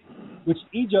 which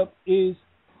Egypt is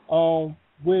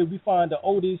where we find the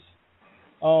oldest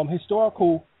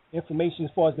historical information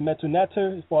as far as the Metu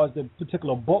Neter, as far as the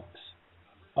particular books,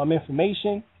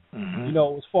 information, you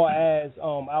know, as far as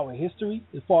our history,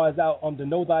 as far as our the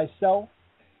Know Thyself,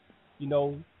 you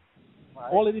know,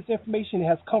 all of this information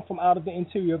has come from out of the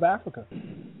interior of Africa,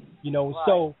 you know.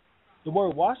 So the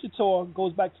word Washita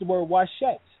goes back to the word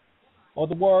Washet, or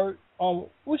the word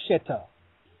Usheta,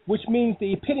 which means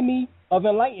the epitome of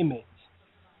enlightenment.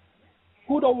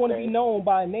 Who don't want to be known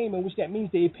by a name in which that means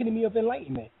the epitome of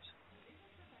enlightenment?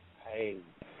 Hey.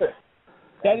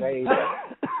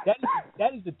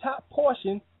 That is the top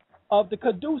portion of the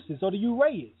caduceus or the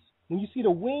uraeus. When you see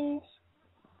the wings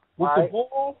with the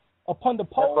ball upon the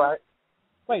pole,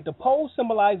 right, the pole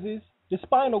symbolizes the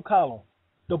spinal column.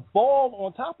 The ball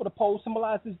on top of the pole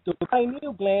symbolizes the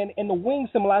pineal gland, and the wing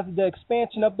symbolizes the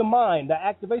expansion of the mind, the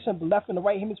activation of the left and the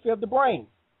right hemisphere of the brain.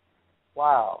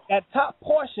 Wow. That top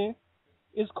portion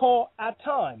is called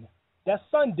Atan. That's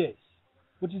sun disk,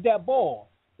 which is that ball.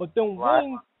 But the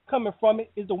wings coming from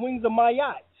it is the wings of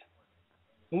Mayat,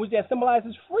 in which that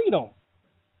symbolizes freedom.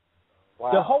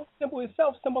 Wow. The whole symbol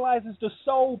itself symbolizes the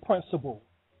soul principle.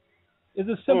 It's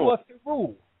a symbol of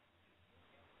Heru.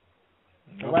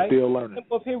 I'm still learning.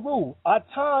 Symbol of Heru.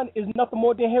 Atan is nothing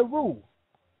more than Heru.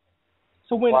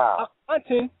 So when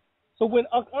Akhenaten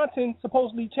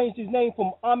supposedly changed his name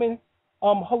from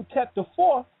Amenhotep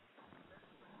IV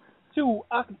to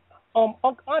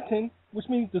Akhenaten, which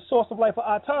means the source of life of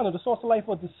Atan, or the source of life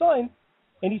of the sun,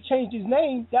 and he changed his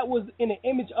name, that was in the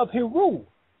image of Heru.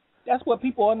 That's what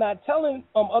people are not telling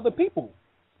other people.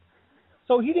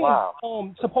 So he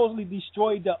didn't supposedly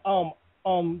destroy the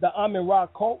Amen-Ra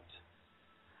cult.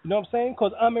 You know what I'm saying?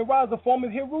 Because Amen-Ra is a form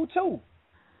of Heru too.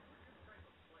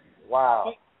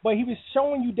 Wow. But he was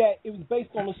showing you that it was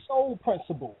based on the soul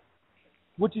principle,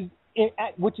 which is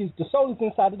the soul is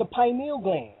inside of the pineal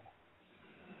gland.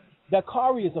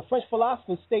 Dacarius, a French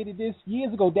philosopher, stated this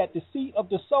years ago, that the seat of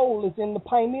the soul is in the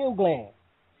pineal gland.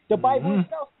 The Bible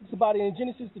itself speaks about it in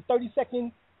Genesis, the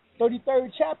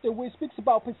 33rd chapter, where it speaks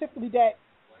about specifically that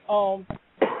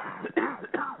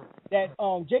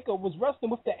Jacob was wrestling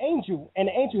with the angel, and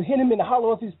the angel hit him in the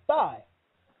hollow of his thigh.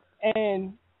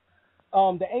 And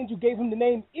the angel gave him the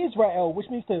name Israel, which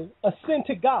means to ascend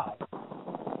to God.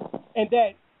 And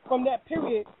that from that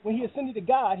period, when he ascended to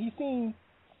God, he seen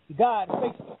God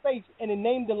face to face, and he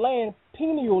named the land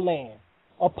Pineal Land,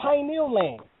 or Pineal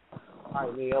Land.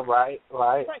 Pineal, right.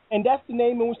 And that's the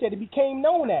name in which that it became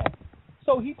known as.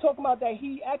 So he talking about that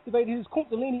he activated his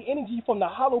Kundalini energy from the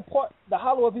hollow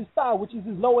of his thigh, which is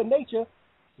his lower nature,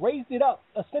 raised it up,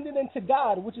 ascended into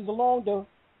God, which is along the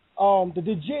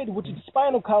Djid, which is the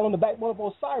spinal column, the backbone of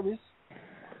Osiris,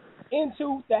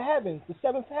 into the heavens, the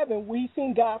seventh heaven, where he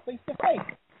seen God face to face.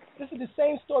 This is the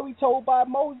same story told by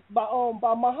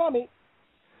Muhammad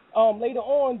later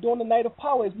on during the night of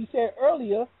power, as we said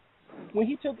earlier, when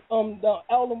he took the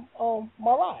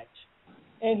Miraj,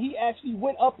 and he actually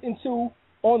went up into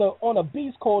on a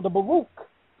beast called the Baruch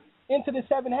into the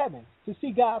seven heavens to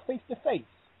see God face to face.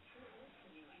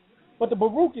 But the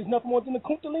Baruch is nothing more than the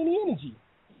Kundalini energy.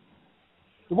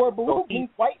 The word Baruch means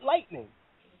white lightning.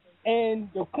 And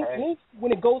the Kundalini,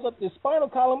 when it goes up the spinal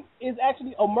column, is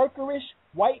actually a mercurish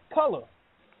white color,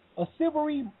 a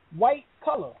silvery white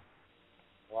color.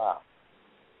 Wow.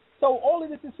 So all of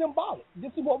this is symbolic.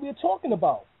 This is what we're talking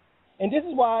about. And this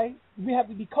is why we have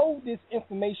to decode this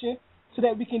information so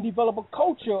that we can develop a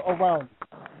culture around it.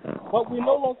 But we're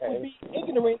no longer going to be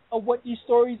ignorant of what these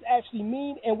stories actually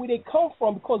mean and where they come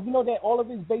from, because we know that all of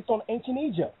it is based on ancient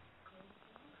Egypt.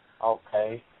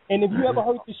 Okay. And if you ever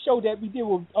heard the show that we did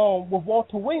with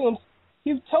Walter Williams,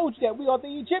 he told you that we are the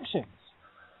Egyptians.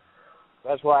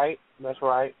 That's right.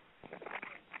 I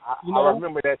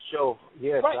remember that show.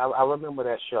 Yes, right. I remember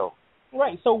that show.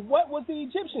 Right. So what was the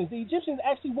Egyptians? The Egyptians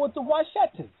actually were the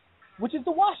Washetas, which is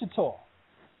the Washita,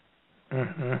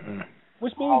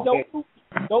 which means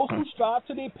those who strive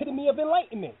to the epitome of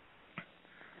enlightenment.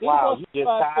 Wow, you just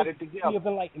tied it together. Of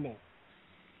enlightenment.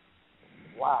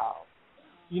 Wow.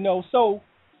 You know, so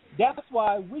that's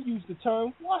why we use the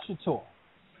term Washita.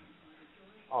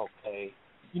 Okay.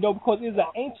 You know, because it's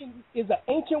an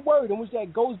ancient word in which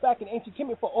that goes back in ancient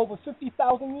Kemet for over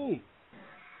 50,000 years.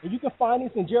 And you can find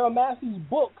this in Jeremiah's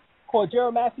book called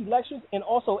Jeremiah's Lectures, and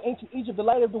also Ancient Egypt, the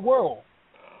Light of the World.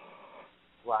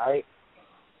 Right.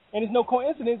 And it's no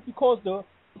coincidence because the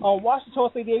Washington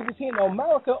say they was here in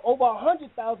America over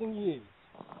 100,000 years.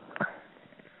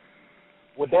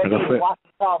 Would that be the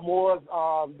Washington Moors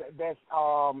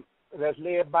that's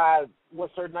led by,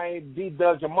 what's her name, D.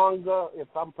 Jamunga, if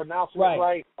I'm pronouncing it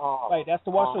right? Right, that's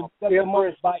the Washington,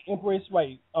 Empress. By Empress,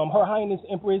 right. Her Highness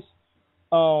Empress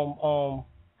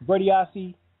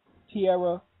Bertiasi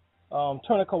Tierra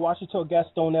Tunica Washington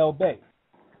Gaston El-Bey.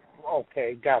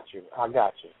 Okay, got you. I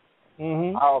got you.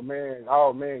 Mm-hmm. Oh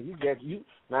man, you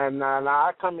now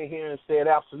I come in here and said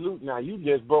absolute. Now you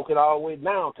just broke it all the way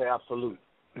down to absolute.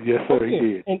 Yes, sir, he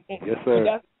did. Yes,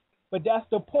 sir. But that's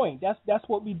the point. That's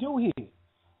what we do here.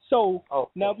 So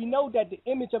now we know that the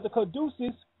image of the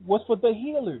caduceus was for the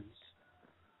healers.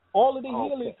 All of the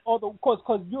healers,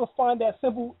 because you'll find that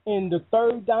symbol in the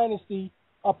 3rd dynasty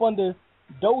up under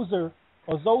Dozer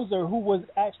or Zoser, who was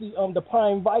actually the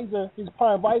prime visor. His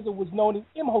prime visor was known as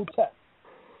Imhotep.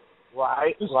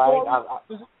 Right. The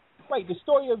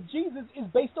story of Jesus is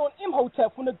based on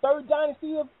Imhotep from the 3rd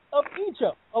dynasty of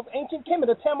Egypt, of ancient Kemet,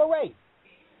 the Tamaray.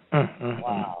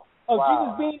 Wow.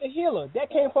 Jesus being a healer. That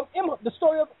came from the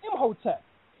story of Imhotep.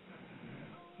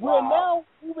 We're now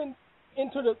moving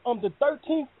into the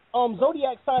 13th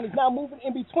zodiac sign is now moving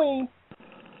in between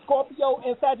Scorpio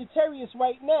and Sagittarius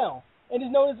right now, and is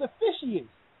known as Ophiuchus.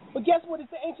 But guess what is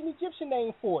the ancient Egyptian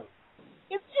name for it?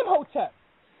 It's Imhotep.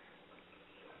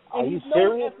 And Are you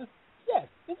serious? Yes,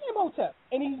 it's Imhotep.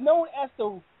 And he's known as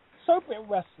the serpent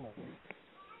wrestler.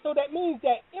 So that means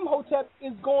that Imhotep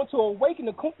is going to awaken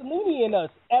the Kundalini in us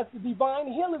as the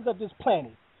divine healers of this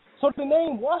planet. So the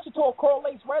name Washington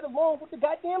correlates right along with the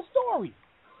goddamn story.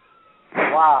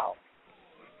 Wow.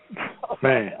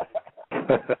 Man.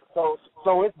 So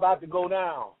it's about to go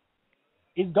down.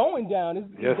 It's going down. It's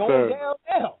yes, going sir. down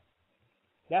now.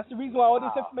 That's the reason why all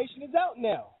this information is out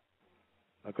now.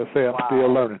 Like I say, I'm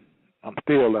still learning. I'm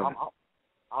still learning.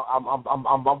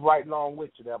 I'm right along with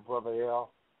you there, Brother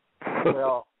L.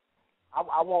 Well,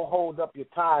 I won't hold up your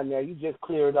time there. You just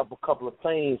cleared up a couple of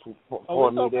things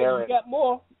for me there. If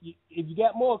you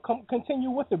got more, continue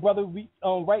with it, brother.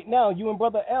 Right now, you and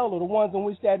Brother L are the ones in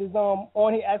which that is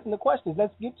on here asking the questions.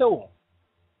 Let's get to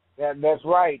them. That's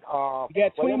right. You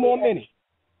got 20 more minutes.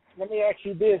 Let me ask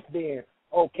you this then.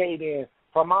 Okay, then.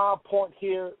 From our point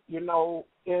here,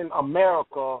 in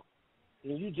America,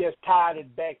 and you just tied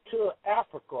it back to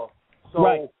Africa. So,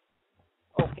 right.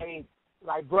 Okay,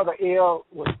 like Brother L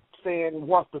was saying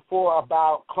once before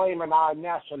about claiming our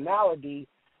nationality,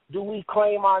 do we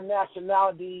claim our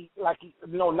nationality, not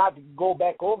to go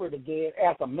back over it again,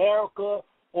 as America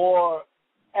or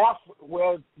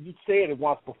well, you said it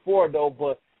once before, though,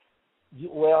 but,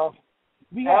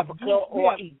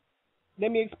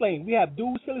 let me explain. We have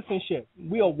dual citizenship.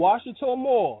 We are Washington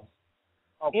Moors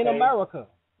in America.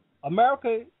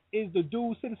 America is the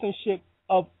dual citizenship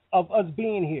of us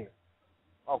being here.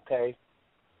 Okay.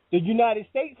 The United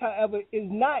States, however, is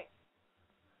not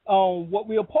what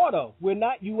we are part of. We're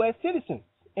not U.S. citizens,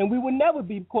 and we will never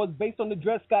be, because based on the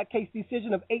Dred Scott case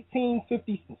decision of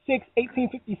 1856,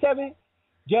 1857,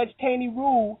 Judge Taney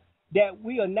ruled that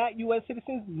we are not U.S.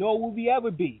 citizens, nor will we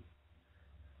ever be.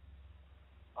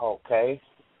 Okay.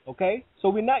 So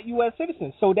we're not U.S.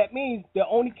 citizens. So that means the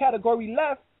only category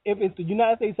left, if it's the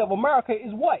United States of America,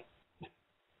 is what?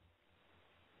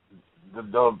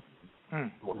 The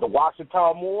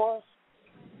Washington Moors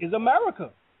is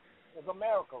America. Is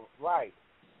America, right?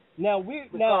 Now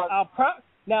our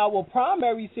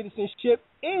primary citizenship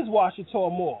is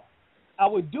Washington Moor.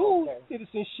 Our dual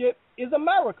citizenship is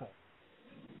America.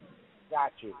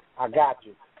 Got you. I got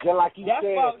you. Just like you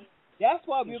said. That's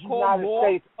why we're called United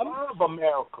States of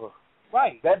America.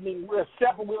 Right. That means we're a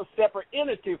separate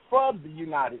entity from the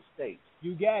United States.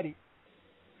 You got it.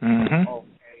 Mm-hmm.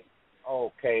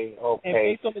 Okay. And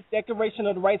based on the Declaration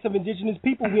of the Rights of Indigenous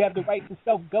People, we have the right to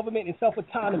self-government and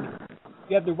self-autonomy.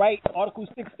 We have the right, Article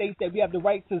 6 states that we have the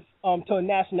right to a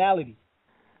nationality.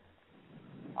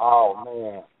 Oh,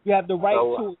 man. We have the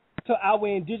right to our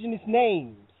indigenous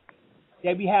names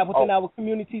that we have within our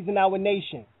communities and our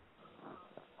nation.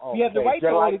 We have the right to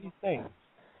all of these things.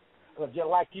 just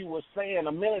like you were saying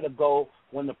a minute ago,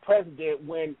 when the president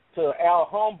went to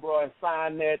Alhambra and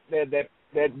signed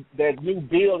that new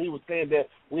bill, he was saying that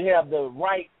we have the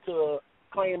right to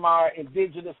claim our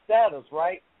indigenous status,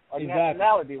 right? Or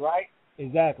nationality, right?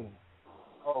 Exactly.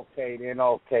 Okay, then.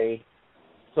 Okay.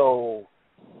 So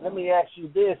let me ask you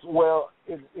this. Well,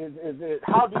 is it,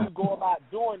 how do you go about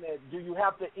doing that? Do you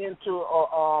have to enter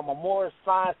a Moorish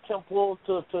Science Temple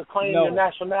to claim your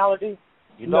nationality?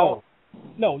 No,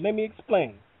 let me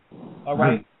explain. All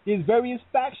right? There's various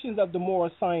factions of the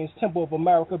Moorish Science Temple of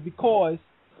America because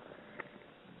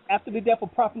after the death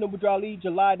of Prophet Noble Drew Ali,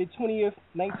 July the 20th,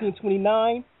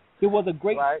 1929, there was a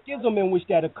great schism in which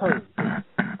that occurred.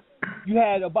 You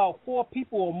had about 4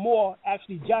 people or more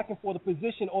actually jockeying for the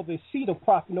position or the seat of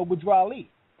Prophet Noble Drew Ali.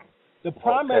 The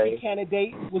primary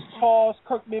candidate was Charles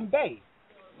Kirkman Bey.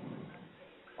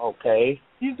 Okay.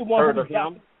 He's the one who was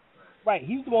jockeying. Right,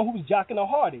 he's the one who was jockeying the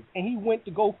hardest, and he went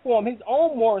to go form his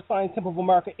own Moorish Science Temple of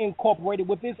America, incorporated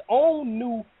with his own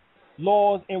new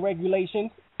laws and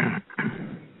regulations.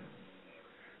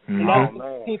 And that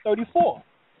was 1934.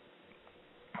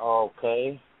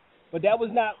 Okay. But that was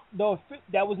not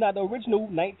the original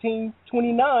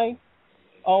 1929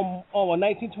 or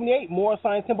 1928 Moorish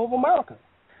Science Temple of America.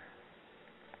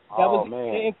 That was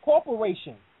the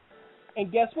incorporation.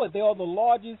 And guess what? They are the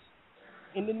largest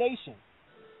in the nation.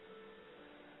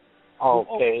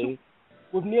 Okay.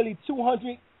 With nearly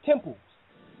 200 temples.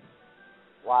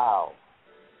 Wow.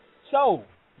 So,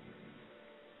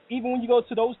 even when you go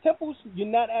to those temples, you're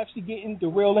not actually getting the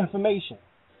real information.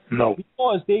 No.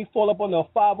 Because they fall up on the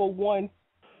 501(3).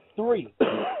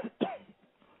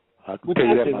 I can tell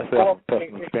you that myself.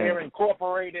 They're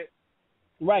incorporated.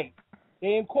 Right.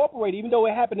 They incorporated, even though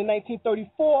it happened in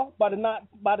 1934, by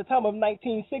the time of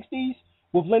 1960s,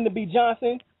 with Lyndon B.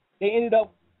 Johnson, they ended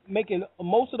up making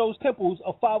most of those temples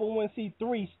a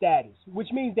 501(c)(3) status,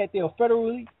 which means that they are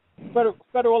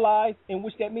federalized, in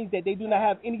which that means that they do not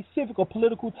have any civic or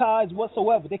political ties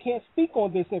whatsoever. They can't speak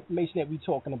on this information that we're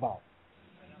talking about.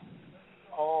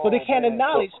 So they can't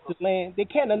acknowledge the land. They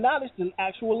can't acknowledge the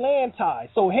actual land ties.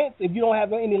 So hence, if you don't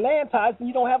have any land ties, then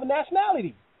you don't have a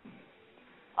nationality.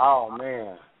 Oh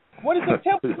man! What is a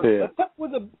temple?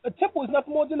 A temple is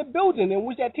nothing more than a building in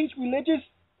which that teach religious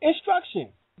instruction.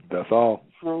 That's all.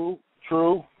 True.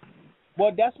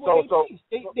 Well, that's what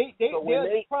they teach.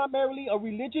 They're primarily a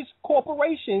religious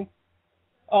corporation.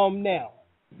 Now,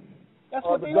 that's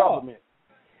what they government.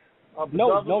 are.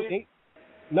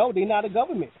 No, they're not a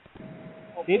government.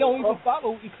 They don't even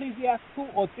follow ecclesiastical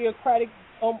or theocratic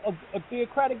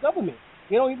government.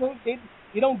 They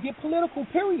don't get political.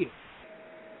 Period.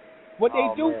 What they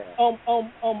do,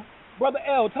 Brother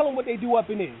L, tell them what they do up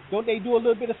in there. Don't they do a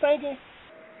little bit of singing?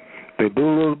 They do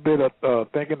a little bit of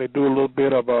thinking. They do a little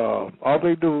bit of all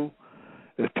they do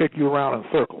is take you around in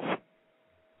circles.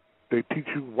 They teach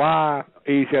you why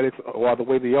Asiatics are the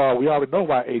way they are. We already know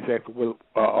why Asiatics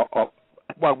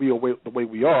why we are the way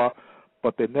we are,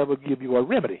 but they never give you a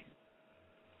remedy.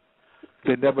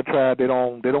 They never try. They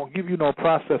don't give you no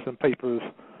processing papers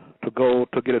to go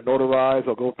to get it notarized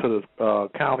or go to the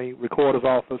county recorder's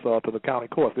office or to the county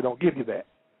courts. They don't give you that.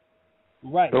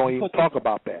 Right. They don't even talk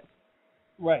about that.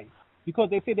 Right. Because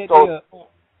they say that go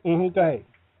ahead.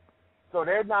 So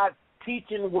they're not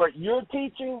teaching what you're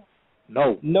teaching?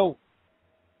 No.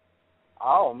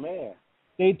 Oh man.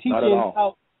 They teaching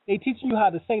you how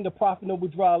to sing the Prophet Noble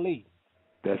Drew Ali.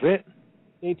 That's it.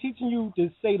 They're teaching you to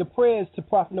say the prayers to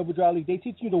Prophet Noble Drew Ali. They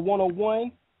teach you the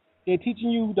 101. They're teaching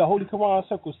you the Holy Quran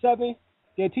Circle 7.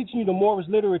 They're teaching you the Moorish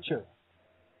literature.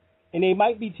 And they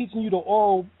might be teaching you the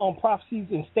oral prophecies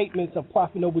and statements of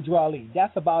Prophet Noble Drew Ali.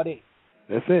 That's about it.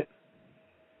 That's it.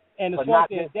 And as far as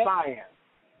their science.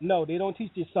 No, they don't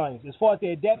teach this science. As far as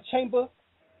their depth chamber,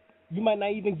 you might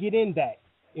not even get in that.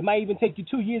 It might even take you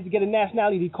 2 years to get a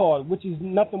nationality card, which is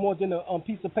nothing more than a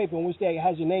piece of paper in which that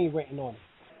has your name written on it.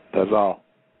 That's all.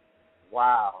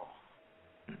 Wow.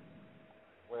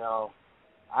 Well,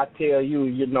 I tell you,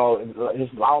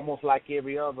 it's almost like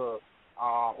every other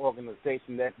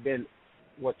organization that's been,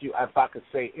 if I could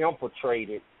say,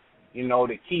 infiltrated,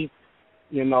 to keep,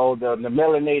 the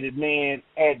melanated man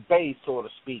at bay, so to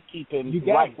speak, keep him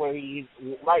right where he's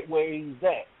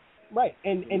at. Right,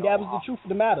 and that was the truth of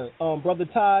the matter. Brother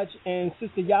Taj and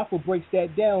Sister Yafa breaks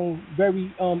that down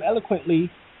very eloquently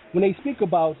when they speak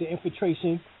about the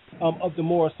infiltration of the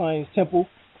Moorish Science Temple.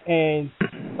 And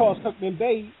Charles Kirkman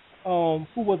Bey,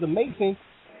 who was a Mason,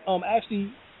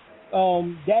 actually,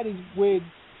 that is where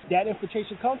that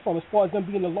infiltration comes from, as far as them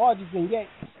being the largest and yet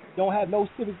don't have no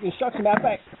civic instruction. Matter of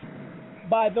fact,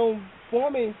 by them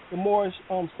forming the Moorish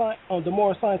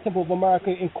Science Temple of America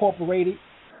Incorporated,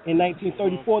 In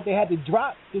 1934, they had to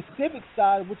drop the civic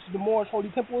side, which is the Moorish Holy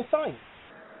Temple of Science.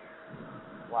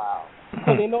 Wow.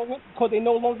 Because they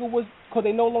no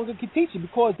longer could teach it,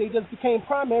 because they just became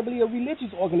primarily a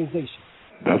religious organization.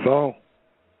 That's all.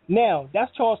 Now,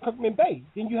 that's Charles Kirkman Bey.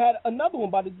 Then you had another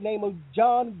one by the name of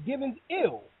John Givens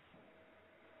Ill,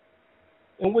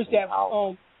 in which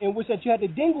you had the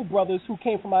Dingle brothers who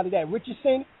came from out of that.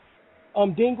 Richardson,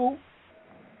 Dingle,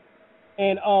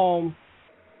 and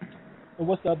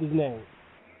what's the other's name?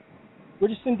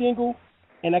 Richardson Dingle,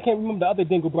 and I can't remember the other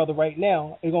Dingle brother right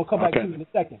now. They're gonna come back to you in a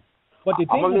second. But the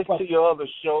I'm gonna Dingle listen to your other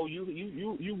show.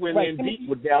 You went in deep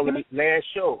with that last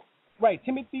show. Right,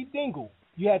 Timothy Dingle.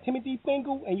 You had Timothy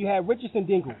Dingle and you had Richardson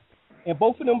Dingle, and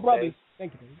both of them brothers.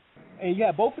 Thank you, baby. And you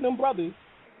had both of them brothers,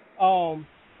 who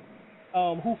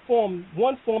formed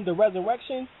the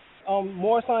Resurrection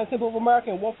Moorish Science Temple of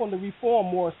America, and one formed the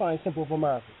Reformed Moorish Science Temple of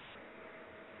America.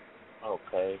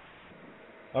 Okay.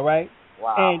 All right.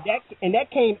 Wow. And that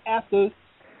came after,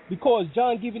 because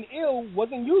John Given Ill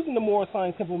wasn't using the Moorish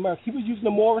Science Temple of America. He was using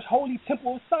the Moorish Holy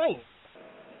Temple of Science.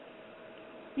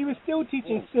 He was still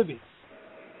teaching civics.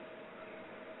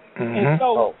 Mm-hmm. And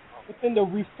so within the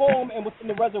Reform and within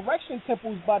the Resurrection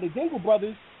temples by the Dingle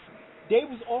brothers, they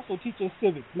was also teaching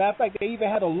civics. Matter of fact, they even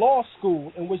had a law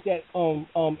school in which that was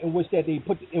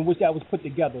put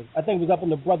together. I think it was up in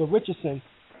the brother Richardson,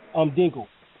 Dingle.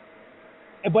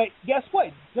 But guess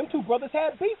what? Them two brothers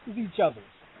had beef with each other.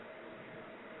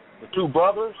 The two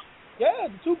brothers? Yeah,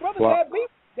 the two brothers had beef.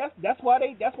 That's why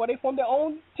they formed their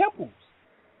own temples.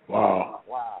 Wow.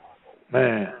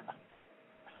 Man.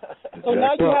 So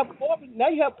now you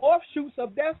have offshoots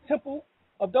of that temple,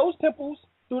 of those temples,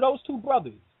 through those two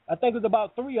brothers. I think it was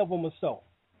about 3 of them or so.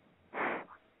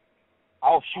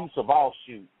 Offshoots of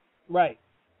offshoots. Right.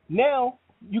 Now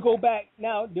you go back.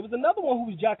 Now there was another one who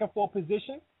was jacking for a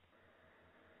position,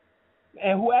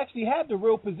 and who actually had the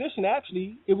real position.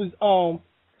 Actually, it was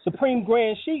Supreme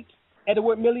Grand Sheik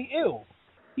Edward Millie Ill.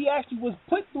 He actually was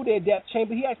put through their death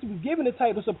chamber. He actually was given the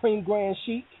title Supreme Grand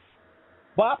Sheik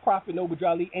by Prophet Noble Drew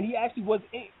Ali, and he actually was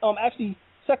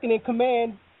second in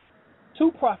command to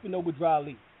Prophet Noble Drew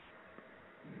Ali.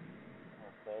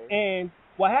 Okay. And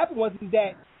what happened was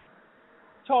that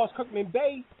Charles Kirkman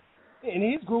Bey and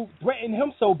his group threatened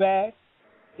him so bad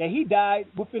that he died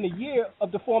within a year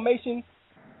of the formation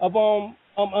of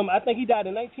I think he died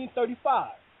in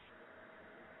 1935.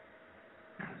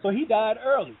 So he died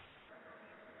early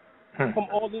for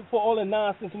all the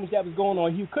nonsense in which that was going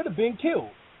on. He could have been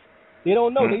killed. They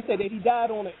don't know. They said that he died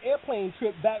on an airplane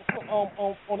trip back from,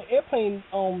 on an airplane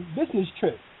business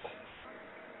trip,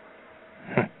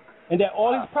 and that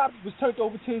all his property was turned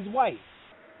over to his wife,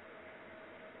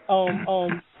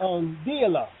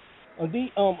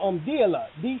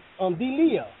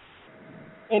 Delia,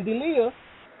 and Delia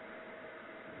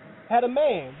had a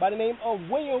man by the name of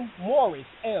William Morris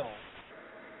L.,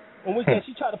 in which that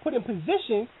she tried to put in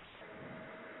position,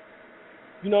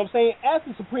 you know what I'm saying, as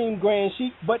the Supreme Grand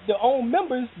Sheik, but the own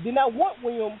members did not want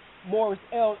William Morris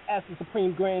L. as the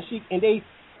Supreme Grand Sheik, and they,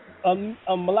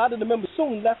 a lot of the members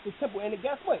soon left the temple. And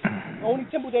guess what? The only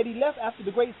temple that he left after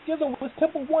the Great Schism was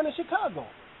Temple 1 in Chicago.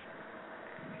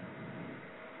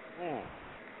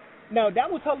 Now,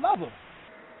 that was her lover.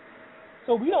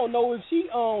 So we don't know if she,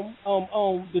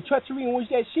 the treachery in which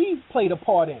that she played a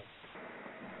part in.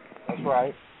 That's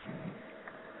right.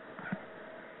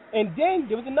 And then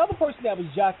there was another person that was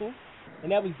jocking,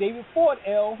 and that was David Ford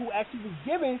L., who actually was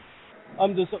given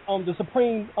the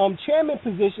Supreme Chairman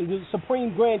position, the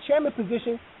Supreme Grand Chairman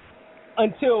position,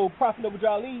 until Prophet Noble Drew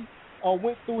Ali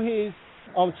went through his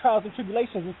trials and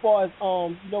tribulations as far as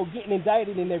getting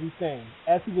indicted and everything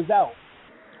as he was out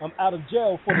of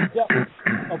jail for the death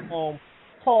of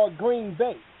Claude Green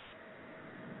Bey.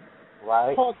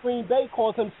 Right. Claude Green Bey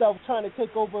calls himself trying to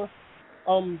take over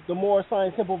the Moorish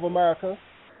Science Temple of America.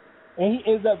 And he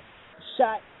ends up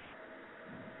shot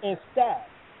and stabbed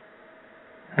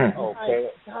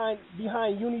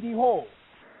behind Unity Hall.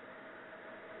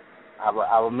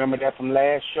 I remember that from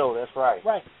last show. That's right.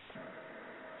 Right.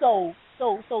 So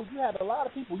you had a lot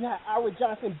of people. You had Ira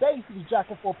Johnson Bates, who was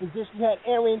jocking for a position. You had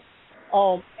Aaron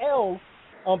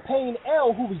Payne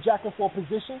L., who was jocking for a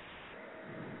position.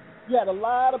 You had a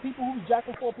lot of people who was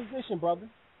jocking for a position, brother.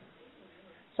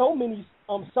 So many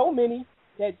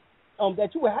that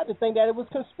you would have to think that it was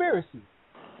conspiracy.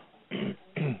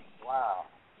 Wow.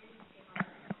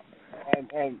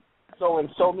 And so in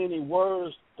so many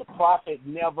words, the prophet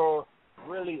never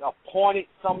really appointed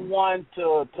someone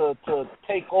to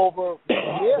take over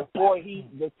before he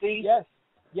deceased?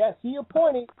 Yes, he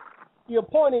appointed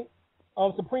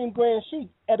Supreme Grand Sheik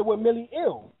Edward Millie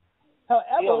Ill.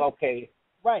 However, okay.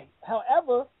 Right.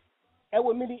 However,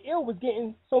 Edward Millie Ill was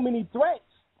getting so many threats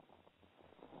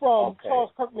from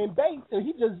Charles Kirkman Bey, so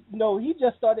he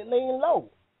just started laying low.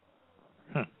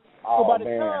 So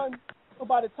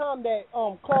by the time that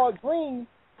Claude Green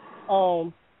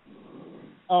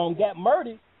got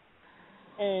murdered,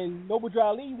 and Noble Drew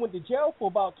Ali went to jail for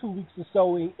about 2 weeks or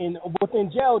so, and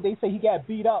within jail they say he got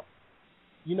beat up,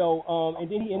 and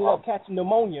then he ended up catching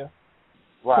pneumonia,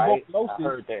 tuberculosis. I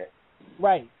heard that.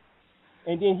 Right,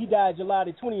 and then he died July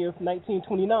the 20th,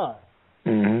 1929.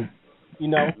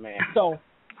 Man. So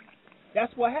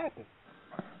that's what happened.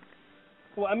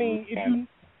 So I mean,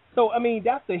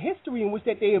 that's the history in which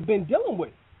that they have been dealing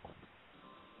with.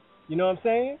 You know what I'm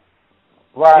saying?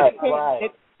 Right.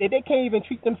 They can't even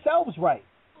treat themselves right.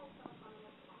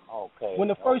 Okay. When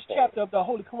the first chapter of the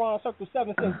Holy Quran, Circle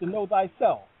 7, says to know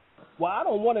thyself. Well, I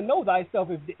don't want to know thyself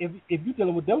if you're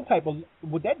dealing with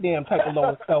that damn type of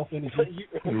lower self energy.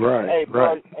 Hey,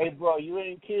 bro, you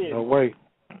ain't kidding. No way.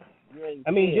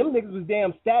 I mean, them niggas was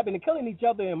damn stabbing and killing each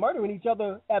other and murdering each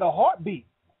other at a heartbeat.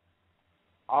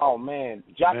 Oh man,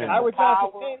 Ira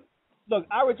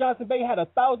Johnson Bey had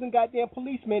 1,000 goddamn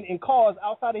policemen in cars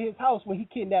outside of his house when he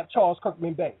kidnapped Charles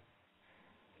Kirkman Bey.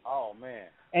 Oh man.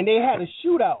 And they had a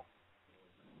shootout.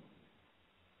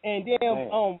 And then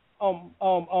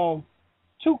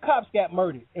 2 cops got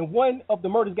murdered, and one of the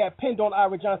murders got pinned on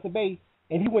Ira Johnson Bey,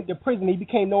 and he went to prison. He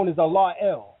became known as Allah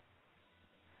El.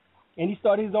 And he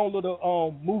started his own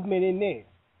little movement in there.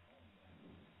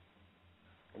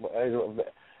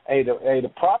 Hey,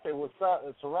 the prophet was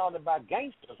surrounded by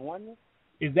gangsters, wasn't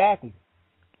he? Exactly.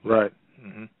 Right.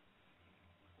 Mm-hmm.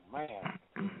 Man,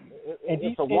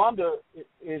 it's a wonder.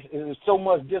 It's so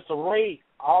much disarray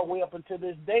all the way up until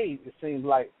this day. It seems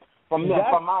like from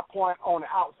my point on the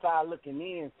outside looking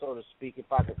in, so to speak, if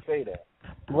I could say that.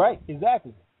 Right.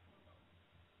 Exactly.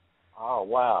 Oh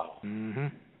wow. Mm-hmm.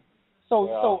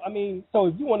 So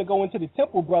if you want to go into the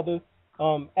temple, brother,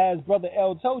 as Brother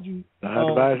L told you, I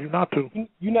advise you not to.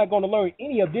 You're not going to learn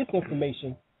any of this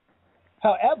information.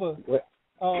 However,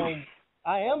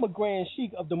 I am a Grand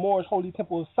Sheikh of the Moorish Holy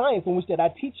Temple of Science, in which that I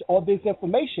teach all this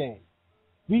information.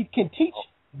 We can teach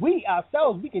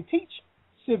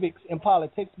civics and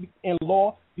politics and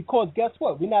law, because guess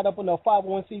what? We're not up on a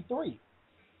 501c3.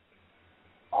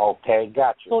 Okay,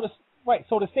 got you.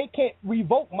 So the state can't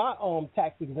revoke my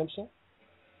tax exemption.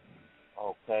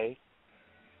 Okay.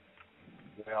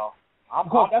 Well,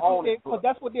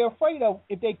 that's what they're afraid of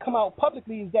if they come out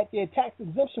publicly, is that their tax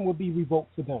exemption will be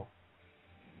revoked for them.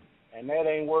 And that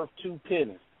ain't worth 2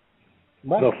 pennies.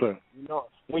 Right. No, sir.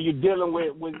 When you're dealing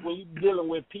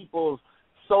with people's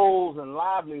souls and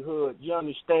livelihoods, you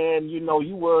understand.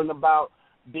 You worrying about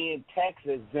being tax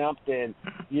exempt, and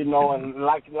and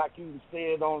like you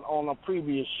said on a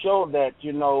previous show that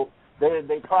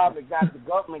they probably got the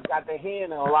government got their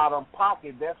hand in a lot of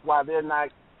pocket. That's why they're not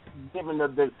giving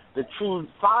the true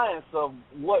science of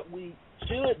what we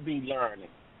should be learning.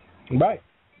 Right.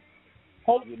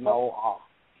 Hold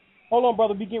on,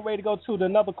 brother. We get ready to go to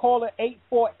another caller.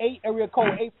 848 area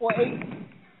code 848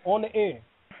 on the air.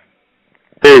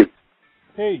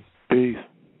 Peace.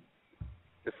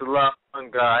 It's a lot of fun,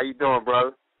 guy. How you doing,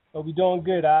 brother? Oh, we doing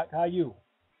good, Doc. How you?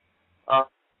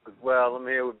 Well, I'm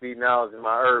here with B Niles in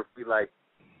my earth. We like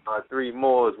 3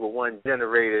 Moors with 1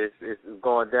 generator. It's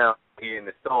going down here in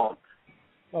the storm.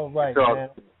 Oh, right, so man.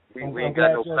 We ain't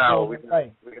got no power. We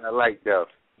got light, though.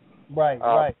 Right.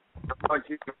 I want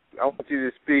you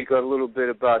to speak a little bit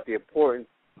about the importance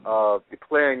of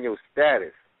declaring your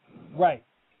status. Right.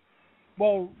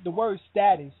 Well, the word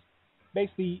status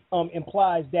basically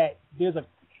implies that there's a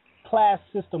class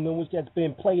system in which that's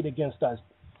been played against us.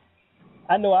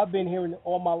 I know I've been hearing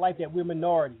all my life that we're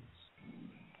minorities.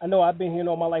 I know I've been hearing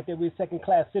all my life that we're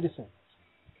second-class citizens.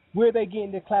 Where are they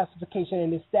getting their classification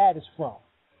and their status from?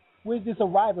 Where's this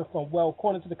arriving from? Well,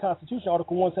 according to the Constitution,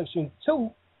 Article 1, Section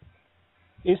 2,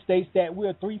 it states that we're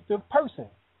a 3/5 person,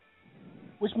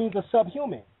 which means a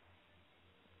subhuman,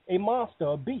 a monster,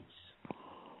 a beast,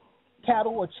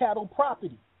 cattle or chattel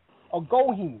property, a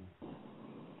gohim,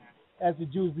 as the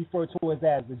Jews refer to us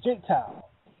as the Gentile.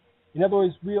 In other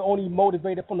words, we're only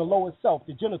motivated from the lower self,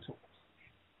 the genitals.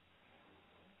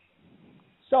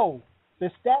 So the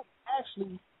status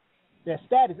actually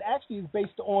is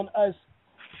based on us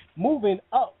moving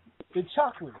up the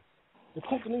chakras, the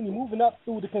Kundalini moving up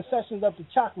through the concessions of the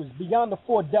chakras, beyond the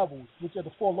 4 devils, which are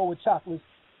the 4 lower chakras,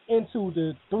 into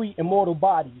the 3 immortal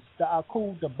bodies, the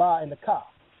Aku, the Ba, and the Ka.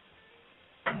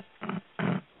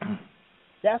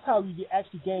 That's how you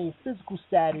actually gain physical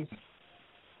status,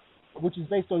 which is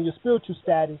based on your spiritual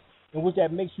status, in which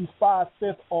that makes you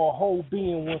 5/5 or a whole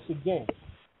being once again.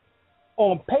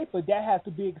 on paper, that has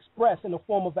to be expressed in the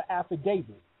form of an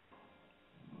affidavit.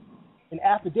 An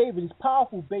affidavit is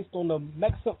powerful based on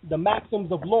the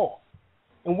maxims of law,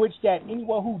 in which that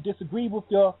anyone who disagrees with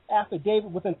your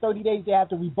affidavit within 30 days, they have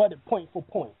to rebut it point for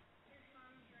point.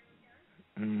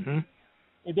 Mm-hmm.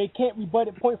 If they can't rebut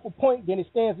it point for point, then it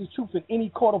stands as truth in any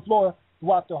court of law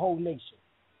throughout the whole nation,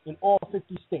 in all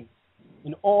 50 states,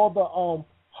 in all the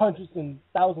hundreds and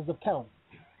thousands of counties.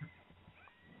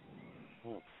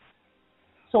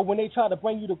 So when they try to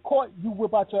bring you to court, you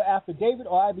whip out your affidavit,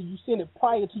 or either you send it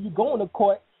prior to you going to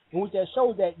court, in which that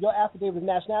shows that your affidavit of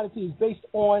nationality is based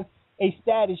on a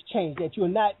status change, that you're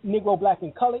not Negro, Black,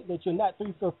 and colored, that you're not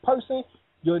 3/5 person,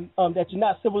 that you're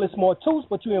not civilis mortuus,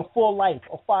 but you're in full life,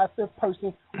 a 5/5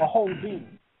 person, a whole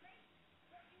being.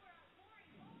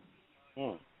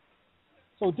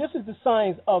 So this is the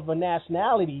signs of a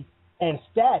nationality and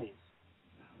status.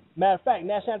 Matter of fact,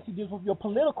 nationality deals with your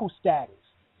political status.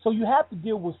 So you have to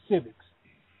deal with civics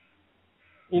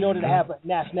in order to have a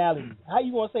nationality. How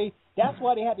you going to say that's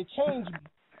why they had to change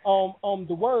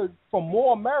the word from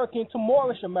more American to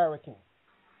Moorish American,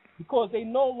 because they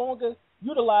no longer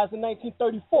utilized in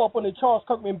 1934 up under Charles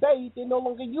Kirkman Bay. They no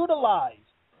longer utilized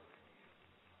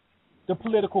the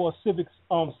political or civics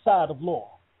side of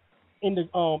law in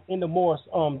the Morris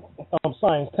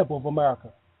Science Temple of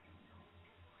America.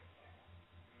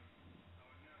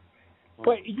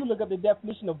 But if you look up the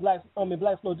definition of Black's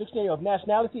Law Dictionary of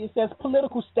nationality, it says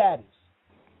political status.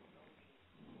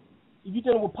 If you're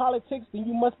dealing with politics, then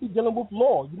you must be dealing with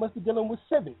law. You must be dealing with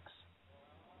civics.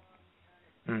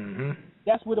 Mm-hmm.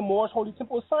 That's where the Moorish Holy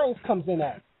Temple of Science comes in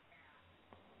at.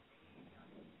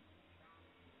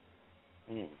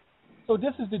 So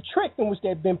this is the trick in which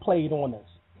they've been played on us.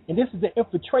 And this is the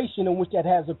infiltration in which that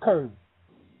has occurred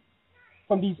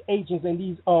from these agents and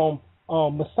these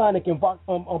Masonic and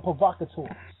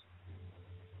provocateurs.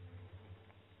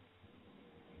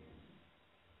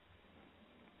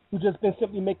 Who just been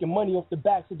simply making money off the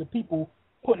backs of the people,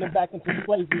 putting them back into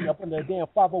slavery up under a damn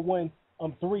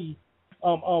 501(3)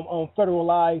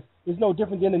 federalized. It's no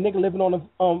different than a nigga living on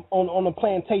a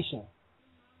plantation.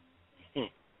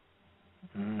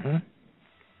 Mm-hmm.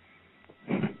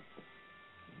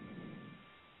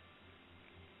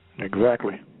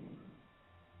 Exactly.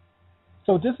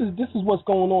 So this is what's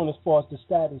going on as far as the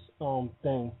status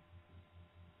thing.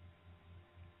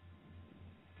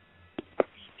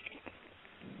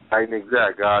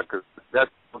 Exactly, God, because that's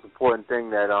the most important thing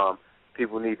that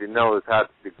people need to know is how to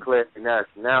declare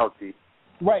nationality.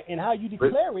 Right, and how you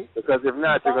declare it. Because if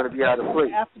not, you're going to be out of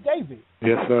place. Affidavit.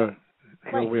 Yes, sir.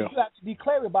 Right, you have to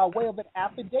declare it by way of an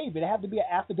affidavit. It has to be an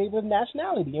affidavit of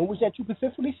nationality in which that you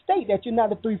specifically state that you're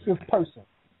not a 3/5 person.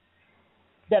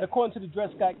 That according to the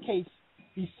Dred Scott case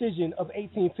decision of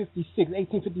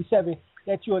 1857,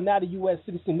 that you are not a U.S.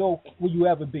 citizen, nor will you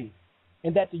ever be.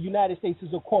 And that the United States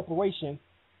is a corporation,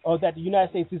 or that the United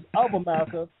States is of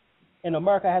America, and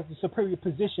America has the superior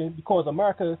position because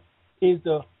America is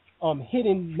the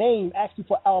hidden name actually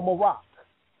for Al-Marak.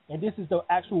 And this is the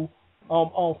actual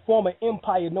former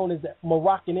empire known as the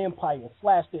Moroccan Empire /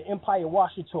 the Empire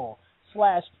Washington /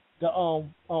 the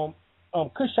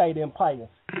Kushite Empire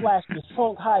 / the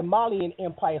Songhai Malian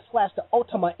Empire / the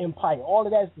Ottoman Empire. All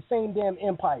of that is the same damn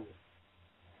empire.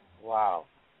 Wow.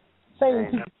 Same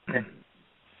people.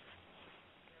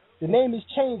 The name is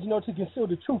changed, to conceal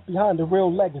the truth behind the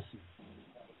real legacy.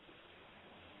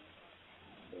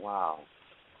 Wow.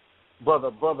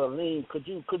 Brother Lean, could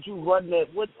you run that?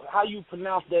 How you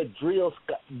pronounce that Dred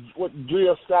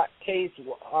Scott case?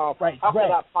 Right. How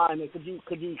could I find it? Could you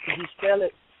spell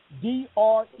it?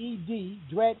 D-R-E-D,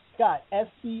 Dred Scott,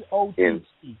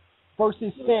 S-C-O-T-T,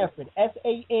 versus Sanford,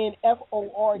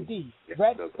 S-A-N-F-O-R-D,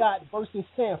 Dred Scott versus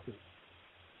Sanford.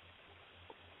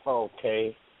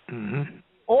 Okay. Mm-hmm.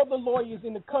 All the lawyers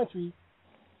in the country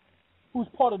who's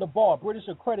part of the bar, British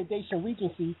Accreditation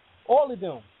Regency, all of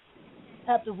them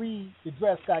have to read the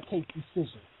Dred Scott case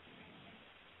decision.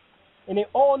 And they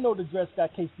all know the Dred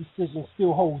Scott case decision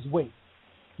still holds weight.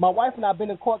 My wife and I have been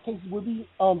in court cases where we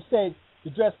said the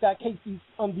Dred Scott case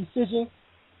decision,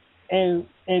 and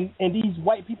these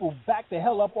white people back the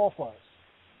hell up off us.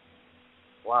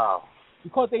 Wow.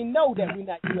 Because they know that we're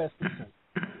not U.S. citizens.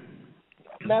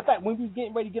 Matter of fact, when we were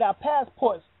getting ready to get our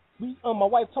passports, my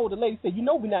wife told the lady, said,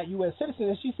 we're not U.S. citizens.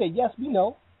 And she said, yes, we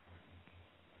know.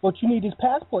 But you need this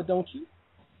passport, don't you?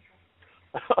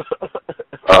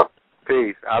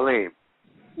 Peace, Alim.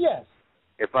 Yes.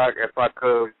 If I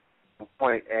could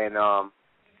point, and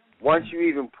once you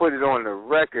even put it on the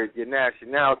record, your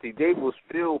nationality, they will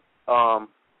still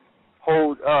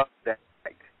hold up that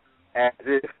as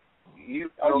if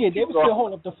you. They will still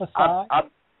hold up the facade.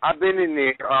 I've been in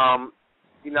there.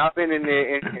 You know, I've been in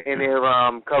their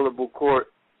colorable court.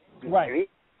 Right.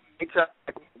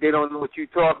 They don't know what you're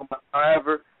talking about.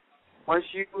 However, once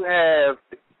you have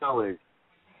the colors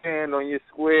stand on your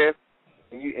square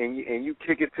and you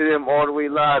kick it to them all the way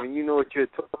live, and you know what you're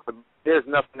talking about, there's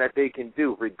nothing that they can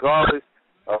do, regardless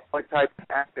of what type of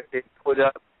act that they put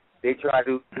up. They try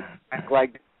to act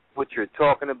like what you're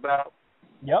talking about.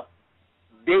 Yep.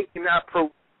 They cannot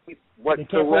proceed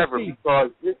whatsoever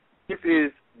because this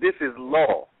is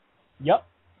law. Yep.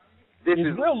 This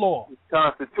is real law.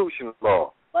 Constitutional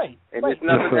law. Right. And there's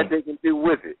nothing that they can do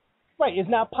with it. Right. It's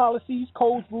not policies,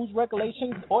 codes, rules,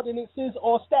 regulations, ordinances,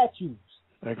 or statutes.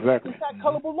 Exactly. It's not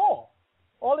colorable law.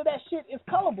 All of that shit is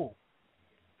colorable.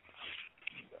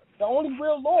 The only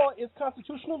real law is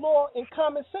constitutional law and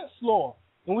common sense law,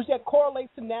 in which that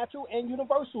correlates to natural and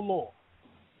universal law.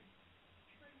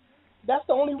 That's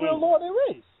the only real law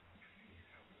there is.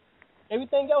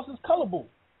 Everything else is colorable.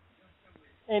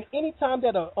 And any time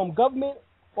that a government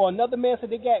or another man said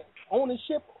they got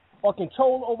ownership or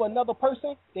control over another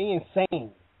person, they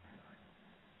insane.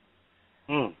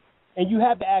 And you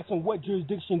have to ask them, what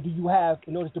jurisdiction do you have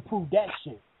in order to prove that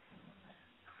shit?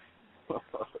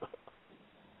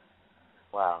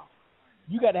 Wow.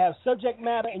 You got to have subject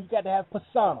matter and you got to have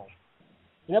persona.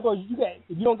 In other words,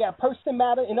 if you don't got person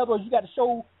matter, in other words, you got to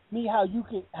show me how you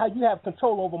have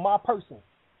control over my person.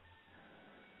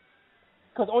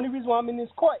 Because the only reason why I'm in this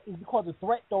court is because of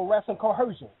threat, duress, and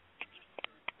coercion.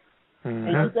 And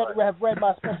you better have read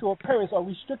my special appearance or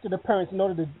restricted appearance in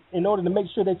order to make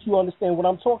sure that you understand what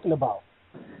I'm talking about.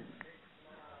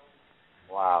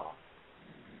 Wow.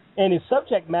 And in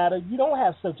subject matter, you don't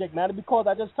have subject matter because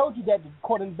I just told you that,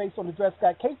 according based on the Dred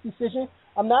Scott case decision,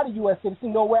 I'm not a U.S.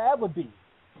 citizen, nor will I ever be.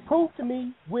 Prove to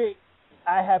me where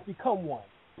I have become one.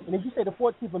 And if you say the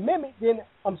 14th Amendment, then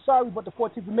I'm sorry, but the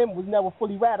 14th Amendment was never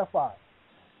fully ratified.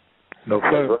 No,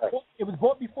 sir. It was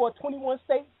brought before 21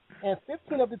 states, and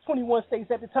 15 of the 21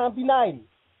 states at the time denied it.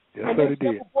 Yes, and sir,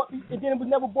 then it was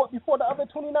never brought before the other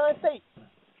 29 states.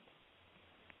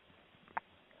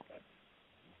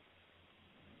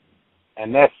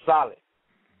 And that's solid.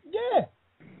 Yeah.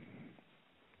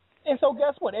 And so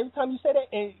guess what? Every time you say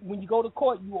that, and when you go to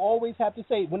court, you always have to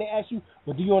say, when they ask you,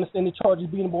 well, do you understand the charges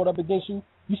being brought up against you?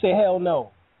 You say, hell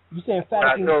no. You say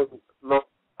emphatically no.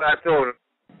 I told him.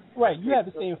 Right, you have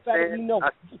to say emphatically no.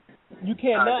 You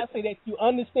cannot say that you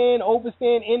understand,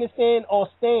 overstand, understand, or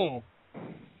stand.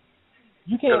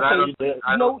 You can't say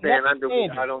I don't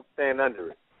stand under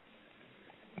it.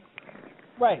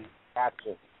 Right.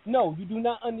 Gotcha. No, you do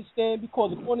not understand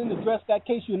because according to the Dred Scott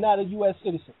case, you're not a U.S.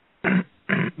 citizen.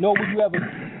 Nor will you ever be.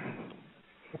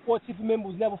 The 14th Amendment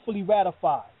was never fully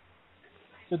ratified.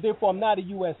 So therefore, I'm not a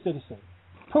U.S. citizen.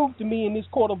 Prove to me in this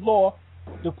court of law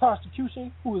the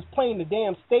prosecution who is playing the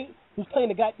damn state, who's playing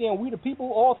the goddamn we the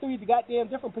people, all three of the goddamn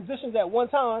different positions at one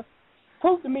time.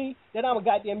 Prove to me that I'm a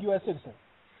goddamn U.S. citizen.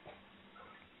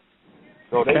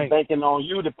 So they're banking on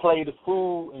you to play the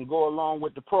fool and go along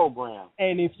with the program.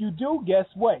 And if you do, guess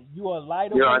what? You are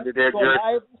liable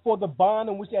for the bond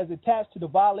in which is attached to the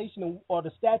violation or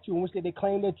the statute in which they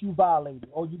claim that you violated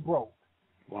or you broke.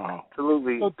 Wow.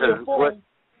 Absolutely. So therefore,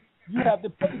 you have to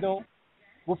pay them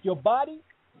with your body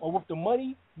or with the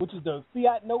money, which is the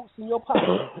fiat notes in your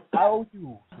pocket.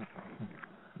 IOUs.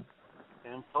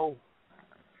 Info.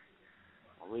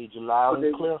 I'll read you loud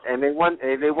and clear. And they want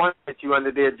to get you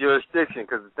under their jurisdiction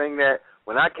because the thing that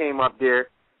when I came up there,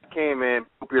 came in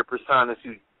your persona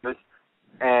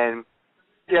and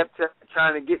kept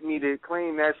trying to get me to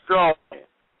claim that straw.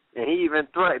 And he even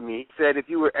threatened me. He said if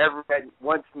you were ever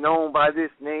once known by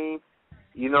this name,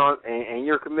 you know, and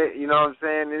you're committed, you know what I'm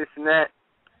saying, this and that,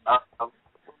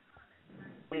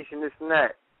 this and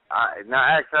that. Now,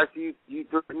 actually, I see you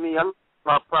threatened me. I'm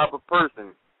my proper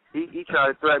person. He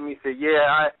tried to threaten me. Said, yeah,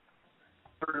 I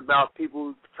heard about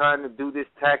people trying to do this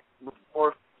tactic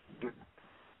before.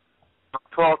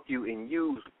 Talk to you and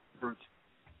use words,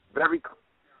 very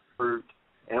words,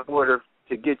 in order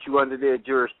to get you under their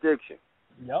jurisdiction.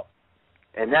 Yep.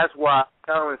 And that's why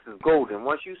tolerance is golden.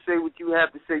 Once you say what you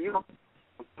have to say, you don't,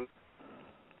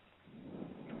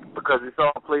 because it's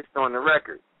all placed on the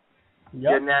record. Yep.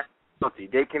 They're not guilty.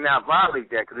 They cannot violate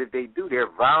that because if they do,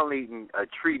 they're violating a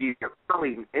treaty, they're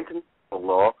violating international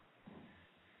law,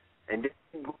 and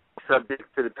they're subject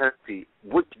to the penalty,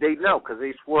 which they know because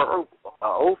they swore an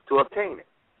oath to obtain it.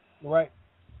 Right.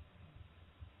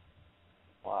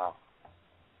 Wow.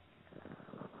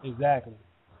 Exactly.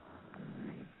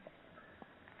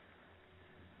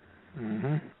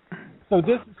 Mm-hmm. So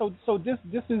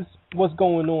this is what's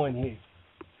going on here.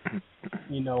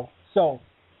 You know. So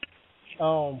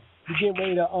we're getting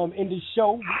ready to end the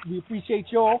show. We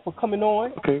appreciate y'all for coming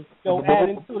on. Okay.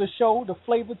 Adding to the show, the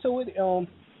flavor to it.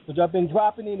 Which I've been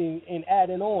dropping it and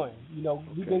adding on.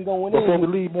 We've been going Before in. we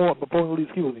leave,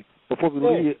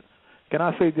 can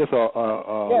I say just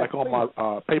like on my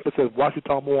paper says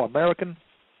Washington more American?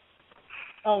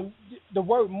 The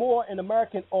word more and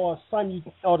American are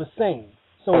the same.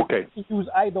 So you use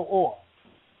either or.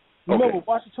 Remember,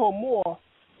 Washington more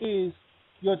is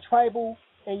your tribal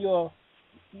and your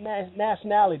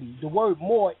nationality. The word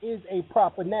more is a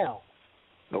proper noun.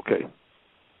 Okay.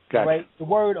 Gotcha. Right? The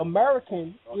word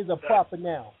American is a proper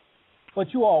noun.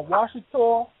 But you are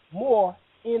Washington more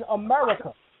in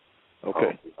America.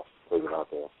 Okay.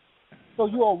 So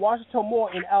you are Washington more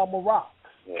in Al-Marak.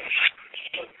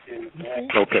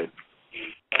 Okay.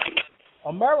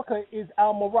 America is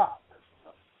Al-Marak.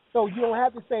 So you don't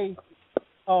have to say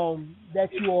that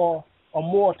you are a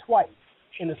more twice,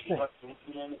 in a sense.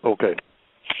 Okay.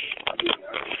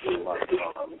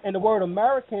 And the word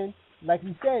American, like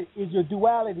you said, is your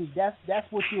duality. That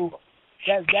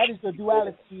is your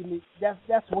duality.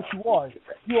 That's what you are.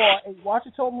 You are a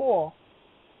Washington Moore,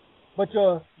 but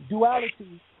your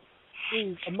duality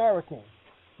is American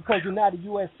because you're not a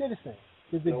U.S. citizen.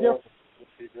 There's a difference.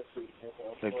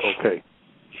 Okay.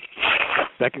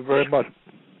 Thank you very much.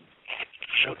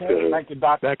 Okay. Thank you,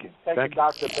 Doctor. Thank you,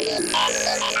 Doctor.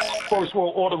 First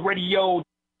World Order Radio.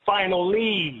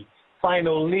 Finally,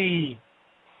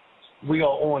 we are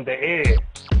on the air.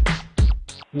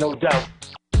 No doubt.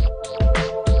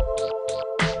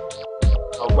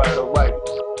 All right.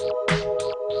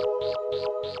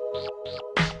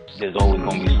 There's always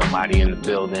going to be somebody in the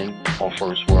building on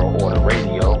First World Order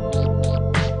Radio.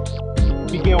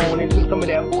 We get on into some of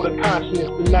that order consciousness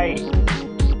tonight.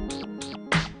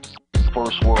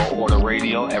 First World Order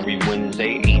Radio every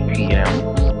Wednesday, 8 p.m.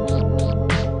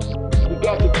 We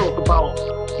got to talk about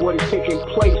what is taking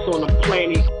place on the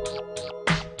planet.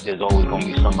 There's always going to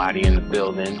be somebody in the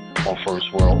building on First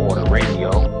World Order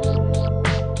Radio.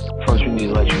 First, we need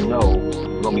to let you know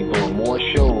we're going to be doing more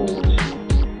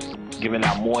shows, giving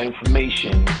out more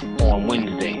information on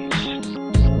Wednesdays.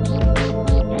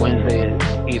 Wednesday at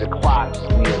 8 o'clock,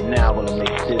 we are now going to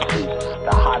make this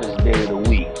the hottest day of the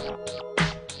week.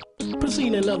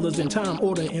 Preceding others in time,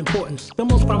 order, importance. The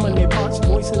most prominent parts,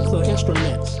 voices, or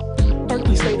instruments.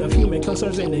 Earthly state of human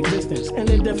concerns in existence. An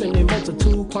indefinite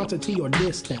multitude, quantity, or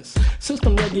distance.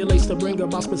 System regulates to bring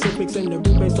about specifics in the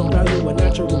group based on value and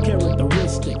natural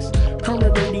characteristics.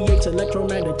 Current radiates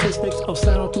electromagnetistics of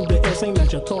sound through the air, same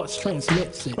as your thoughts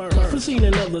transmits it.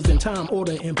 Preceding others in time,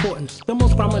 order, importance. The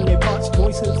most prominent parts,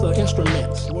 voices, or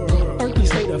instruments. Earthly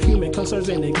state of human concerns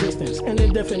in existence. An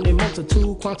indefinite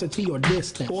multitude, quantity, or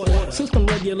distance. System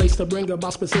regulates to bring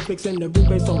about specifics in the group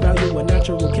based on value and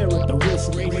natural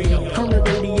characteristics. Current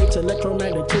radiates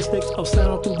electromagnetistics of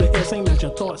sound through the air, same as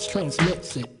your thoughts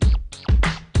transmits it.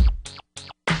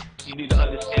 You need to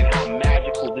understand how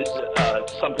magical this,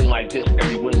 something like this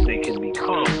every Wednesday can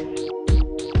become.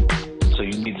 So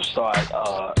you need to start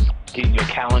getting your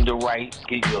calendar right,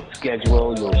 get your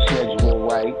schedule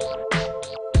right.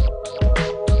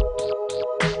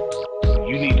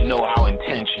 You need to know our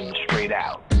intention straight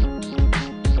out.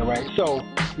 All right, so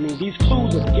these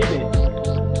clues are given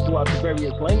throughout the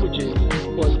various languages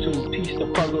for us to piece the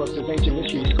puzzle of this ancient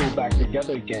mystery school back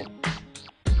together again.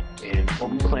 And what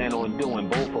we plan on doing,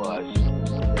 both of us,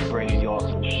 is bringing y'all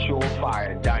some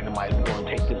surefire dynamite. We're going to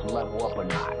take this level up a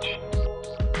notch.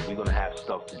 We're going to have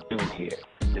stuff to do here.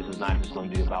 This is not just going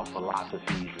to be about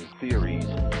philosophies and theories,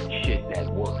 shit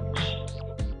that works.